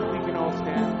 now we can all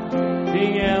stand.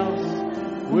 Nothing else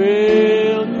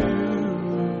will do.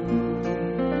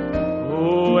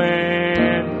 Oh,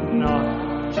 and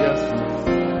not just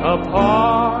a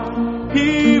part.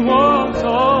 He wants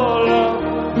all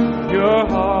of your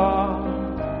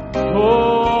heart.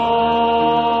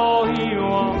 All he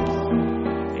wants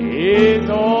is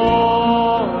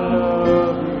all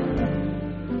of you.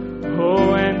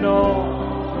 Oh, and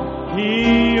all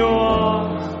he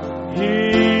wants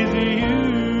is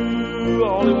you.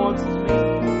 All he wants is me.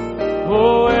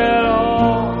 Oh, and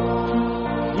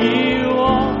all he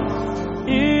wants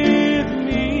is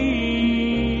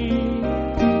me.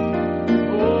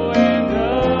 Oh, and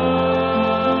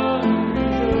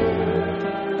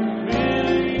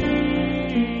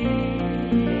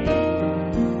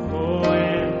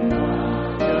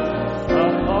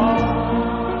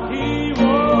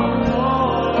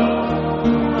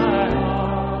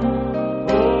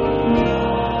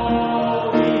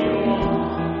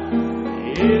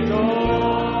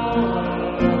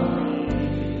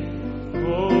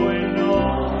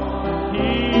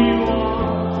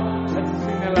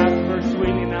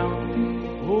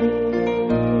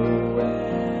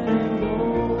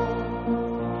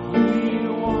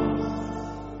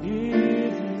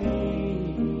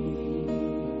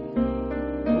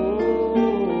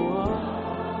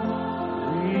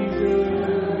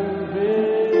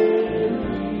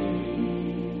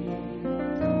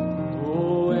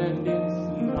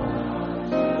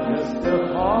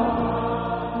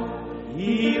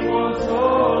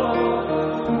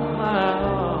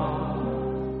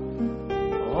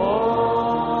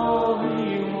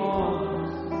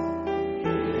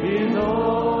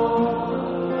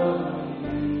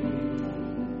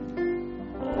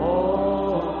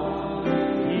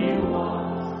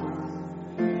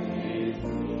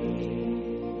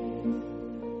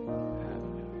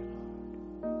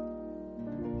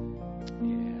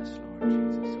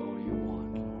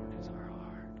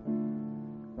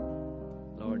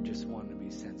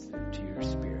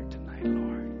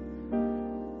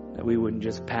we wouldn't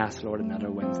just pass, Lord, another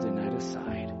Wednesday night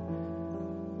aside.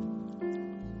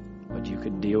 But you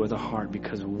could deal with a heart,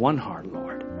 because one heart,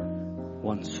 Lord,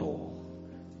 one soul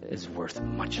is worth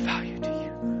much value to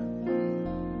you.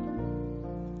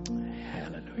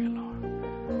 Hallelujah,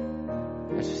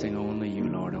 Lord. Let's sing only you,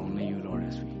 Lord,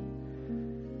 as we.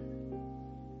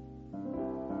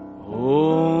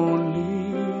 Only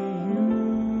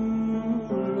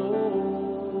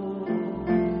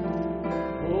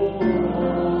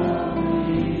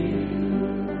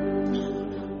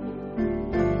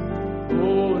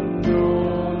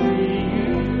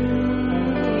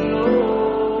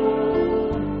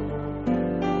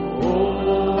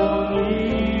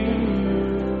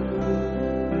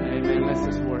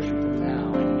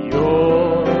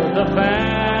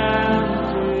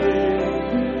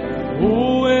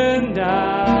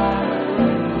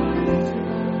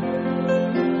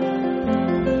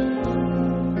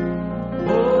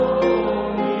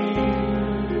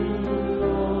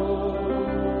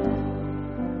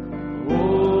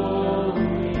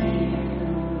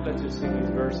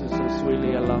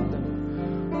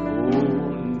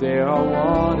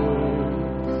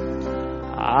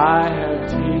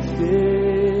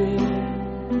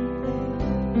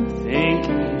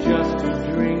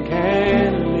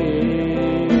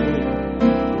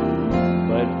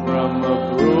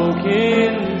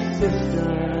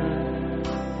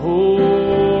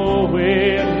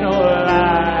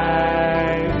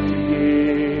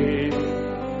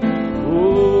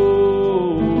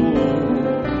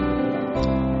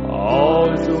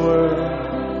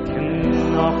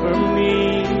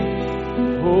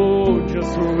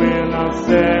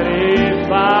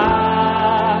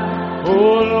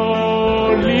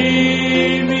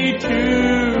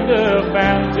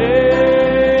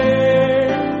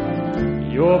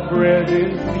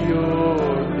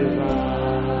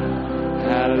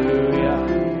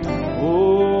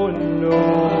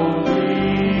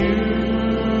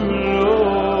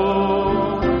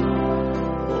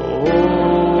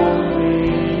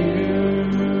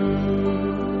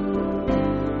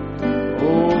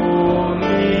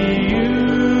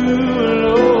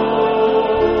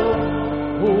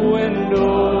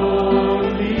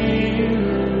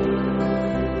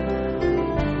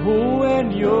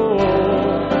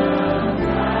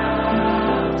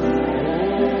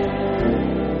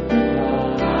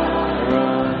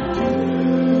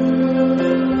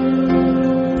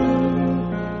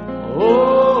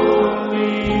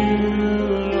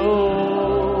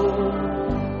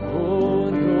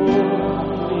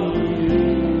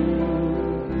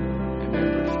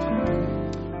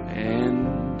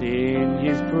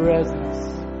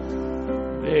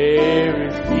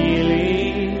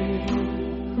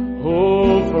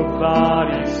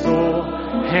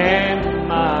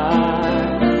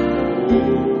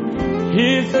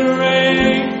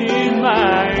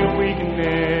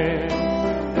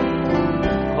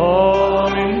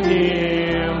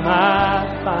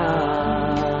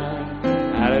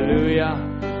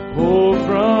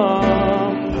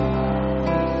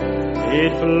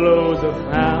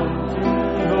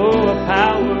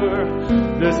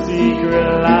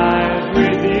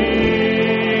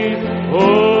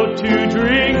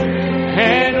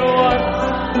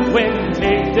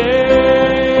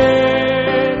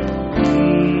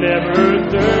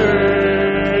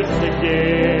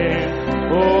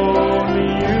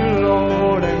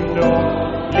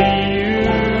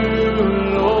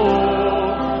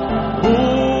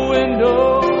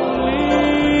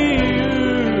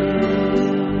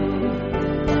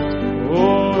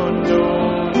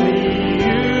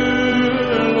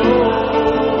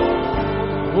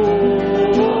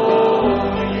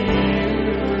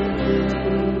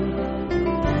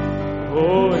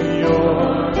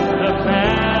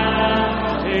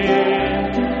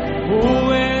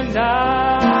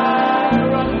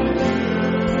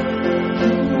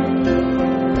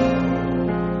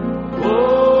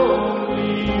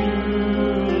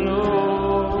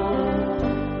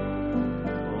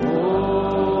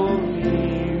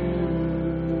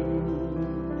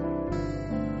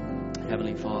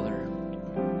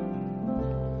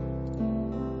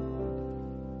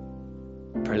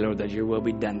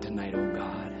be done tonight, oh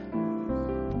God,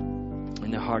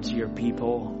 in the hearts of your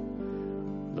people,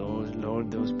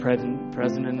 those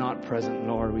present and not present,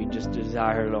 Lord. We just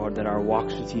desire, Lord, that our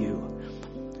walks with you,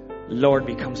 Lord,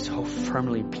 become so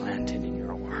firmly planted in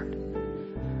your word.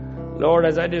 Lord,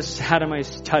 as I just sat in my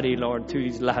study, Lord, through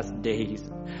these last days,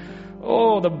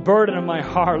 oh, the burden of my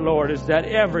heart, Lord, is that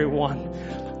everyone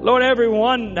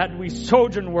that we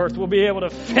sojourn with will be able to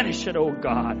finish it, oh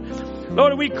God.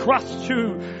 Lord, we cross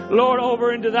through, Lord,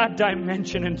 over into that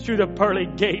dimension and through the pearly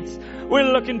gates.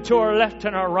 We're looking to our left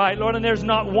and our right, Lord, and there's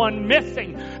not one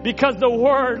missing because the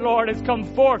Word, Lord, has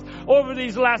come forth over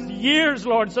these last years,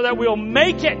 Lord, so that we'll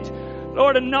make it,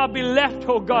 Lord, and not be left,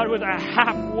 oh God, with a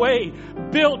halfway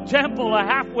built temple, a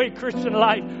halfway Christian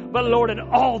life, but Lord, in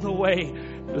all the way,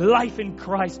 life in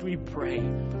Christ, we pray.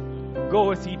 Go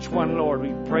with each one, Lord,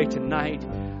 we pray tonight.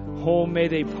 Oh, may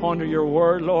they ponder your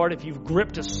word, Lord. If you've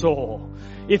gripped a soul,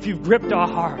 if you've gripped a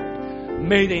heart,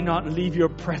 may they not leave your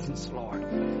presence, Lord,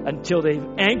 until they've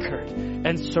anchored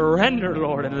and surrendered,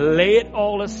 Lord, and lay it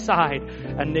all aside,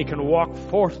 and they can walk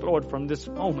forth, Lord, from this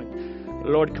moment,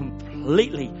 Lord,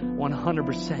 completely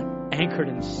 100% anchored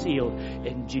and sealed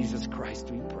in Jesus Christ,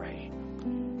 we pray.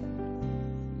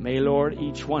 May, Lord,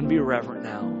 each one be reverent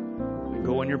now. We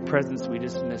go in your presence, we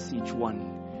dismiss each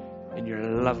one in your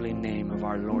lovely name of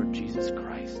our Lord Jesus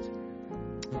Christ.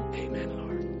 Amen,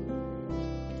 Lord.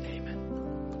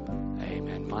 Amen.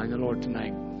 Amen. Mind the Lord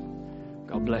tonight.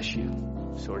 God bless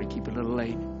you. Sorry to keep it a little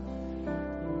late.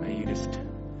 May you just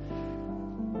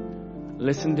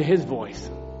listen to His voice.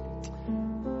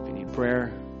 If you need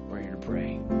prayer, we're here to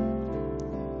pray.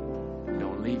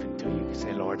 Don't leave until you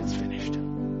say, Lord, it's finished.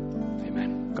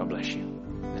 Amen. God bless you.